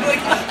film. Like,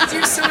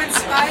 you're so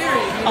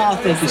inspiring. Oh,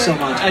 thank you so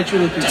much. I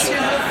truly appreciate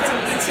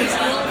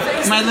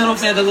it. My little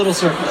the little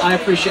circle. I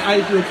do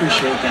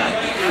appreciate that.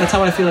 That's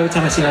how I feel every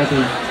time I see RB.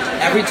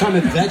 Every time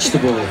a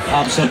vegetable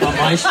pops up on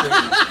my screen,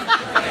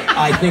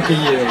 I think of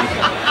you,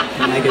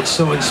 and I get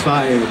so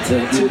inspired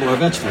to eat more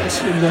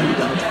vegetables. No, you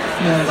don't.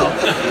 Not at all.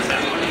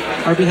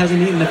 RB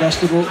hasn't eaten a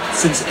vegetable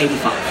since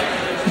 '85.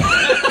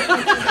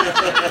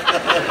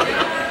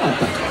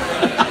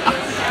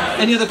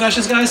 Any other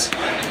questions, guys?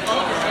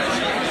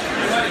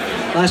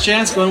 Last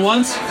chance. Going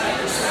once?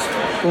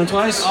 Going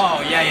twice?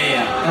 Oh,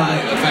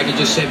 yeah. If I could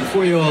just say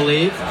before you all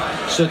leave,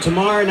 so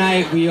tomorrow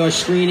night we are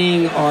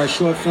screening our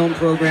short film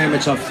program.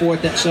 It's our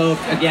 4th. So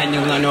again,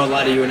 I know a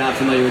lot of you are not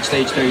familiar with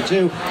Stage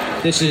 32.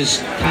 This is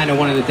kind of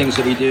one of the things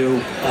that we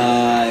do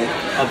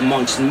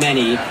amongst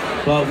many.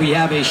 But we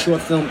have a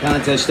short film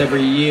contest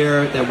every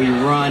year that we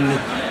run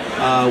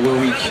where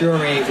we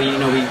curate. We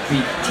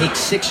take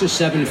 6 or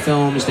 7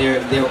 films.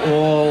 They're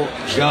all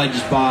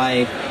judged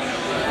by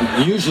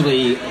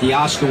usually the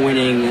Oscar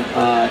winner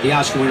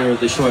of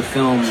the short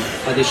film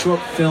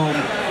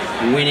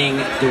winning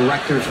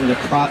director from the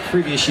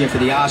previous year for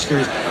the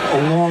Oscars,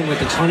 along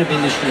with a ton of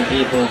industry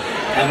people.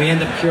 And we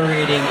end up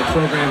curating a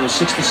program of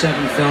 6 to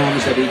 7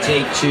 films that we've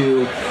taken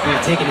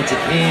it to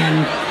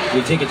Cannes,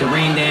 we've taken it to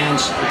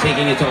Raindance, we're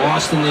taking it to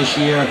Austin this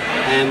year,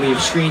 and we've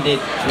screened it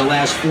for the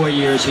last 4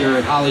 years here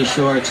at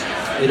HollyShorts.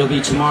 It'll be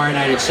tomorrow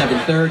night at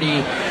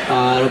 7:30.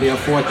 It'll be our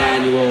 4th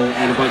annual,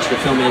 and a bunch of the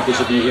filmmakers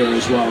will be here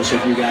as well. So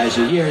if you guys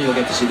are here, you'll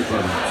get to see the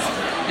program.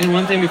 And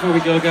one thing before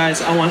we go,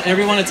 guys, I want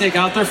everyone to take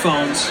out their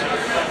phones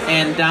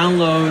and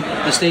download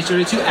the Stage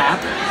 32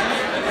 app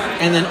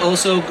And then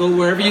also go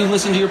wherever you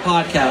listen to your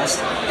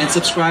podcast and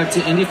subscribe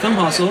to Indie Film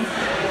Hustle,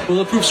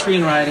 Bulletproof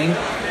Screenwriting,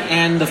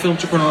 and the Film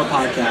Entrepreneur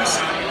Podcast.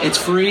 It's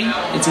free.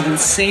 It's an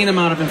insane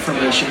amount of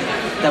information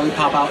that we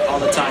pop out all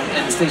the time.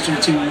 And Station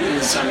 2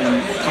 is,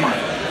 come on.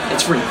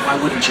 It's free. Why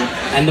wouldn't you?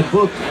 And the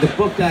book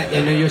that,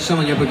 I know you're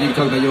selling your book, you can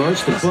talk about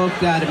yours. The book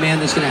that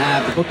Amanda's going to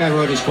have, the book I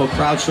wrote is called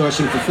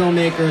Crowdsourcing for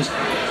Filmmakers.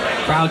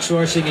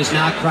 Crowdsourcing is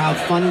not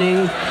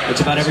crowdfunding. It's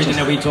about everything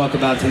that we talk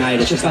about tonight.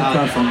 It's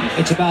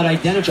about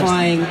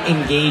identifying,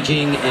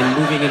 engaging, and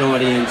moving an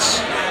audience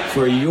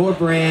for your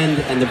brand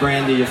and the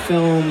brand of your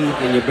film,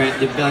 and your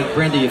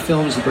brand of your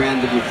films, the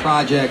brand of your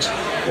projects,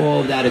 all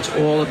of that. It's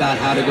all about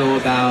how to go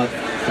about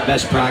the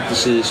best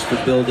practices for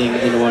building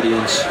an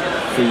audience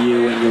for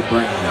you and your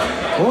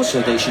brand.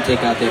 Also, they should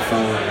take out their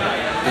phone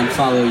and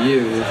follow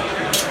you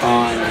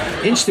on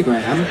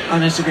Instagram,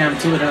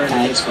 Twitter,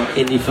 and Facebook.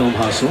 Indie Film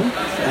Hustle.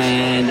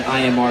 And I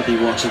am RB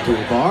Walks Into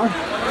a Bar.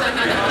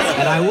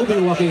 And I will be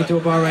walking into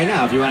a bar right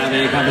now if you want to have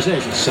any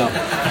conversations. So,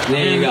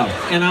 there you go.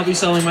 And I'll be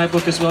selling my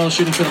book as well,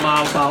 Shooting for the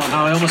Mile, about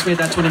how I almost made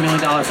that $20 million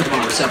for the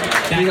mile. So,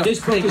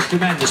 this book is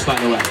tremendous, by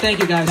the way. Thank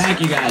you, guys.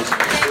 Thank you, guys.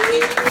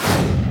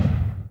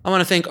 I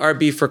want to thank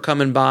RB for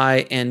coming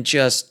by and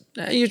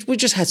we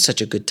just had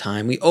such a good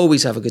time. We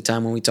always have a good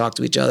time when we talk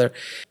to each other.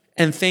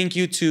 And thank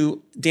you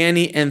to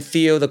Danny and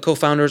Theo, the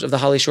co-founders of the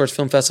HollyShorts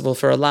Film Festival,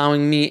 for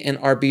allowing me and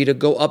RB to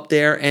go up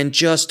there and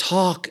just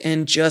talk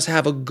and just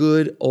have a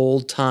good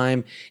old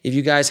time. If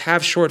you guys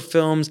have short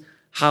films,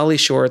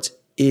 HollyShorts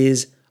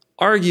is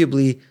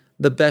arguably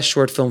the best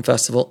short film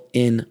festival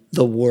in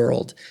the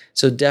world.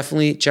 So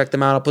definitely check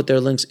them out. I'll put their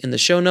links in the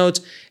show notes.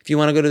 If you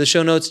want to go to the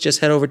show notes,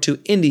 just head over to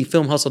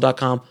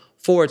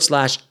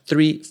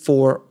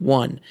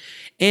indiefilmhustle.com/341.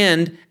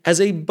 And as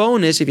a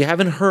bonus, if you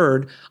haven't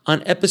heard,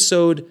 on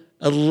episode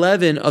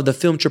 11 of the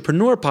Film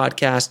Entrepreneur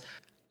podcast,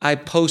 I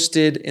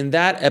posted in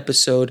that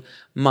episode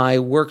my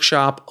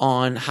workshop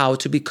on how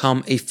to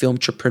become a film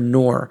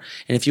entrepreneur.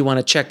 And if you want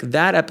to check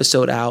that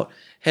episode out,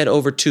 head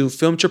over to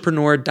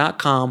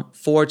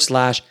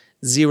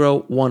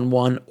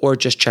filmentrepreneur.com/011 or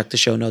just check the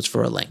show notes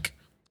for a link.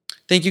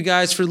 Thank you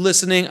guys for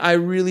listening. I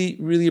really,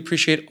 really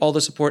appreciate all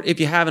the support. If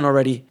you haven't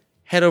already,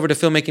 head over to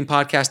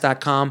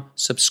filmmakingpodcast.com,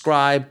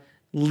 subscribe,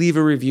 leave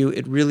a review.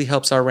 It really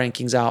helps our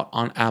rankings out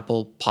on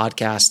Apple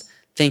Podcasts.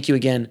 Thank you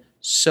again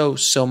so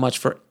much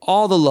for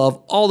all the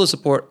love, all the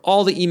support,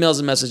 all the emails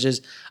and messages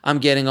I'm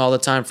getting all the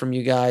time from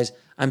you guys.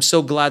 I'm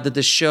so glad that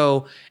this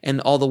show and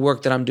all the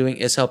work that I'm doing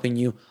is helping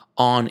you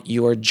on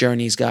your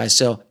journeys, guys.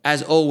 So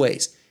as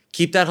always,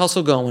 keep that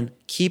hustle going,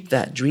 keep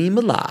that dream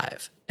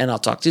alive, and I'll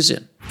talk to you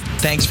soon.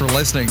 Thanks for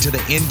listening to the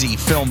Indie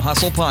Film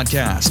Hustle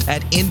podcast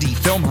at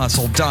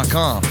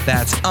indiefilmhustle.com.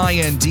 That's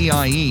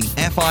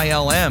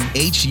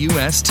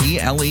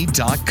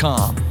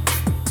INDIEFILMHUSTLE.com.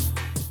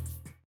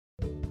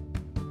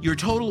 Your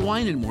Total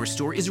Wine & More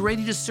store is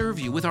ready to serve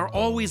you with our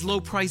always low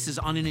prices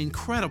on an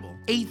incredible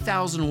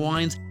 8,000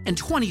 wines and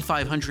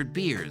 2,500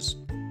 beers.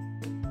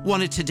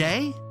 Want it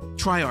today?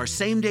 Try our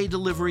same-day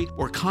delivery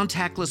or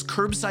contactless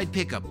curbside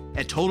pickup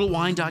at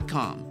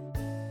TotalWine.com.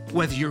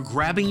 Whether you're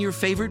grabbing your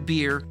favorite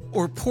beer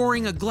or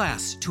pouring a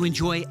glass to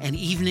enjoy an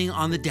evening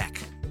on the deck,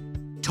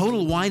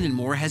 Total Wine &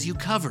 More has you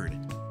covered.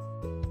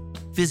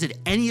 Visit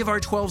any of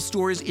our 12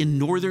 stores in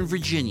Northern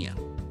Virginia.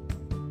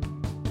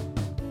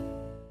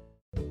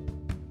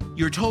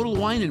 Your Total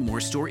Wine &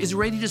 More store is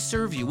ready to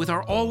serve you with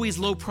our always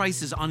low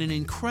prices on an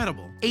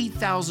incredible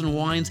 8,000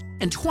 wines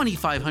and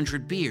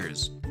 2,500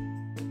 beers.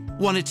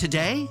 Want it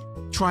today?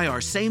 Try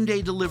our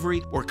same-day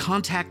delivery or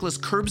contactless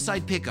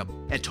curbside pickup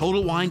at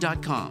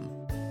TotalWine.com.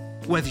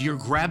 Whether you're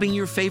grabbing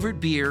your favorite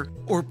beer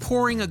or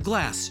pouring a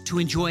glass to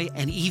enjoy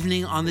an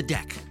evening on the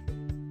deck,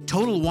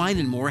 Total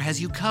Wine & More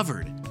has you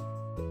covered.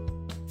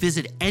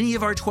 Visit any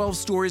of our 12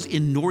 stores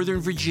in Northern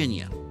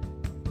Virginia.